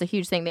compilation, it's a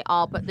huge thing. They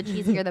all put the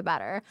cheesier the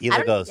better. I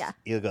Ela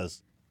don't-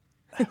 goes,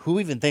 who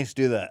even thinks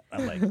to do that?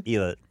 I'm like,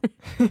 Ela,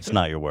 it's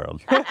not your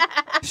world.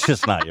 It's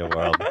just not your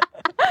world.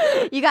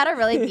 You gotta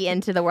really be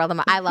into the world of.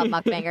 I love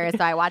mukbangers,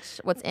 so I watch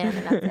what's in,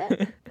 and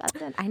that's it. That's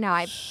it. I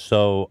know.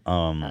 So,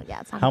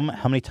 yeah, it's not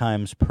how many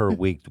times per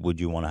week would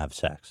you want to have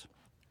sex?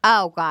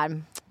 Oh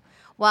God.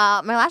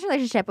 Well, my last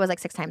relationship was like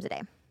 6 times a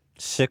day.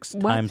 6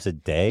 times a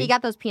day? He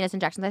got those penis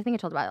injections. I think I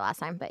told about it last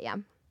time, but yeah.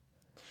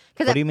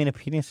 What do you mean a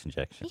penis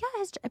injection? He got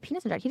his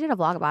penis injected. He did a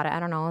vlog about it. I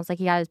don't know. It's like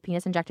he got his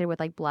penis injected with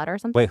like blood or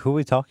something. Wait, who are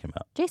we talking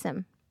about?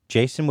 Jason.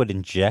 Jason would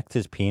inject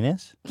his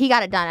penis? He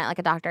got it done at like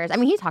a doctor's. I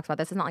mean, he talks about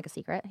this. It's not like a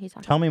secret. He's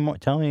talking. Tell me more.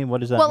 Tell me, what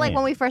does that Well, mean? like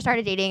when we first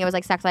started dating, it was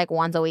like sex like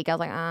once a week. I was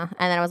like, and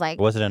then it was like,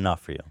 Was it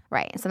enough for you?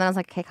 right. So then I was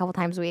like, okay, a couple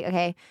times a week,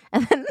 okay.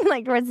 And then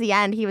like towards the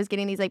end, he was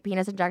getting these like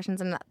penis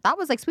injections, and that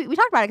was like sweet. We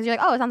talked about it because you're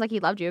like, oh, it sounds like he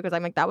loved you, because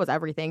I'm like, that was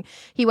everything.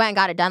 He went and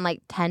got it done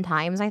like 10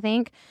 times, I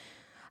think.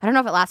 I don't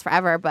know if it lasts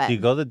forever, but So you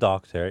go to the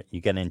doctor,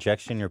 you get an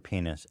injection in your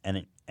penis,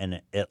 and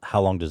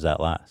how long does that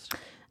last?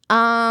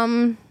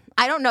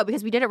 I don't know,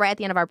 because we did it right at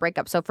the end of our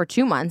breakup. So for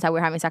 2 months, we were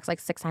having sex like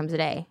 6 times a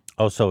day.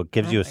 Oh, so it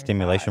gives you a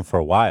stimulation for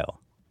a while.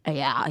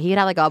 Yeah, he'd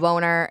have like a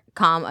boner,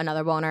 come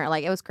another boner.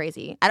 Like it was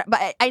crazy.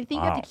 But I think you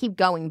have Wow. to keep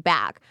going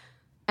back.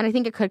 And I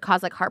think it could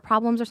cause like heart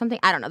problems or something.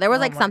 I don't know. There was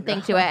like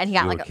something to it, and he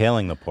got You were like.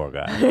 killing the poor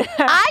guy.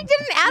 I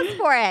didn't ask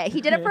for it. He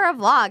did it for a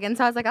vlog, and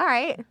so I was like, all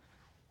right.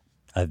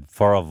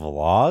 For a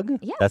vlog?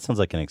 Yeah. That sounds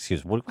like an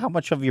excuse. How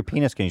much of your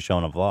penis can you show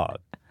in a vlog?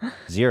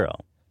 0.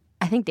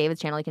 I think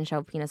David's channel he can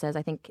show penises.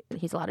 I think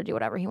he's allowed to do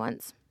whatever he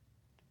wants.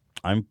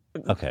 I'm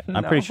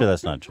pretty sure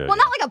that's not true. Well,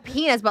 not like a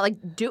penis, but like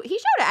he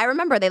showed it. I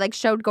remember they like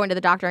showed going to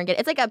the doctor and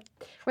it's like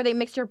where they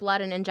mix your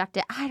blood and inject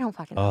it. I don't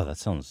fucking know. Oh, that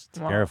sounds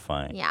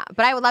terrifying. Yeah,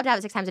 but I would love to have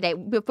it 6 times a day.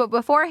 But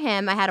before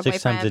him, I had a 6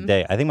 boyfriend. times a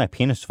day. I think my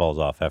penis falls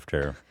off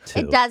after 2.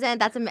 It doesn't.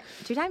 That's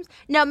 2 times.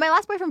 No, my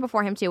last boyfriend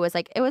before him too was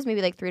like it was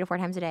maybe like 3 to 4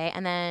 times a day,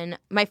 and then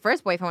my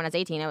first boyfriend when I was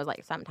 18, it was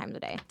like 7 times a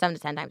day, 7 to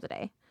 10 times a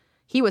day.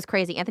 He was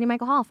crazy. Anthony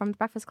Michael Hall from The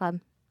Breakfast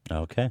Club.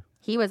 Okay.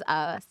 He was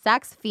a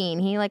sex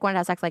fiend. He like wanted to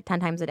have sex like 10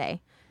 times a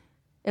day.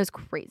 It was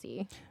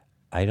crazy.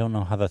 I don't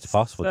know how that's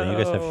possible. Don't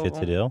you guys have shit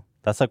to do?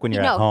 That's like when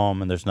you're No. at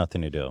home and there's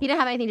nothing to do. He didn't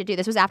have anything to do.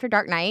 This was after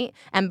Dark Knight,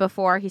 and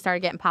before he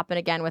started getting popping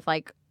again with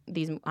like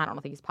these. I don't know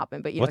if he's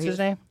popping, but you What's know, his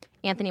name?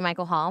 Anthony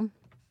Michael Hall.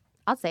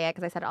 I'll say it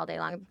because I said it all day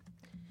long.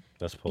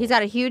 That's cool. He's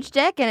got a huge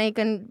dick, and he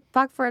can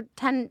fuck for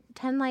 10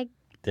 like.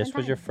 This 10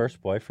 was your times.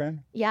 first boyfriend?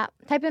 Yeah.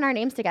 Type in our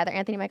names together: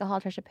 Anthony Michael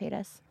Hall, Trisha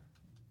Paytas.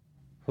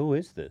 Who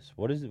is this?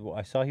 What is it?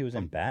 I saw he was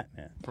in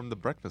Batman. From the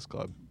Breakfast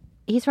Club.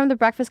 He's from The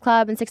Breakfast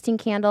Club and 16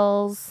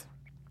 Candles.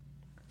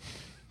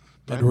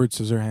 Edward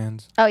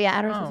Scissorhands. Oh yeah,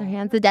 Edward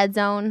Scissorhands, The Dead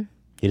Zone.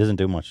 He doesn't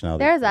do much now.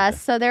 There's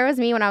us. So there was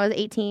me when I was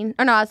 18.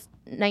 Or no, I was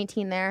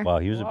 19 there. Wow,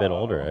 he was a bit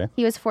older, eh?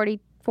 He was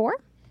 44.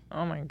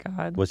 Oh my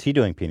God. Was he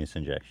doing penis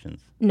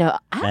injections? No,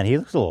 Man, he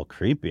looks a little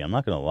creepy. I'm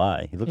not gonna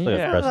lie. He looks like a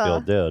Yeah. crusty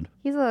old dude.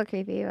 he's a little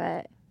creepy,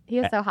 but he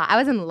was so hot. I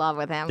was in love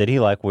with him. Did he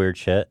like weird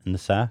shit in the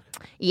sack?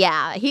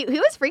 Yeah, he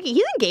was freaky.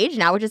 He's engaged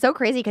now, which is so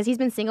crazy because he's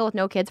been single with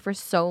no kids for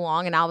so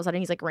long, and all of a sudden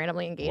he's like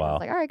randomly engaged. I Wow. was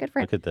like, all right, good for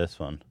him. Look at this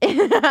one. See,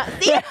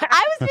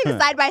 I was doing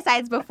side by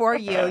sides before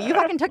you. You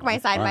fucking took my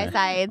side by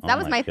sides. That Oh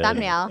was my my goodness.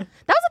 thumbnail. That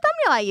was a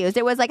thumbnail I used.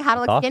 It was like how to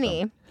look That's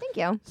skinny. Thank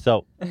you.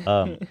 So,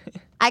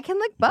 I can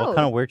look both. what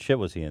kind of weird shit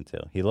was he into?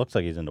 He looks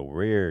like he's into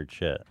weird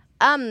shit.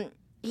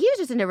 He was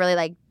just into really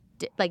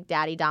like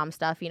daddy dom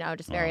stuff, you know,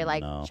 just very Oh,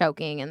 like no.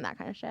 choking and that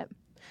kind of shit.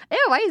 Ew,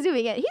 why are you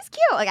doing it? He's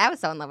cute. Like I was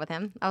so in love with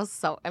him.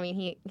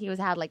 He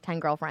had like 10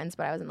 girlfriends,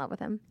 but I was in love with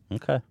him.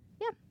 Okay.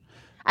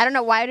 I don't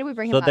know why did we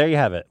bring him So up? there you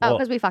have it. Oh, Well,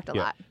 because we fucked a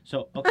yeah. lot.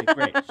 So, okay,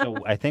 great. So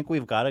I think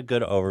we've got a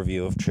good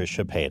overview of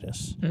Trisha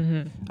Paytas.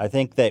 Mm-hmm. I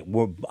think that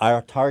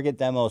our target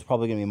demo is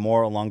probably going to be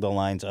more along the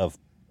lines of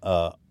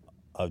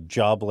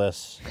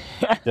jobless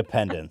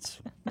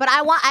dependents. But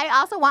I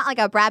also want like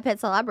a Brad Pitt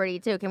celebrity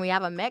too. Can we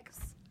have a mix?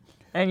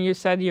 And you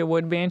said you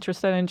would be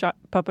interested in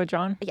Papa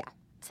John? Yeah.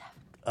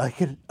 I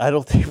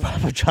don't think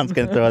Papa John's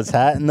going to throw his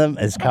hat in them,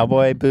 his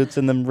cowboy boots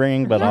in the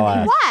ring, but I'll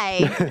ask.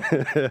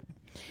 Why?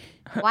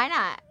 Why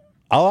not?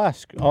 I'll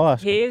ask.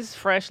 He is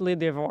freshly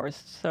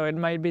divorced, so it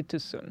might be too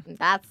soon.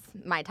 That's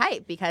my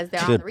type because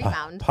they're on Dude, the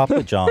rebound.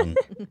 Papa John.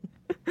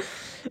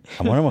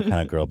 I wonder what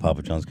kind of girl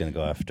Papa John's going to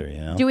go after,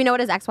 you know? Do we know what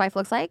his ex-wife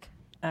looks like?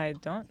 I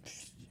don't.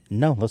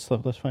 No, let's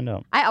find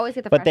out. I always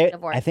get the But fresh they,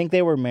 divorce. I think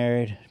they were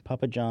married.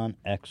 Papa John,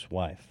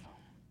 ex-wife.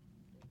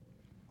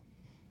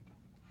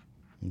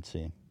 Let's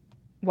see.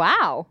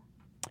 Wow.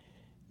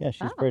 Yeah,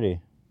 she's Oh. pretty.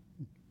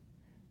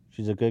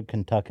 She's a good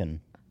Kentuckan.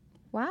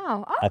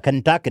 Wow. Oh, A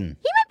Kentuckan.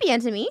 he might be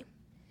into me.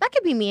 That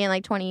could be me in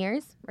like 20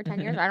 years or 10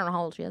 years. I don't know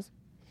how old she is.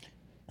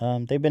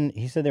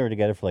 He said they were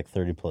together for like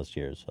 30 plus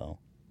years, so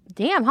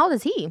Damn, how old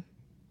is he?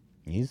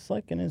 he's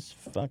like in his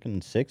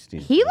fucking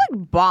 60s. He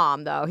looked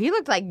bomb though. He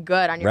looked like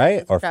good on your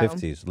right? Or show.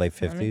 50s, late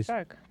Let me 50s.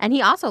 check. And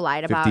he also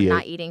lied about 58.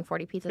 not eating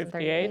 40 pizzas in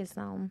 30 58? days.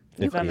 So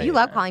 58. you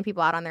love calling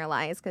people out on their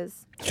lies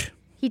because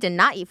he did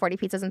not eat 40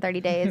 pizzas in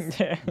 30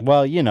 days.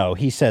 Well, you know,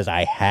 he says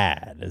I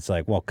had. It's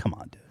like, well, come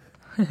on,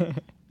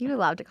 dude. You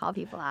love to call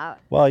people out.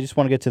 Well, I just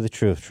want to get to the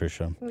truth,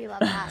 Trisha. We love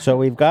that. So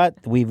we know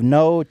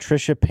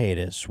Trisha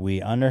Paytas.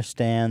 We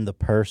understand the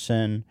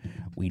person.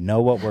 We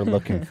know what we're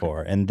looking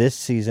for in this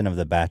season of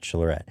The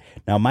Bachelorette.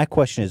 Now, my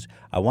question is,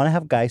 I want to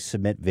have guys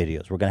submit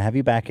videos. We're going to have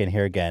you back in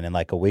here again in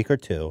like a week or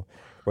two.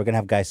 We're going to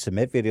have guys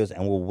submit videos,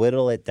 and we'll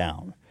whittle it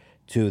down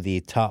to the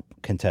top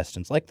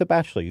contestants, like The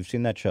Bachelor. You've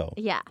seen that show.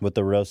 Yeah. With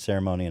the rose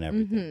ceremony and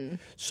everything.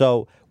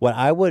 So what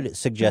I would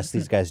suggest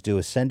these guys do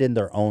is send in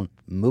their own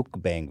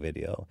mukbang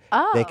video.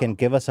 Oh. They can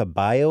give us a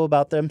bio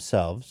about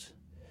themselves,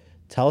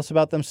 tell us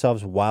about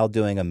themselves while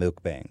doing a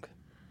mukbang.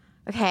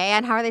 Okay,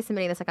 and how are they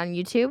submitting this? Like on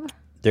YouTube?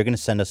 They're going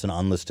to send us an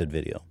unlisted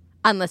video.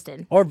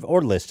 Unlisted. Or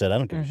listed. I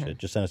don't give a shit.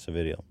 Just send us a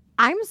video.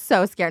 I'm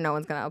so scared no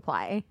one's going to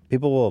apply.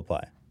 People will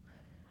apply.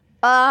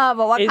 But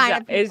what kind of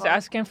people? Is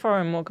asking for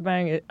a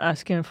mukbang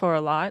asking for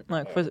a lot?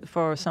 Like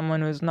for someone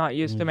who's not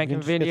used to making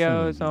You can just get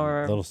videos some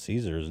or Little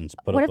Caesars and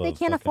put What up if they a can't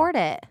fucking- afford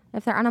it?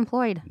 If they're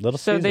unemployed? Little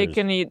so Caesars. they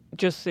can eat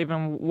just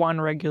even one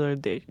regular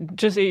day.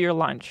 Just eat your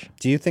lunch.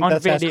 Do you think on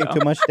that's video.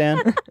 asking too much,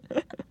 Dan?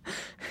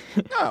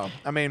 No,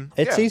 I mean,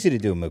 It's yeah. easy to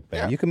do a mukbang.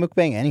 Yeah. You can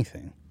mukbang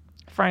anything.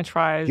 French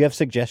fries. Do you have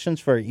suggestions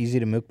for easy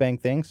to mukbang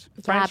things?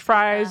 French Yeah,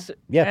 fries.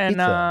 Yeah, and,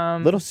 pizza.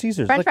 Little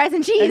Caesars. French Look, fries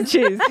and and cheese.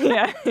 cheese.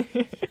 Yeah.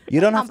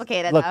 you don't have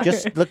complicated, look.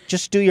 though.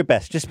 Just do your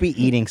best. Just be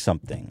eating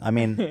something. I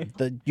mean,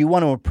 you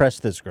want to impress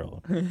this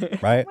girl,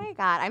 right? Oh my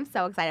God, I'm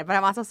so excited, but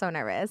I'm also so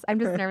nervous. I'm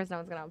just nervous no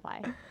one's going to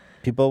apply.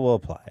 People will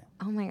apply.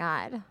 Oh my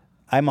God.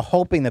 I'm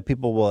hoping that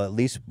people will at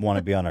least want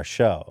to be on our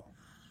show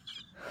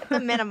The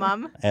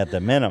minimum. at the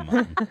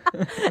minimum.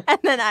 And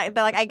then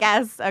they're like, I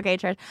guess, okay,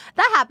 Trish.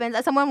 That happens.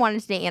 Someone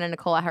wanted to date Anna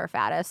Nicole at her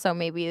fattest, so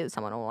maybe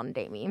someone will want to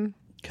date me.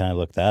 Can I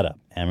look that up?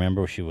 I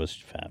remember she was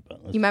fat, but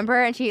You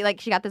remember? And she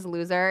got this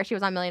loser. She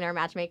was on Millionaire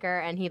Matchmaker,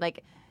 and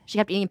she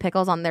kept eating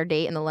pickles on their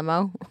date in the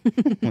limo.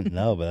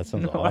 no, but that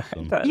sounds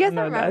awesome. You guys don't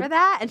remember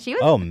that? And she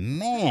was. Oh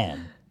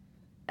man,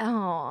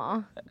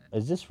 Oh.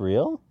 is this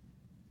real?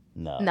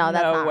 No, No,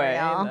 that's no not way.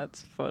 real.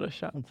 That's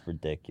Photoshop. that's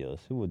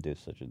ridiculous. Who would do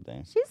such a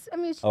thing?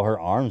 She's. Oh, her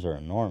arms are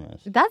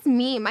enormous. That's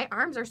me. My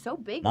arms are so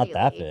big. Not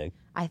that lately. big.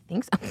 I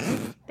think so.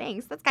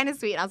 Thanks. That's kind of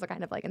sweet. Also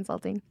kind of like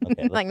insulting.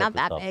 Okay, let's like not put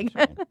that this big.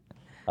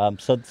 off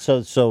the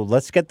screen. So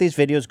let's get these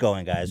videos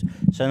going, guys.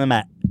 Send them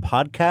at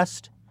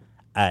podcast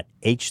at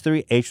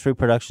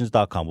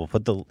h3h3productions.com. We'll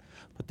put the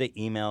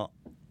email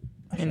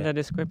In the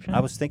description. I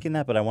was thinking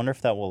that, but I wonder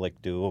if that will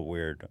like do a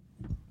weird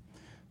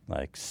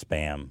like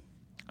spam.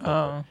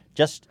 Oh.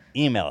 Just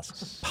email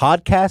us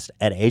podcast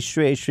at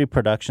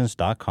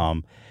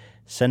h3h3productions.com.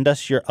 Send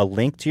us a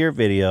link to your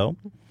video.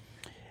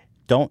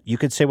 You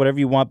could say whatever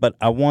you want, but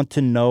I want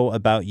to know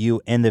about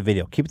you in the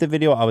video. Keep the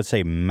video, I would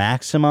say,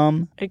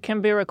 maximum. It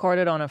can be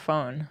recorded on a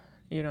phone.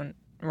 You don't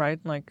right?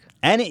 Like,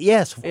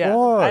 Yes, of yeah.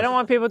 course. I don't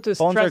want people to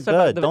Phones are stress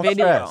about good. the Don't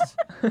video.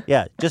 stress.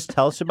 Yeah, just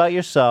tell us about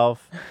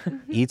yourself.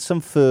 Eat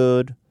some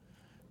food.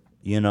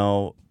 You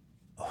know,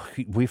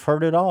 we've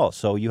heard it all.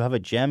 So you have a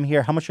gem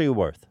here. How much are you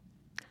worth?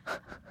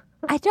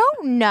 I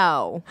don't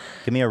know.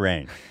 Give me a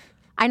range.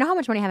 I know how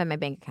much money I have in my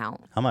bank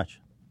account. How much?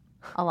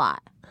 A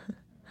lot.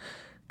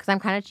 Because I'm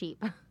kind of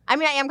cheap. I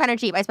mean, I am kind of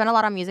cheap. I spend a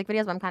lot on music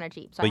videos, but I'm kind of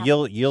cheap. So I But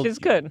have- you'll She's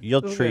good.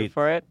 You'll She's good treat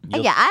for it.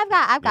 you'll- yeah, I've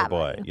your got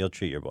boy. money. You'll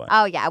treat your boy.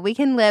 Oh yeah, we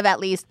can live at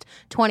least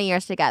 20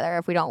 years together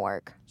if we don't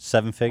work.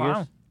 7 figures?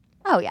 Wow.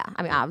 Oh yeah,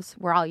 I mean, obviously,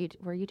 we're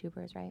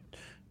YouTubers,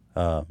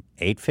 right?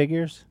 8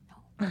 figures?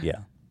 Yeah.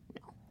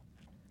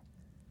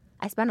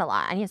 I spend a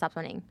lot. I need to stop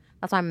spending.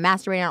 That's why I'm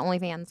masturbating on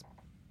OnlyFans.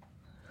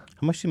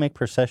 How much do you make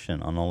per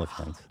session on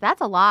OnlyFans?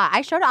 That's a lot.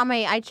 I showed it on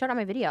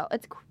my video.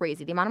 It's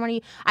crazy the amount of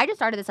money. I just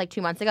started this like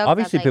 2 months ago. 'cause I was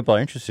Obviously, like, people are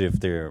interested if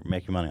they're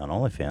making money on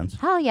OnlyFans.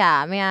 Hell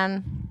yeah,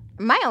 man.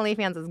 My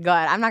OnlyFans is good.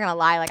 I'm not gonna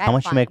lie. Like, I How have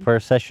much you fun. make per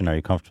session? Are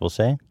you comfortable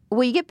saying?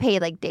 Well, you get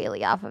paid like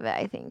daily off of it.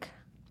 I think.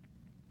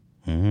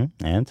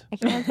 Mm-hmm. And? I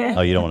can't say.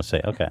 Oh, you don't want to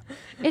say? Okay.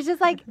 It's just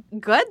like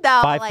good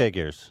though. 5 like,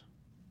 figures.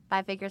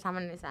 5 figures. How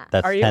many is that?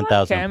 That's Are you on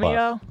 10,000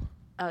 Cameo? plus.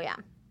 Oh yeah.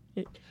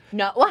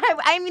 No, well,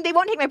 I mean they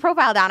won't take my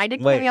profile down. I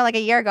did Wait. Cameo like a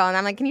year ago, and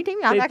I'm like, can you take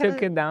me off? They that? 'Cause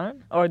took it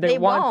down, or they, They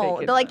won't won't.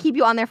 take it They'll like down? keep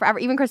you on there forever.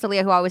 Even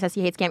Crystalia, who always says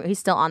he hates Cameo, he's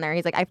still on there.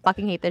 He's like, I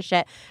fucking hate this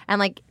shit. And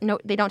like, no,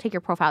 they don't take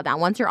your profile down.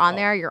 Once you're on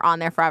there, you're on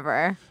there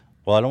forever.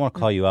 Well, I don't want to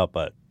call you out,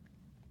 but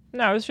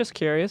No, I was just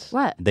curious.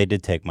 What? they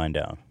did take mine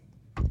down.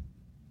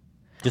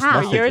 Just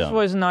How? message Yours them.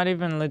 was not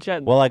even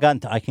legit. Well, I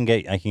can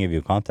give you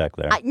a contact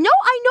there. I know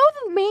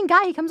the main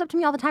guy. He comes up to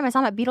me all the time. I saw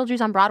him at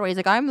Beetlejuice on Broadway. He's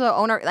like, I'm the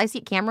owner. I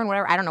see Cameron,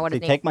 whatever. I don't know what They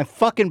his name. take my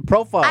fucking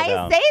profile I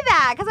down. say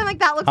that because I'm like,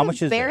 that looks How much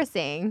is it?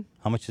 embarrassing.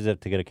 How much is it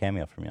to get a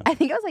cameo from you? I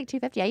think it was like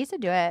 $250. I used to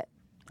do it.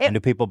 And do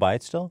people buy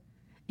it still?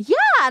 Yeah,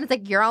 and it's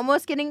like you're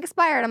almost getting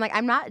expired. I'm like,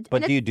 I'm not. But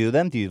and do you do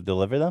them? Do you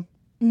deliver them?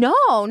 No.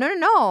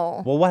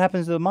 Well, what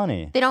happens to the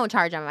money? They don't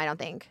charge them. I don't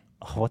think.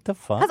 Oh, what the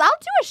fuck? Because I'll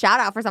do a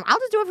shout out for something. I'll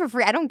just do it for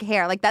free. I don't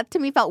care. Like, that to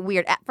me felt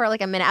weird for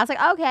like a minute. I was like,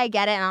 okay, I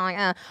get it. And I'm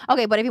like,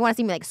 okay, but if you want to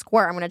see me like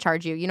squirt, I'm going to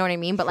charge you. You know what I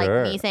mean? But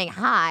Sure. like me saying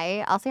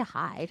hi, I'll say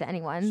hi to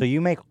anyone. So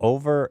you make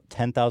over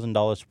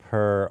 $10,000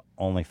 per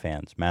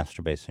OnlyFans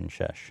masturbation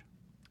sesh.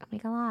 I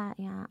make a lot,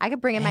 yeah. I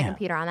could bring in my Damn.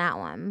 computer on that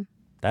one.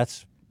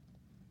 That's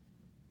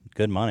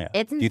good money.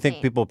 It's Do you think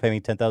insane. people pay me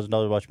 $10,000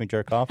 to watch me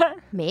jerk off?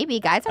 Maybe.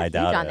 Guys are I huge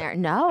doubt on it. there.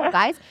 No,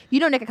 guys. You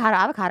know Nikocado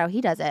Avocado, he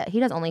does it. He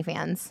does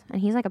OnlyFans. And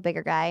he's like a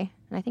bigger guy.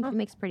 And I think he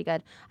makes pretty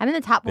good. I'm in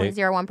the top Big?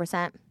 0.01%.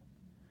 I'm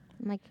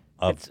like,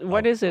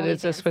 What is it?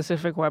 It's a OnlyFans.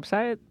 specific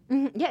website.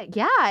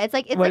 yeah. It's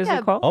like What like is a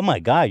it called? Oh my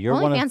God, you're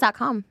one of.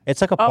 OnlyFans.com.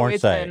 It's like a Oh, porn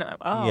it's site.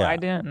 I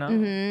didn't know.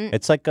 Mm-hmm.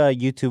 It's like a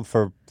YouTube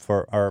for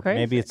or Crazy.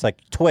 maybe it's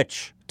like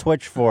Twitch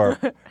for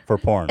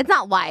porn. It's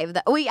not live.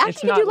 We It's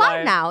actually can do not live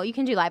live. now. You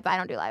can do live, but I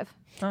don't do live.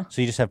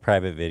 So you just have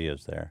private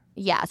videos there.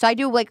 Yeah. So I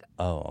do like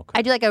Oh, okay.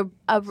 I do like a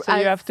So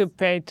you have to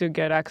pay to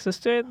get access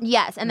to it.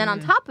 yes, and then on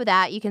top of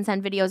that, you can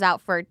send videos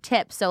out for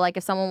tips. So like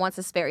if someone wants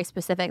this very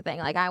specific thing,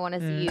 like I want to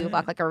see you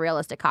fuck like a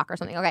realistic cock or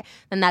something, okay,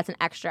 then that's an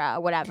extra,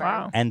 whatever.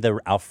 Wow. And the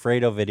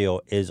Alfredo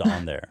video is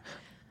on there.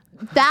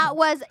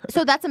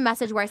 That's a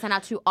message where I send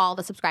out to all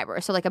the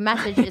subscribers. So like a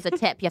message is a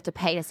tip. You have to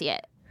pay to see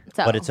it.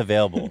 So But it's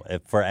available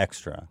for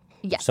extra.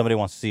 Yes. If somebody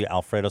wants to see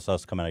Alfredo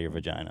sauce come out of your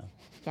vagina.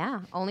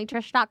 yeah,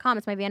 onlytrish.com.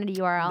 It's my vanity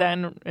URL.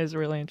 Dan is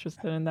really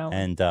interested in that one.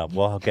 And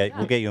we'll get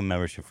you a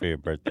membership for your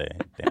birthday,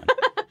 Dan.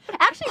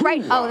 Actually,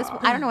 right. Oh,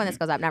 I don't know when this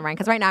goes up. Never mind.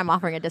 Because right now I'm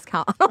offering a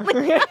discount.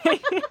 Yeah,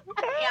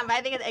 but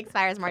I think it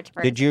expires March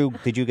 1st.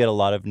 Did you get a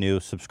lot of new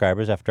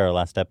subscribers after our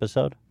last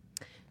episode?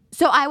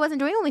 So I wasn't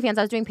doing OnlyFans.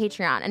 I was doing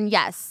Patreon, and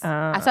yes, so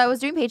I was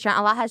doing Patreon.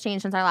 A lot has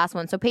changed since our last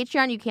one. So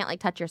Patreon, you can't like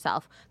touch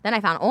yourself. Then I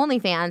found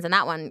OnlyFans, and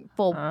that one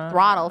full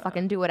throttle,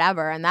 fucking do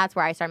whatever, and that's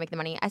where I started making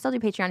the money. I still do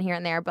Patreon here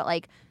and there, but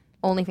like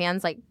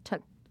OnlyFans like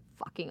took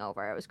fucking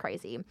over. It was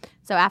crazy.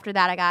 So after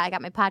that, I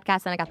got my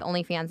podcast, and I got the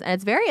OnlyFans,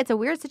 and it's a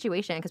weird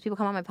situation because people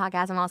come on my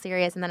podcast, I'm all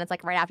serious, and then it's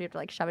like right after you have to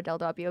like shove a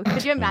dildo up you.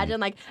 Could you imagine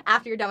like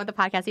after you're done with the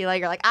podcast, you're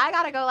like I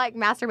gotta go like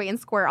masturbate and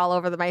squirt all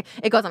over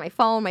it goes on my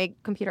phone, my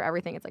computer,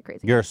 everything. It's like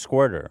crazy. You're a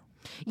squirter.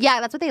 Yeah,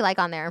 that's what they like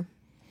on there.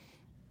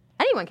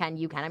 Anyone can.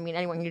 You can. I mean,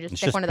 anyone can just It's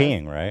stick just one of those.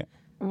 peeing, right?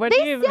 What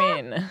do you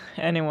mean?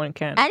 Anyone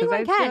can. 'Cause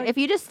Anyone I feel can. like- If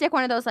you just stick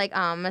one of those like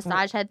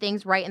massage head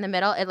things right in the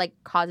middle, it like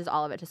causes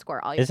all of it to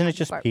squirt. All you Isn't have it to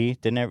just squirt. pee?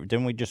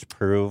 Didn't we just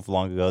prove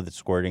long ago that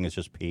squirting is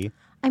just pee?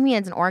 I mean,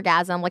 it's an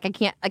orgasm. Like I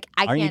can't.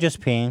 Aren't you just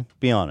peeing?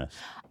 Be honest.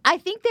 I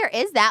think there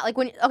is that.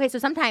 Like so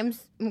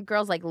sometimes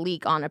girls like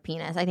leak on a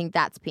penis. I think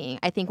that's peeing.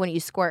 I think when you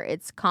squirt,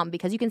 it's cum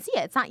because you can see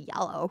it. It's not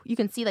yellow. You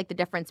can see like the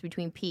difference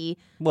between pee.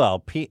 Well,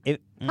 pee.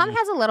 Cum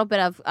has a little bit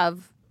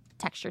of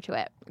texture to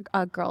it.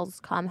 A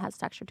girl's cum has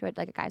texture to it,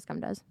 like a guy's cum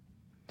does.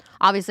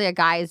 Obviously, a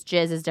guy's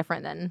jizz is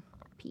different than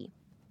pee.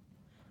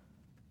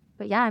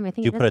 But yeah, I mean, I think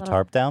Do you it put a is little-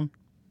 tarp down?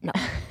 No.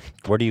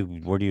 Where do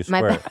you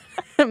My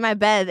squirt? my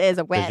bed is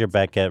wet. Does your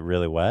bed get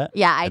really wet?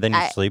 Yeah, And then you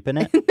I sleep in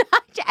it?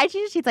 I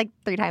change sheets like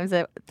three times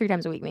a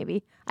week,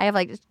 maybe. I have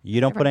like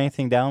You don't put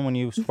anything down when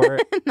you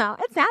squirt? no,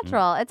 it's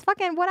natural. It's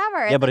fucking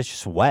whatever. Yeah, but it's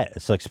just wet.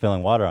 It's like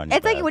spilling water on you.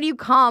 It's like when you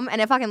come and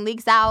it fucking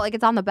leaks out, like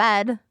it's on the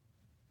bed.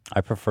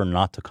 I prefer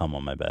not to come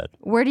on my bed.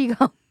 Where do you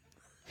go?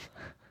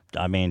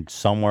 I mean,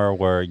 somewhere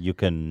where you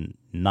can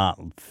not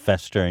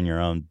fester in your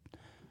own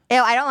Ew,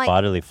 I don't like.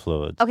 bodily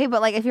fluids. Okay,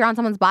 but like if you're on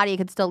someone's body, it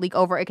could still leak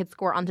over. It could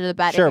squirt onto the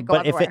bed. Sure, it could go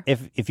but everywhere.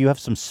 if you have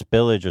some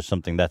spillage or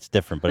something, that's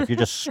different. But if you're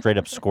just straight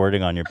up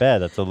squirting on your bed,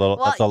 that's a little.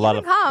 well, that's a lot you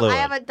of can come. fluid. I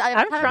have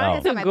I'm a ton trying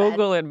of to on my bed.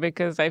 Google it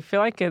because I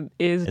feel like it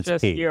is It's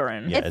just pee.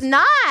 urine. Yeah. It's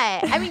not.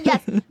 I mean,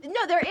 yes.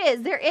 No, there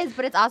is,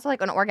 but it's also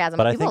like an orgasm.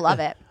 But People love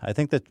it. I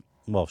think that.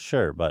 Well,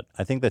 sure, but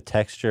I think the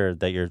texture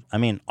that you're. I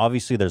mean,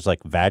 obviously, there's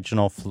like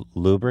vaginal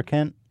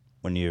lubricant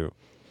when you're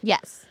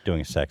Yes.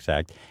 doing a sex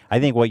act. I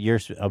think what you're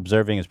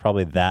observing is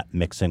probably that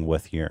mixing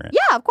with urine.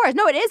 Yeah, of course.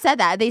 No, it is said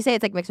that. They say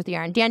it's like mixed with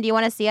urine. Dan, do you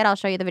want to see it? I'll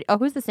show you the video. Oh,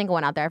 who's the single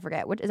one out there? I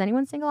forget. Is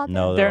anyone single out there?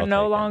 No, They're all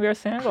no taken. longer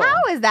single. How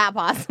is that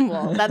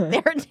possible that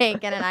they're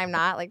taken and I'm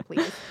not? Like,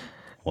 please.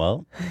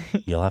 Well,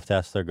 you'll have to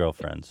ask their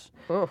girlfriends.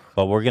 Oof.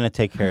 But we're gonna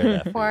take care of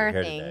that. For Poor you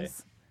here today.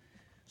 things.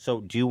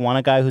 So, do you want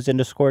a guy who's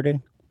into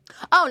squirting?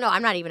 Oh, no,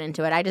 I'm not even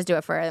into it. I just do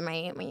it for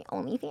my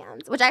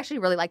OnlyFans, which I actually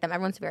really like them.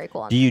 Everyone's very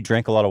cool. Do you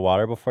drink a lot of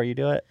water before you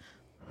do it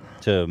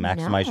to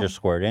maximize No. your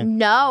squirting?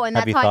 No, and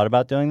Have that's you why thought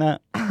about doing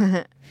that?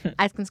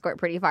 I can squirt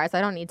pretty far, so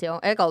I don't need to.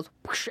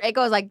 It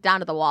goes like down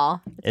to the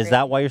wall. Is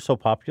that why you're so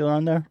popular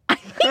on there? I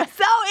think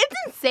so? It's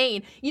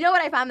insane. You know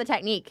what I found the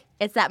technique?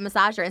 It's that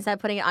massager. Instead of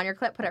putting it on your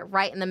clit, put it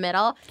right in the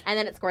middle, and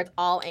then it squirts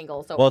all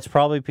angles. So Well, it's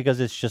probably because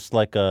it's just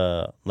like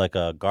a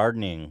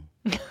gardening.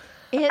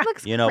 it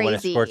looks You know, when it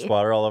crazy. squirts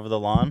water all over the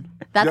lawn.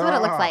 That's what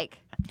it looks like.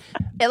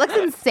 It looks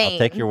insane. I'll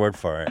take your word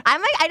for it.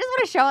 I'm like, I just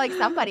want to show like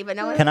somebody, but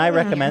no one. Can I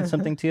recommend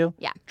something to you?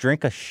 Yeah.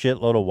 Drink a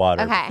shitload of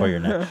water Okay. before your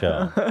next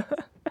show,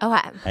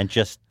 Okay. and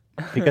just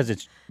because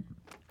it's.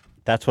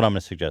 That's what I'm gonna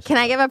suggest. Can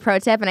I give a pro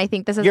tip? And I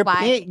think this is You're why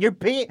peeing,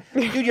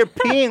 dude. You're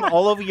peeing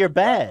all over your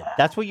bed.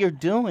 That's what you're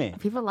doing.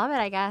 people love it.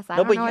 I guess I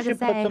No, don't but know you what to should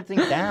put say. something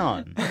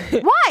down.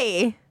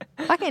 Why?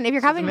 Fucking, if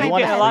you're coming to You my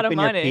wanna Making bed, a lot of sleep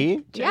in your money. pee?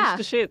 Change Yeah.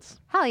 the shits.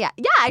 hell yeah,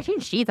 yeah. I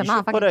change sheets. I'm You not a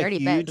should fucking put a dirty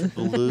huge bitch.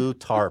 blue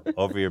tarp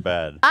over your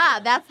bed.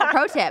 That's the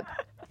pro tip.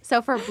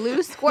 So for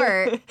blue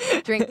squirt,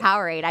 drink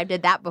Powerade. I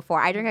did that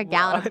before. I drank a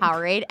gallon of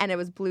Powerade and it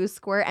was blue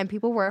squirt and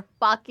people were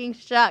fucking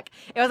shook.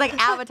 It was like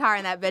Avatar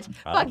in that bitch.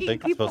 I don't fucking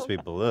think it's people. supposed to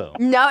be blue.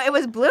 No, it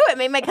was blue. It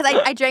made my because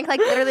I drank like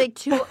literally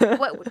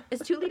what is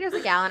 2 liters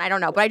a gallon? I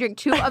don't know, but I drank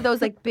 2 of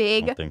those like I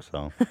big. don't think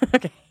so.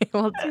 Okay,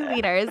 well 2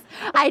 liters.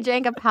 I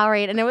drank a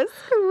Powerade and it was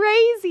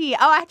crazy.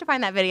 Oh, I have to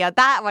find that video.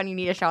 That one you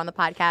need to show on the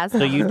podcast.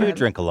 So you do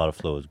drink a lot of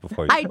fluids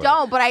before you I squirt.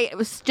 don't, but I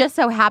was just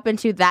so happened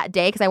to that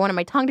day because I wanted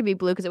my tongue to be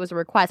blue because it was a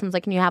request. I was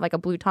like, "Can you have like a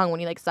blue tongue when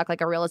you like suck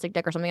like a realistic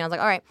dick or something?" I was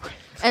like, "All right,"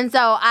 and so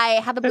I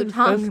had the blue That's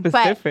tongue. so But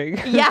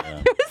specific.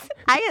 yeah,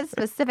 I had a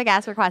specific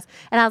ass request,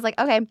 and I was like,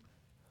 "Okay."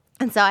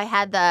 And so I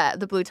had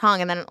the blue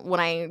tongue, and then when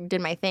I did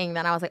my thing,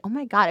 then I was like, "Oh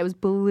my god, it was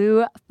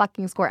blue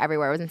fucking squirt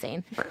everywhere. It was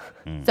insane,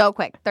 so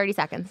quick, 30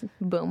 seconds,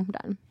 boom,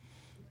 done."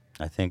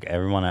 I think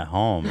everyone at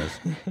home is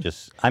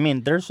just. I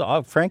mean, there's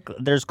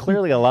there's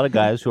clearly a lot of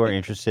guys who are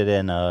interested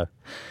in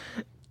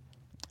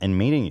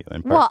meeting you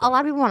in person. Well, a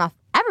lot of people want to.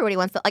 Everybody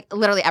wants to, like,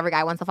 literally every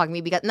guy wants to fuck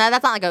me because, no,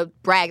 that's not like a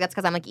brag. That's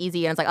because I'm like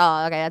easy and it's like,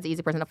 oh, okay, that's an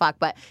easy person to fuck.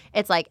 But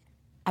it's like,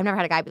 I've never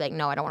had a guy be like,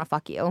 no, I don't want to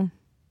fuck you.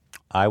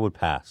 I would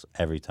pass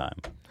every time,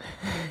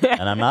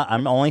 and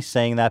I'm only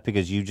saying that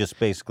because you just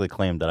basically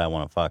claimed that I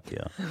want to fuck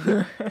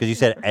you because you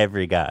said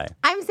every guy.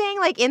 I'm saying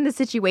like in the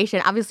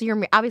situation, obviously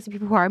obviously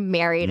people who are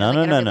married No, and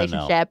like, no, in a no, no, no.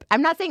 relationship.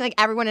 I'm not saying like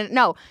everyone.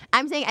 No,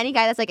 I'm saying any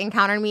guy that's like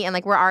encountered me and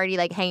like we're already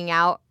like hanging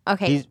out.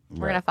 Okay,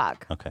 we're right. gonna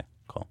fuck. Okay,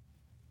 cool.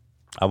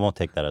 I won't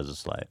take that as a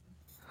slight.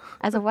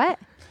 As a what?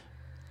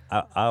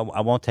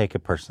 I won't take it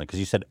personally because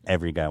you said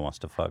every guy wants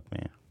to fuck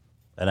me,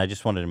 and I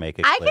just wanted to make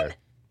it I clear. can-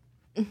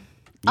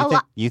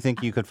 You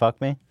think you could fuck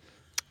me?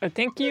 I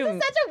think you.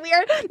 Such a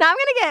weird. Now I'm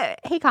gonna get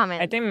hate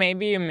comments. I think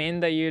maybe you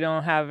mean that you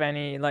don't have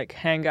any like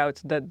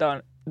hangouts that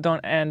don't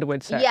end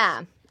with sex.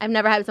 Yeah, I've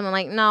never had someone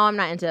like, no, I'm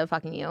not into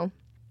fucking you.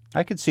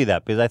 I could see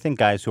that because I think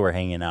guys who are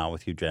hanging out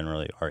with you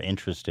generally are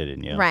interested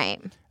in you,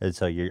 Right. and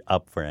so you're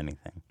up for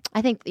anything.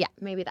 I think yeah,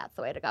 maybe that's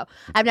the way to go.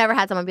 I've never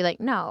had someone be like,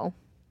 no.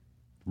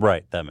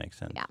 Right, that makes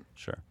sense. Yeah.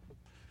 Sure.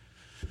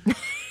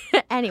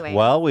 Anyway.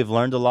 Well, we've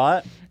learned a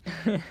lot.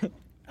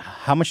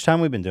 How much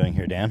time we've been doing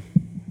here, Dan?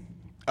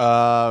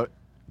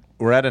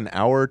 We're at an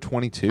hour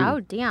 22. Oh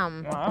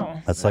damn.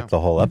 Wow. That's like the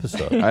whole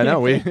episode. I know.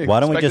 We Why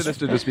don't we expected just- this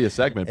to just be a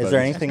segment. Is but there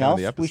it's anything kind of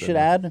else the we episode. should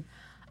add?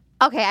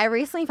 Okay, I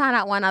recently found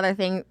out one other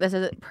thing. This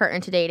is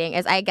pertinent to dating.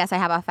 Is I guess I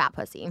have a fat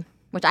pussy,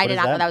 which I What did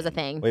does not know that was a mean?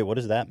 thing. Wait, what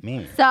does that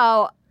mean?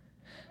 So,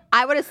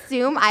 I would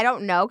assume I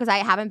don't know because I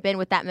haven't been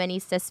with that many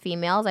cis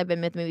females. I've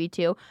been with maybe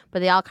 2, but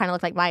they all kind of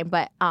look like mine.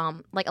 But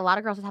like a lot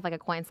of girls just have like a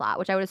coin slot,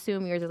 which I would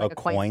assume yours is like A a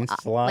coin coin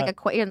slot? like a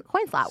coin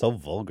slot. So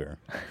vulgar.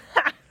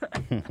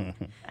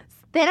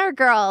 Thinner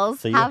girls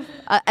So you- have.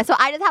 So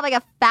I just have like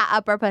a fat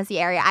upper pussy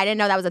area. I didn't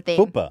know that was a thing.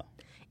 Fupa.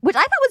 Which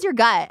I thought was your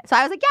gut. So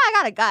I was like, yeah, I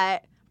got a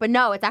gut. But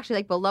no, it's actually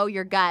like below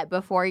your gut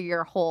before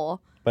your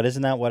hole. But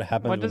isn't that what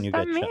happens What when does you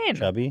that get mean?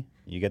 chubby?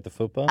 You get the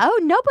fupa? Oh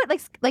no, but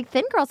like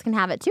thin girls can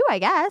have it too, I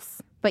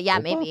guess. But yeah,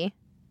 Fupa? maybe.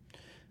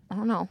 I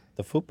don't know.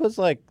 The fupa's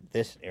like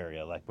this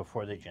area, like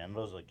before the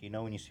genitals. Like, you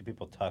know when you see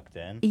people tucked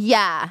in?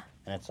 Yeah.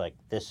 And it's like,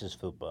 this is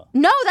fupa.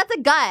 No, that's a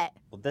gut.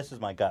 Well, this is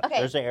my gut. Okay.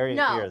 There's an area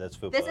no. here that's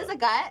fupa. This is a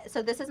gut.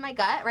 So this is my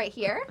gut right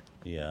here.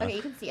 Yeah. Okay,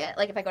 you can see it.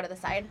 Like if I go to the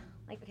side.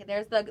 Like okay,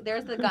 there's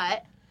the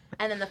gut,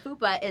 and then the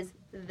fupa is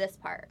this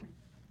part,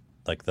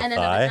 Like the and then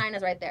the thigh?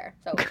 vagina's right there.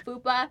 So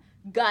fupa,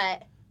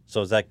 gut.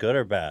 So is that good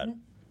or bad?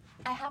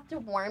 I have to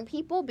warn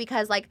people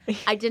because like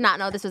I did not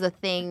know this was a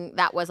thing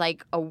that was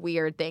like a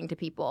weird thing to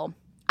people.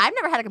 I've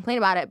never had a complaint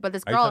about it, but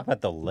this Are you girl. talking about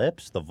the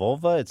lips, the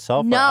vulva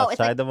itself, No, or it's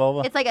outside like- the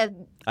vulva? It's like a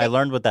I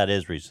learned what that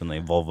is recently,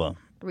 vulva.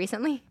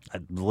 recently.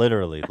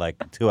 Literally,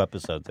 like 2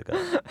 episodes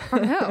ago.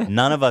 From who?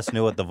 None of us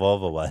knew what the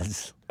vulva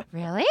was.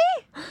 Really?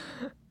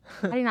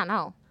 I do not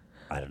know.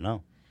 I don't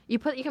know. You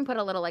can put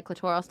a little like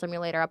clitoral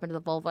stimulator up into the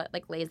vulva, it,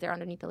 like lays there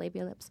underneath the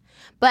labia lips.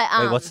 But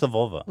Wait, what's the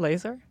vulva?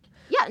 Laser?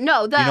 yeah,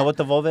 no, Do you know what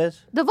the vulva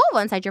is? the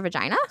vulva inside your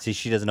vagina? See,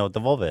 she doesn't know what the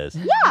vulva is.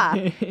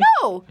 Yeah.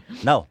 No.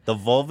 No, the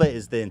vulva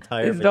is the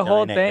entire It's the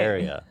whole vagina thing.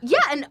 area. Yeah,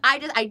 and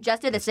I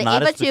just did this. It's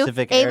not a Ava 2,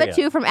 specific Ava area.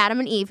 2 from Adam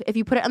and Eve. If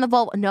you put it on the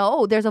vulva,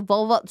 no, there's a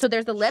vulva. So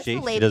there's the lips, She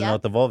the doesn't know labia.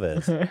 what the vulva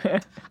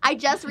is. I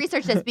just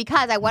researched this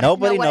because I wanted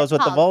Nobody to know what knows it's what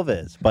the called. vulva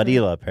is, but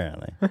Ela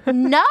apparently.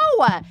 No,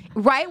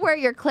 right where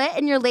your clit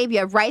and your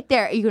labia, right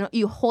there.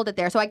 You hold it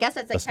there. So I guess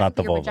it's like That's not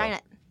the technically your vulva.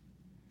 vagina.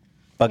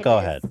 But It go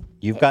is. ahead.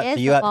 You've It got is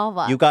you the got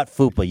vulva. you got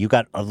fupa. You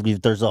got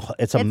there's a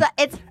it's a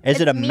It's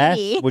is it a mess?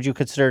 meaty. Would you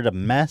consider it a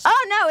mess?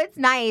 Oh no, it's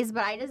nice,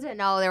 but I just didn't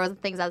know there was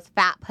things that was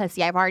fat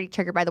pussy. I've already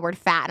triggered by the word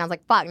fat, and I was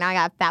like, fuck, now I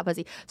got fat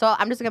pussy. So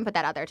I'm just gonna put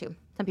that out there too.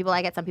 Some people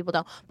like it, some people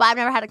don't. But I've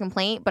never had a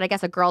complaint. But I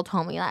guess a girl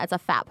told me that it's a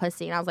fat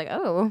pussy, and I was like,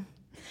 oh,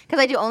 because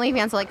I do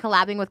OnlyFans, so like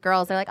collabing with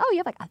girls, they're like, oh, you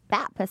have like a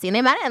fat pussy, and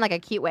they meant it in like a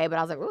cute way. But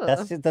I was like,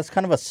 ooh. That's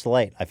kind of a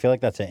slight. I feel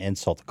like that's an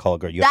insult to call a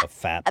girl. You have a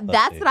fat pussy.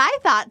 That's what I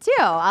thought too.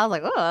 I was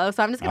like, oh,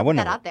 so I'm just I gonna put wouldn't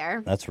that have- out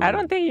there. That's rude. I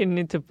don't think you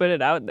need to put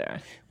it out there.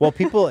 Well,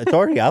 people, it's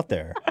already out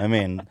there. I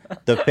mean,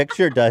 the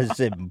picture does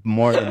it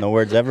more than the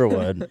words ever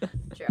would.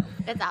 True,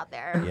 it's out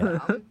there.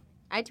 Yeah. So.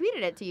 I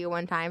tweeted it to you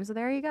one time, so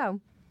there you go.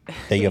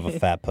 That you have a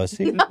fat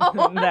pussy. The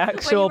When you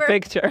actual were-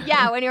 picture.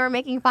 Yeah, when you were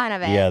making fun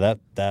of it. Yeah,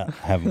 that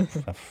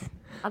have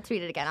I'll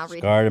tweet it again. I'll read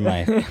scarred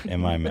in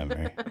my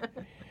memory.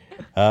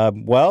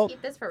 Well,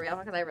 Keep this for real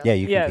because I really. yeah,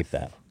 you can Yes. keep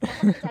that.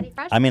 Daddy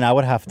Fresh. I mean, I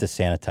would have to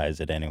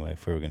sanitize it anyway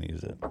if we were going to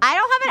use it. I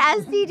don't have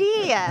an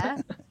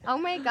STD. Oh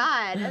my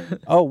god.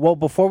 Oh well,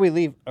 before we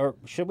leave, or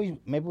should we?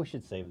 Maybe we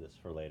should save this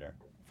for later,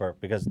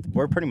 because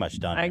we're pretty much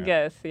done. I here.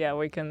 guess, yeah,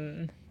 we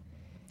can.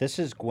 This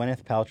is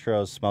Gwyneth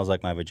Paltrow's "Smells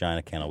Like My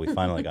Vagina" candle. We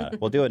finally got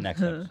it. We'll do it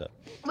next episode.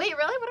 Wait,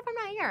 really? What if I'm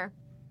not here?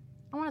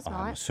 I want to smell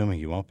I'm it. assuming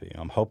you won't be.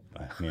 I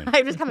mean,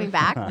 I'm just coming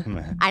back.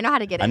 I know how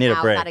to get I in need now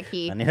a break. without a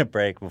key. I need a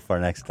break before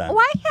next time.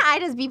 Why can't I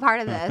just be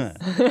part of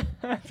this?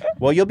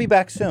 Well, you'll be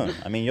back soon.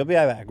 I mean, you'll be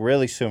back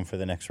really soon for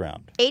the next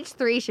round.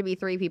 H3 should be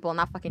 3 people,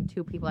 not fucking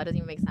 2 people. That doesn't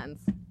even make sense.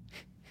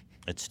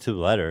 It's 2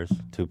 letters,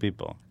 2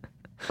 people.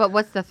 But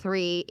what's the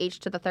 3? H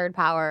to the third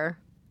power.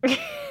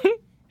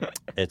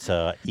 It's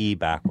E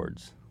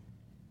backwards.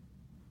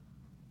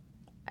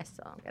 I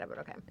still don't get it, but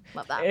okay.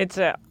 Love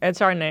that.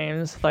 It's our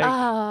names, like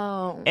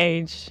Oh.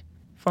 H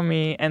for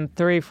me and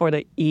 3 for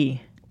the E.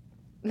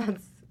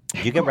 That's, Do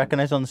you get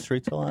recognized on the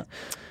streets a lot?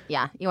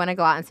 yeah. You want to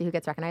go out and see who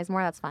gets recognized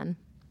more? That's fun.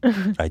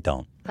 I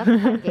don't. That's a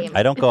fun game.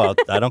 I don't go out.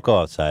 I don't go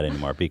outside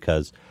anymore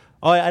because,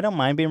 I don't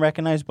mind being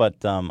recognized, but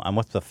I'm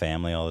with the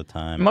family all the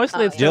time.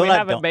 Mostly Oh, it's yeah. You know when we what I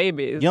have a don't-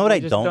 baby. you know what we I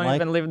just don't don't like?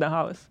 even leave the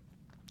house.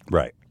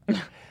 Right. Do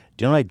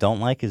you know what I don't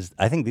like is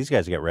I think these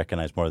guys get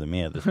recognized more than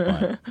me at this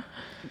point.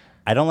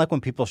 I don't like when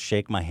people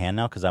shake my hand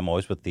now because I'm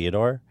always with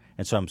Theodore,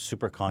 and so I'm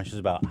super conscious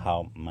about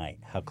how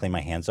clean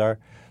my hands are.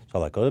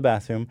 So I'll go to the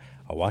bathroom,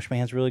 I'll wash my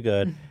hands really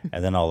good,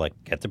 and then I'll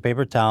get the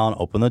paper towel and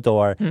open the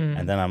door,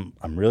 and then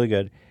I'm really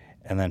good.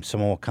 And then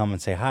someone will come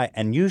and say hi.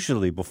 And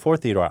usually before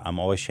Theodore, I'm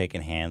always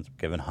shaking hands,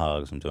 giving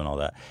hugs, I'm doing all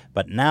that.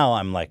 But now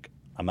I'm like,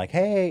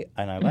 hey,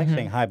 and I like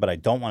saying hi, but I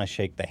don't want to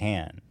shake the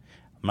hand.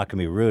 I'm not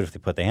gonna be rude if they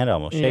put the hand out,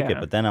 I'm gonna shake it. Yeah.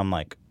 But then I'm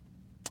like,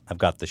 I've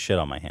got the shit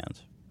on my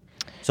hands.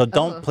 So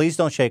please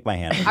don't shake my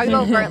hand. Are you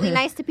overtly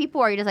nice to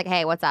people, or are you just like,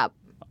 hey, what's up?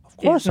 Of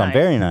course, I'm nice.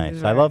 very nice.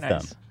 He's I very love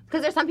nice. them.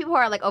 Because there's some people who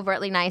are like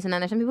overtly nice, and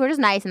then there's some people who are just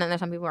nice, and then there's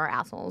some people who are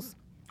assholes.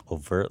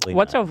 Overtly.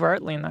 What's nice.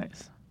 overtly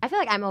nice? I feel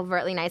like I'm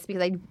overtly nice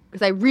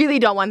because I really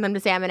don't want them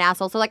to say I'm an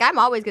asshole. So like I'm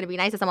always gonna be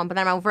nice to someone, but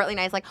then I'm overtly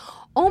nice, like,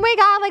 oh my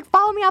god, like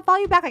follow me, I'll follow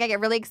you back. Like I get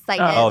really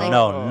excited. Oh like,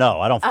 no,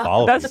 I don't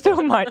follow. That's people.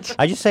 too much.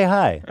 I just say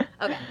hi.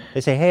 Okay.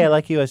 They say, hey, I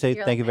like you. I say,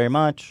 You're thank you like, very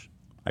much.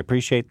 I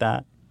appreciate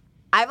that.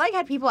 I've like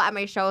had people at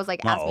my shows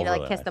like Not ask me to like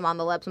overly kiss nice. them on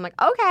the lips. I'm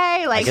like, okay,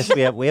 I like. guess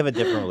we have a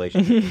different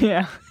relationship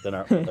Yeah. than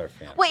with our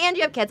fans. Well, and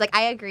you have kids. Like,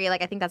 I agree.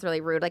 Like, I think that's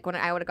really rude. Like, when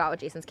I would go out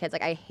with Jason's kids,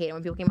 like, I hate it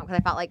when people came up because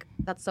I felt like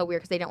that's so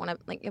weird because they didn't want to,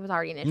 like, it was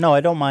already an issue. No,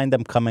 I don't mind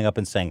them coming up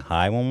and saying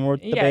hi when we're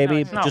with the Yeah, no,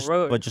 baby. it's not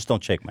rude. But just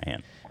don't shake my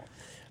hand.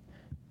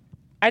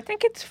 I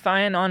think it's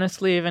fine,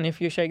 honestly, even if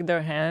you shake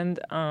their hand.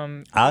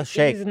 I'll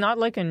shake. He's not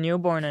like a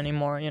newborn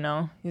anymore, you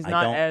know? He's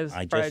not as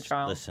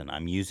fragile. Listen,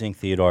 I'm using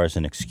Theodore as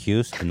an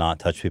excuse to not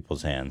touch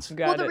people's hands.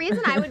 Got Well, the it.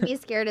 reason I would be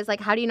scared is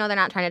like, how do you know they're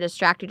not trying to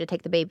distract you to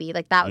take the baby?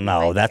 Like that would be my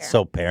No, that's fear.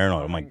 so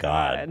paranoid. Oh my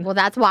God. Well,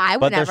 that's why I would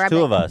But never. there's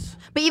two of us.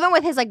 But even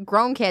with his like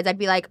grown kids, I'd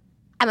be like,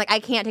 I'm like, I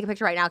can't take a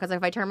picture right now because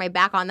if I turn my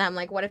back on them,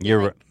 like, what if they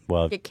You're like,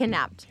 well. get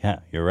kidnapped? Yeah,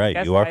 you're right.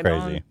 Guess You are I crazy.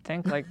 don't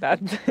think like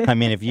that. I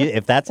mean,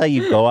 if that's how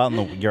you go out in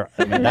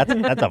I mean,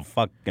 that's a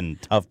fucking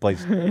tough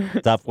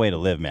way to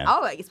live, man.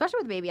 Oh, especially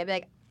with a baby, I'd be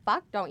like,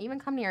 fuck, don't even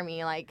come near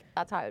me. Like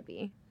that's how it would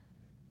be.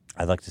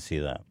 I'd like to see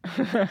that.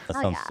 That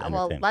Oh sounds yeah.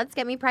 Well, entertaining. let's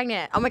get me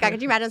pregnant. Oh my god,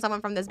 could you imagine someone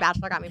from this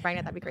Bachelor got me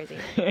pregnant? That'd be crazy.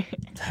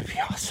 That'd be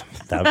awesome.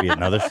 That'd be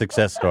another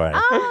success story.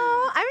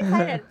 Oh, I'm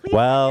excited. Please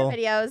Well, send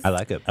your videos. I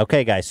like it.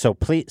 Okay, guys. So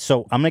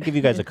I'm gonna give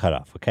you guys a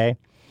cutoff. Okay,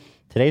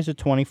 today's the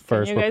 21st.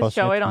 Can you We're guys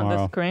posting show it on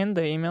tomorrow. the screen,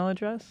 the email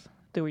address?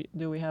 Do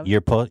we have?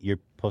 You're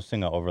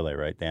posting an overlay,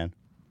 right, Dan?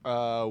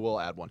 We'll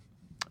add one.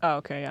 Oh,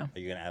 okay, yeah. Are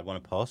you gonna add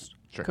one to post?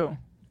 Sure. Cool.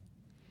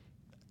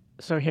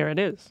 So here it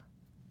is.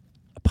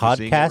 We're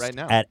seeing it Podcast right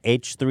now. at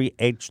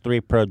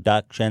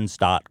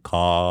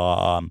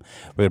h3h3productions.com.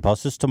 We're gonna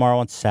post this tomorrow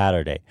on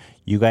Saturday.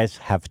 You guys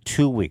have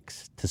 2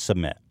 weeks to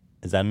submit.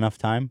 Is that enough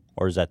time,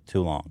 or is that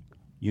too long?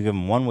 You give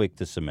them 1 week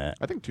to submit.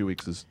 I think 2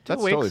 weeks that's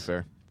totally weeks.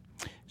 fair.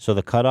 So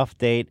the cutoff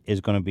date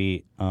is going to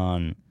be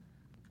on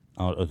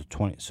the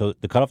 20. So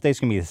the cutoff date is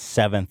going to be the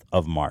 7th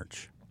of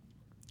March.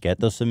 Get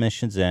those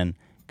submissions in.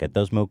 Get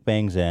those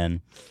mukbangs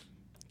in.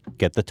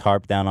 Get the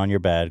tarp down on your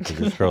bed because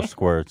this girl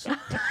squirts.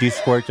 Do you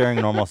squirt during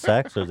normal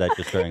sex, or is that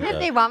just during If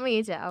they the? want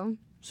me to.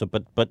 So,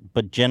 but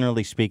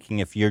generally speaking,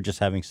 if you're just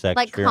having sex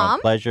Like for your own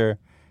cum? pleasure,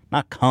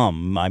 not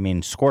cum. I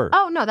mean squirt.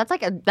 Oh no, that's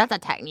a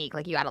technique.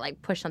 Like you gotta like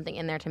push something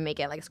in there to make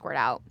it like squirt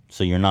out.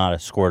 So you're not a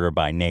squirter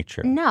by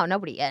nature. No,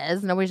 nobody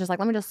is. Nobody's just like,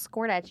 let me just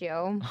squirt at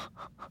you.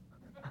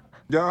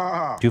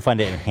 Yeah. Do you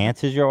find it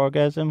enhances your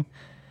orgasm?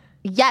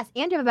 Yes,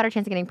 and you have a better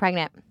chance of getting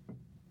pregnant.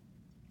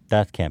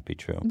 That can't be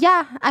true.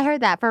 Yeah, I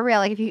heard that for real.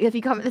 Like if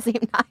you come at the same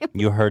time.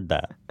 You heard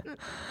that.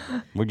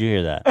 Where'd you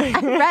hear that? I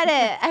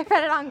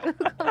read it on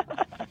Google.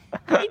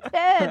 I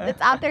did.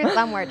 It's out there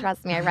somewhere.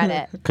 Trust me, I read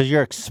it. Because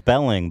you're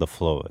expelling the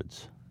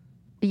fluids.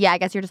 Yeah, I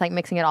guess you're just like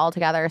mixing it all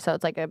together, so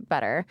it's like a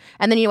better.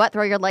 And then you know what?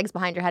 Throw your legs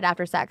behind your head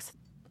after sex.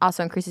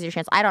 Also increases your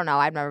chance. I don't know.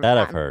 I've never. That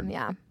done I've heard.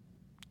 Yeah.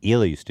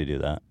 Hila used to do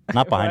that.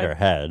 Not behind What? her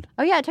head.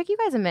 Oh yeah, it took you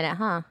guys a minute,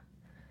 huh?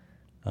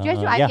 Did you guys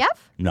do Yeah. IVF?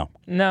 No,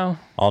 No,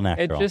 all it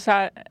natural.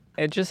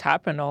 just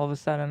happened all of a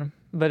sudden,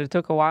 but it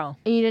took a while.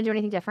 And you didn't do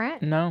anything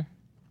different? No,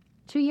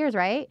 2 years,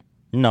 right?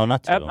 No,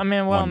 not two. I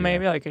mean, well, 1 year.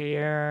 maybe like a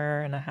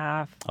year and a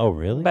half. Oh,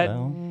 really? But-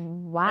 Well,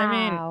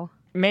 Wow.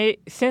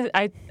 Since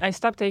I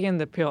stopped taking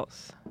the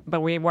pills, but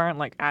we weren't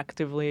like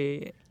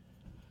actively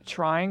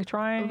trying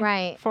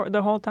Right. for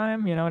the whole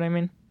time. You know what I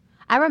mean?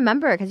 I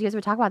remember because you guys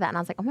would talk about that, and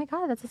I was like, oh my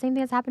God, that's the same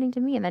thing that's happening to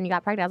me. And then you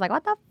got pregnant. I was like,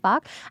 what the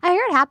fuck? I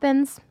hear it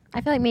happens.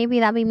 I feel like maybe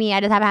that'll be me. I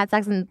just haven't had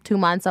sex in 2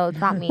 months, so it's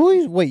not me.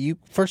 wait, you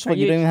first of all, Are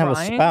you you didn't even have a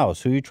trying?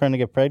 spouse. Who are you trying to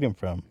get pregnant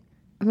from?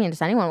 I mean,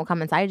 just anyone will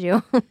come inside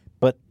you.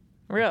 But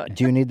Really?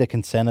 do you need the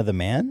consent of the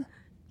man?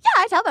 Yeah,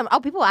 I tell them. Oh,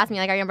 people ask me,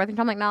 like, are you on birth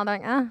control? I'm like, no.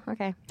 They're like,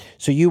 okay.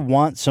 So you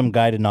want some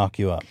guy to knock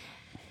you up?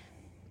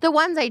 The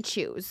ones I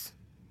choose.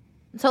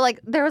 So, like,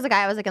 there was a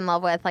guy I was, like, in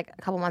love with, like,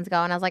 a couple months ago,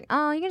 and I was like,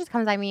 oh, you can just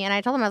come inside me. And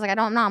I told him, I was like,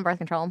 I'm not on birth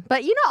control.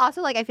 But, you know,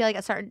 also, like, I feel like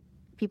a certain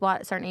people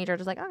at a certain age are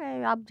just like,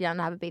 okay, I'll be down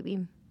to have a baby.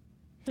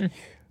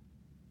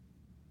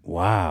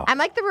 Wow. I'm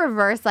like the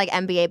reverse, like,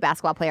 NBA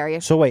basketball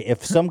player. So wait,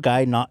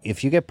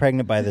 if you get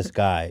pregnant by this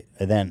guy,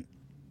 then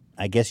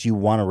I guess you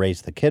want to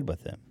raise the kid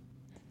with him.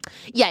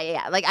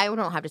 Yeah. Like, I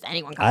don't have just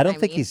anyone come I don't inside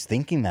think me. he's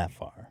thinking that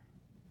far.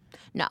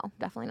 No,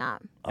 definitely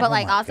not. Oh But,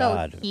 like, my also,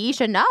 God. he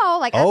should know.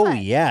 Like, Oh that's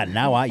what- yeah,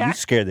 now you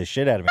scared the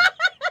shit out of me.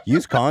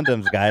 Use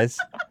condoms, guys.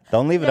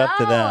 Don't leave it up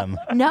to them.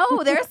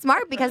 No, they're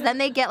smart because then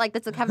they get, like,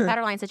 that's a Kevin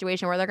Federline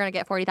situation where they're going to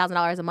get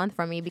 $40,000 a month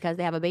from me because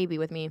they have a baby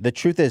with me. The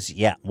truth is,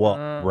 yeah,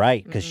 well,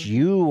 right, because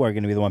you are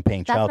going to be the one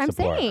paying That's child what I'm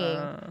support.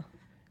 saying.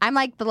 I'm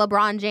like the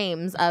LeBron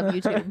James of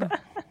YouTube.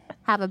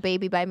 Have a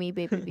baby by me,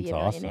 baby, be a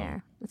That's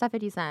millionaire. It's not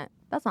 50 Cent.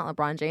 That's not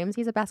LeBron James.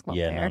 He's a basketball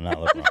Yeah, player. no, not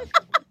LeBron.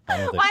 I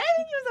don't think- Why did I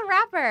think he was a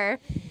rapper?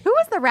 Who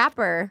was the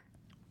rapper?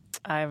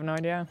 I have no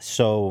idea.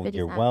 So 50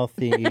 you're Cent.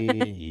 wealthy,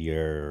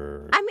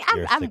 you're I'm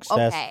okay.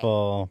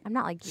 successful, I'm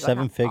not like you. I'm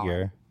seven not falling.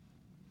 figure,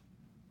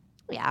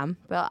 Yeah,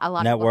 but a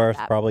lot net of people worth think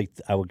that. probably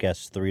I would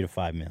guess 3 to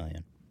 5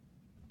 million.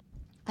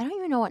 I don't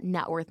even know what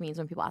net worth means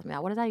when people ask me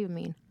that. What does that even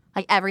mean?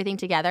 Like everything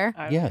together?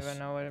 I Yes. don't even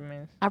know what it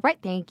means. All right,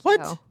 thank What?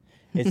 you.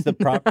 It's the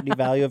property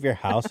value of your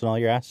house and all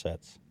your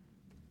assets,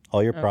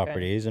 all your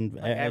properties, and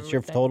Like it's your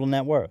everything. total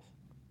net worth.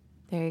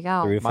 There you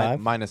go. 3 to 5.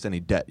 Minus any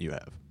debt you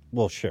have.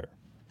 Well, sure.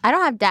 I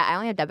don't have debt. I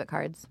only have debit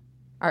cards.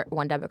 Or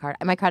one debit card.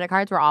 My credit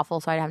cards were awful,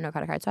 so I have no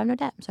credit cards, so I have no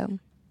debt. So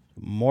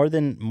More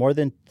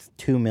than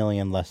 2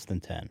 million, less than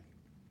 10.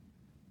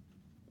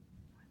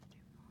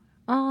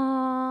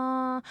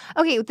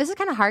 Okay, this is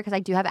kind of hard because I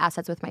do have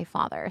assets with my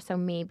father. So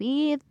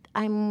maybe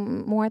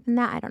I'm more than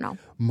that. I don't know.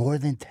 More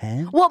than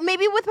 10? Well,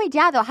 maybe with my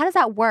dad, though. How does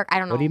that work? I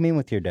don't know. What do you mean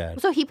with your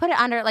dad? So he put it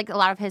under, like, a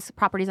lot of his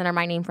properties under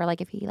my name for,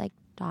 like, if he, like,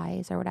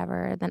 dies or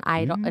whatever, then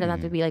I don't, it doesn't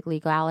have to be, like,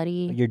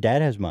 legality. Your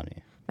dad has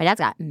money. My dad's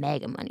got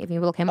mega money. If you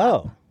look him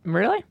up. Oh.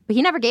 Really? But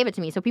he never gave it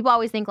to me. So people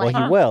always think, like,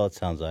 Well, he will, it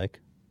sounds like.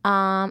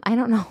 I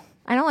don't know.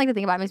 I don't like to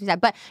think about it. It makes me sad.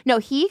 But no,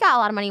 he got a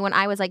lot of money when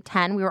I was like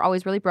 10. We were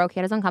always really broke. He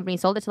had his own company. He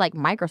sold it to like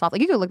Microsoft.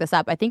 Like you could look this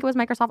up. I think it was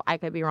Microsoft. I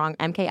could be wrong.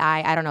 MKI.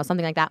 I don't know.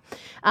 Something like that.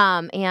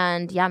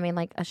 And yeah, I made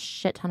like a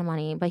shit ton of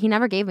money. But he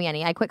never gave me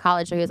any. I quit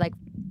college. So he was like,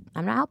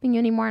 I'm not helping you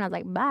anymore. And I was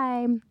like,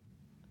 bye.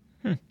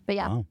 But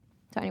yeah. Wow.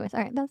 So anyways,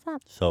 all right. That's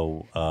that.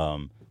 So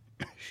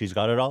she's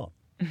got it all.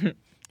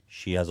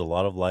 She has a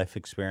lot of life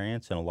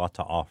experience and a lot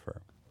to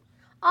offer.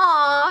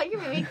 Aw, you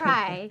made me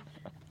cry.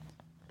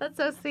 That's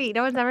so sweet.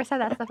 No one's ever said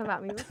that stuff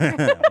about me before.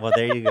 Well,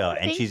 there you go. And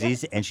Thank she's you.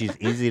 easy. And she's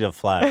easy to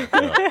flatter.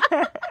 too.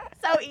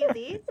 So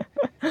easy.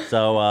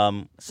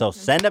 So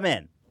send them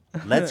in.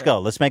 Let's go.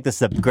 Let's make this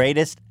the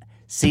greatest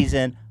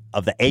season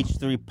of the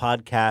H3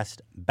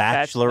 podcast,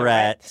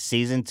 Bachelorette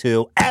season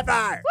 2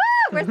 ever.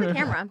 Woo! Where's the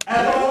camera?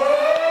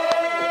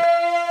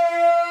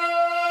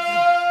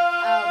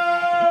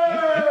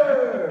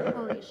 Okay.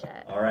 Holy shit.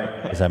 All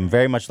right. Guys, I'm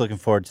very much looking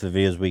forward to the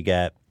videos we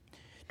get.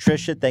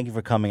 Trisha, thank you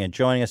for coming and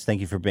joining us. Thank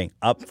you for being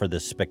up for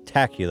this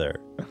spectacular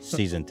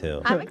season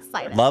 2. I'm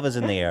excited. Love is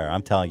in the air.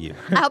 I'm telling you.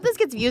 I hope this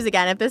gets views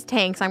again. If this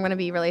tanks, I'm going to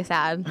be really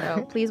sad.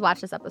 So please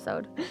watch this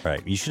episode.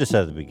 Right. You should have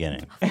said at the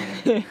beginning.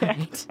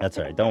 That's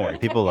all right. Don't worry.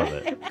 People love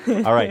it.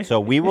 All right. So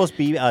we will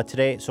be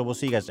today. So we'll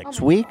see you guys next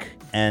week.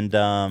 And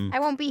I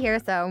won't be here,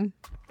 so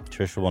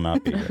Trisha will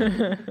not be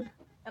here.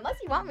 unless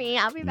you want me,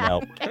 I'll be back.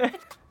 Nope.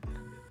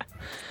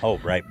 Oh,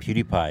 right.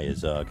 PewDiePie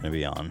is going to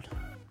be on.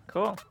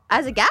 Cool.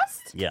 As a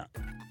guest? Yeah.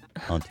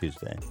 On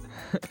Tuesday.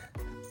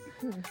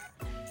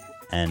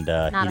 And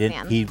Not a didn't.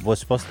 fan. He was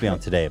supposed to be on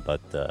today,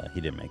 but he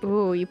didn't make it.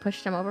 Ooh, you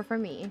pushed him over for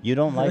me. You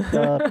don't like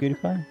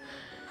PewDiePie?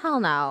 Hell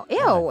no.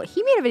 Ew.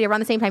 He made a video around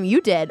the same time you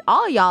did.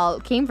 All y'all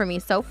came for me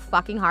so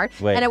fucking hard.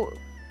 Wait. And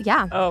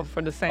yeah. Oh,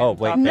 for the same Oh,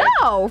 wait. topic.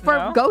 No, for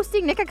No?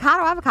 ghosting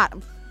Nikocado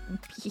Avocado.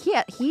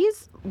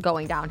 He's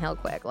going downhill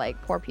quick.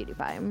 Like, poor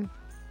PewDiePie.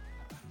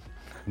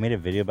 He made a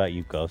video about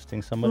you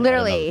ghosting somebody? I don't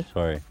know Literally. the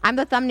story. I'm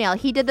the thumbnail.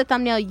 He did the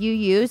thumbnail you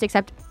used,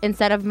 except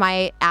instead of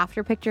my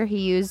after picture, he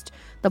used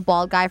the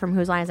bald guy from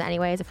Whose Line Is It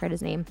Anyways? I forget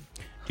his name.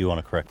 Do you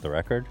want to correct the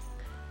record?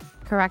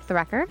 Correct the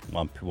record?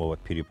 On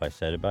what PewDiePie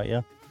said about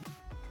you?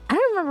 I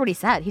don't remember what he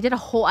said. He did a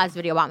whole ass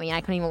video about me, and I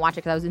couldn't even watch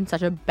it because I was in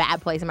such a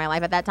bad place in my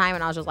life at that time,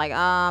 and I was just like,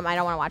 I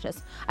don't want to watch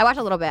this. I watched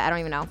a little bit. I don't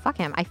even know. Fuck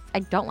him. I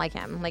don't like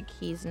him. Like,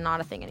 he's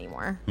not a thing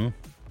anymore.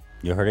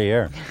 You heard it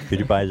here.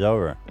 PewDiePie's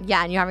over.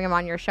 Yeah, and you're having him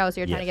on your show, so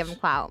you're trying to give Yes.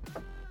 him clout.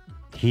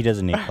 He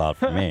doesn't need clout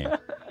from me.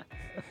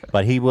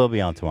 But he will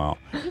be on tomorrow.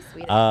 He's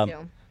sweet of you,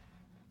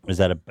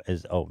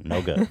 too.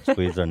 No good.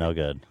 Squeezes are no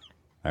good.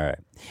 All right.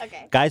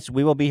 Okay. Guys,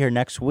 we will be here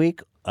next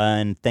week.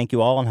 And thank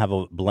you all and have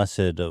a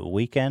blessed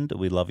weekend.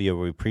 We love you.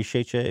 We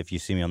appreciate you. If you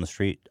see me on the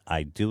street,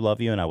 I do love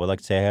you and I would like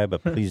to say hi,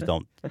 but please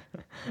don't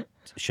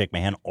shake my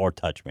hand or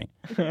touch me.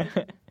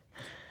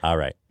 All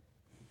right.